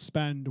them to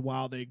spend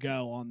while they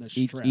go on this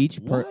trip.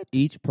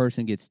 Each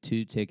person gets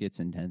 2 tickets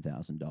and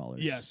 $10,000.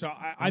 Yeah, so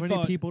How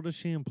many people does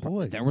she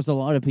employ? There was a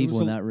lot of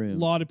people in that room. A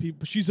lot of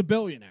people. She's a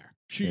billionaire.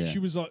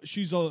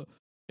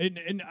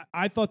 And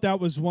I thought that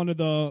was one of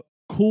the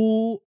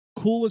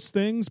coolest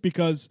things,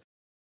 because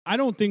I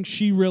don't think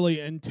she really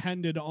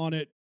intended on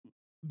it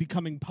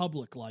becoming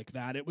public like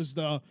that. It was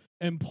the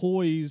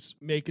employees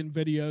making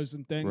videos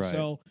and things. Right.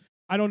 So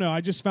I don't know.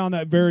 I just found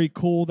that very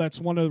cool. That's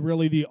one of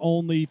really the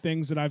only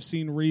things that I've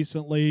seen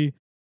recently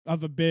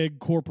of a big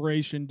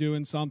corporation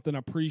doing something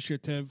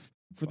appreciative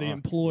for the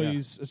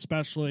employees,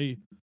 especially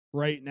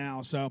right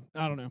now. So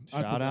I don't know.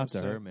 Shout out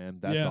to her, man.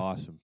 That's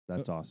awesome.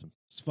 That's awesome.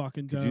 It's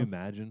fucking dope. Could you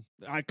imagine?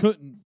 I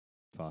couldn't.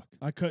 Fuck.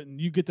 I couldn't.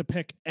 You get to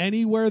pick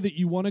anywhere that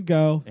you want to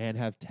go and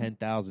have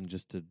 10,000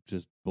 just to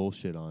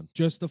bullshit on.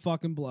 Just to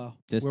fucking blow.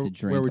 Just to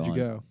drink. Where would you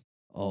go?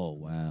 Oh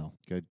wow.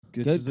 Good.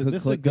 This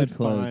is a good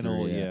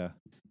final. Yeah.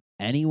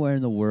 Anywhere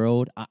in the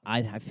world,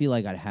 I feel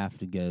like I'd have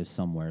to go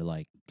somewhere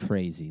like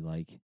crazy,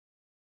 like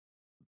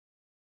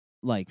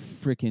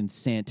freaking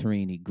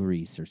Santorini,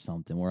 Greece, or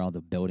something, where all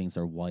the buildings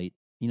are white.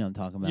 You know what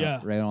I'm talking about?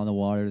 Yeah. Right on the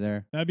water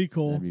there. That'd be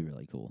cool. That'd be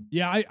really cool.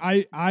 Yeah,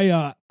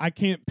 I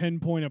can't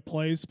pinpoint a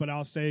place, but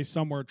I'll say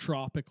somewhere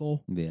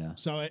tropical. Yeah.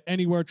 So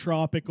anywhere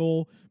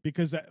tropical,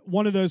 because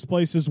one of those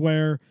places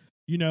where,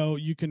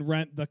 you can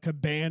rent the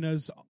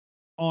cabanas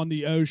on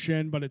the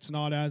ocean, but it's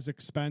not as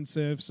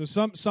expensive. So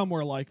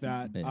somewhere like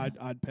that, yeah.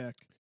 I'd pick.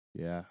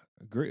 Yeah.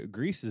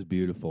 Greece is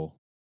beautiful.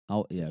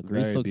 Oh yeah,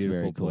 Greece looks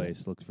beautiful very cool.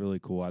 Place. Looks really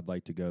cool. I'd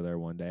like to go there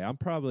one day. I'm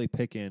probably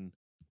picking.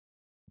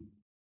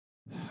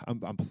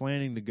 I'm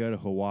planning to go to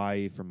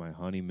Hawaii for my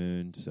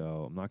honeymoon,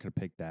 so I'm not going to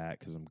pick that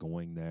because I'm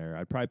going there.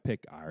 I'd probably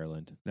pick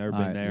Ireland. Never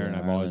been there, and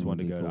I've always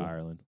wanted to go to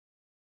Ireland.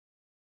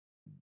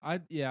 I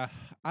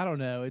don't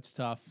know. It's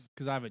tough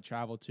because I haven't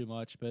traveled too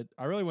much, but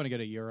I really want to go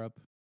to Europe,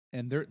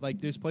 and they're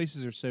like those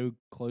places are so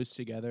close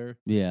together.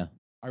 Yeah.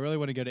 I really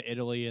want to go to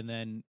Italy, and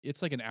then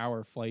it's like an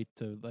hour flight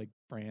to like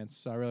France.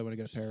 So I really want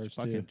to go to Paris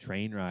too. Fucking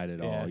train ride it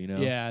all,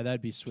 Yeah,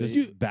 that'd be sweet.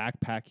 Just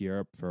backpack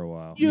Europe for a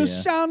while. You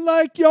sound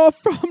like you're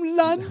from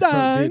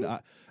London. Dude,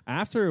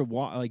 after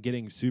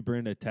getting super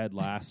into Ted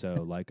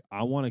Lasso,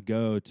 I want to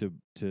go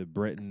to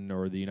Britain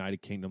or the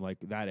United Kingdom, like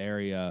that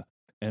area,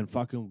 and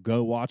fucking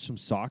go watch some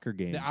soccer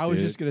games. I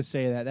was just gonna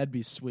say that'd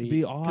be sweet. It'd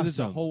be awesome. It's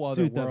a whole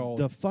other world.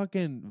 The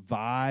fucking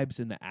vibes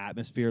and the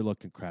atmosphere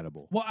look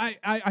incredible. Well,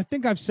 I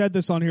think I've said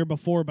this on here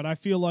before, but I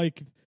feel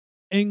like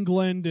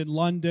England and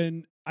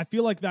London, I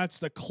feel like that's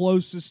the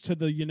closest to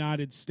the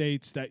United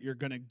States that you're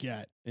gonna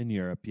get in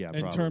Europe. Yeah,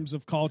 in probably. terms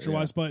of culture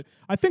wise. But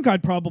I think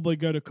I'd probably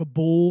go to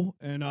Kabul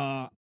and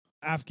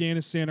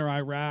Afghanistan or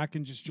Iraq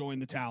and just join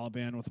the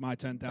Taliban with my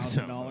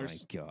 $10,000. Oh my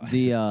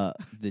God.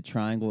 The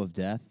Triangle of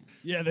Death.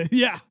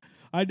 Yeah,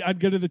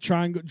 I'd go to the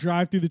triangle,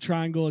 drive through the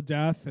Triangle of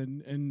Death,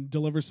 and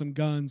deliver some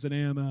guns and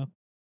ammo.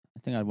 I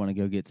think I'd want to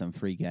go get some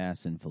free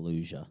gas in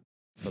Fallujah.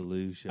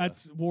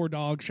 That's War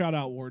Dog. Shout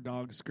out War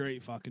Dogs.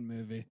 Great fucking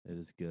movie. It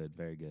is good.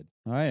 Very good.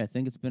 All right, I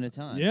think it's been a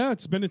time. Yeah,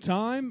 it's been a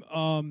time.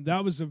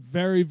 That was a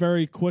very,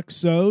 very quick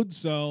sode.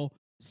 So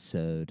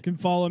you can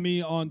follow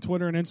me on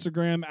Twitter and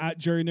Instagram at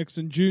Jerry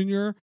Nixon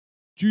Jr.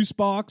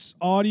 Juicebox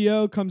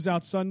audio comes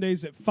out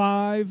Sundays at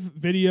 5.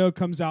 Video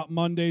comes out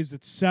Mondays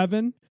at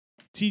 7.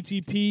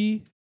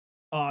 TTP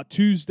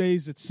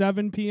Tuesdays at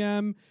 7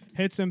 p.m.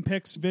 Hits and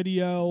Picks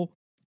video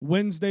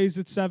Wednesdays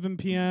at 7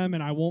 p.m.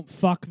 And I won't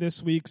fuck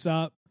this week's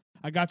up.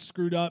 I got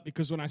screwed up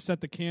because when I set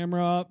the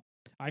camera up,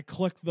 I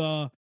clicked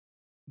the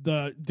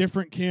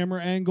different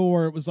camera angle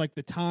where it was like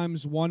the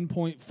times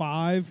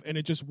 1.5 and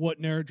it just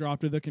wouldn't airdrop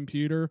to the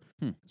computer.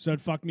 So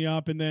it fucked me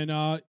up. And then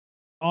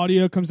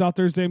audio comes out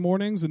Thursday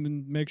mornings, and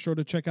then make sure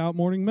to check out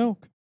Morning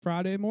Milk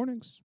Friday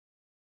mornings.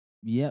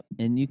 Yep,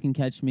 and you can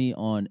catch me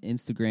on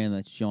Instagram.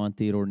 That's John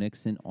Theodore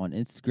Nixon on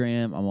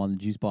Instagram. I'm on the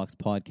Juicebox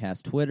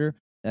Podcast Twitter.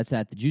 That's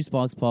at the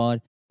Juicebox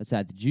Pod. That's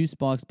at the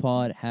Juicebox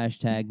Pod.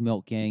 #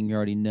 Milk Gang. You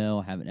already know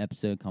I have an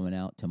episode coming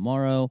out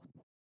tomorrow.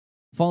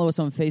 Follow us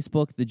on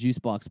Facebook, the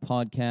Juicebox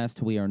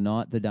Podcast. We are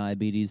not the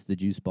Diabetes, the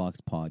Juicebox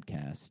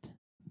Podcast.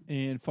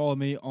 And follow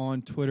me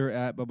on Twitter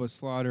at Bubba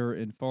Slaughter,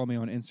 and follow me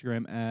on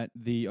Instagram at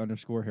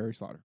 @the_Harry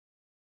Slaughter.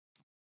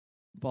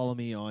 Follow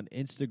me on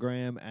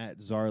Instagram at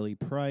Zarly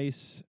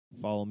Price.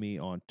 Follow me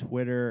on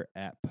Twitter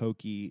at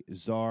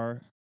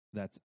PokeyZar.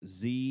 That's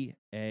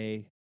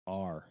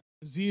Z-A-R.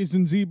 Z is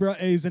in zebra,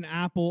 A is in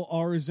apple,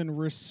 R is in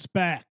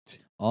respect.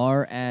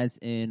 R as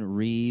in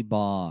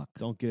Reebok.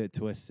 Don't get it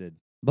twisted.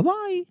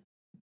 Bye-bye.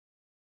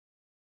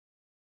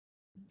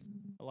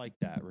 I like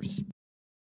that. Respect.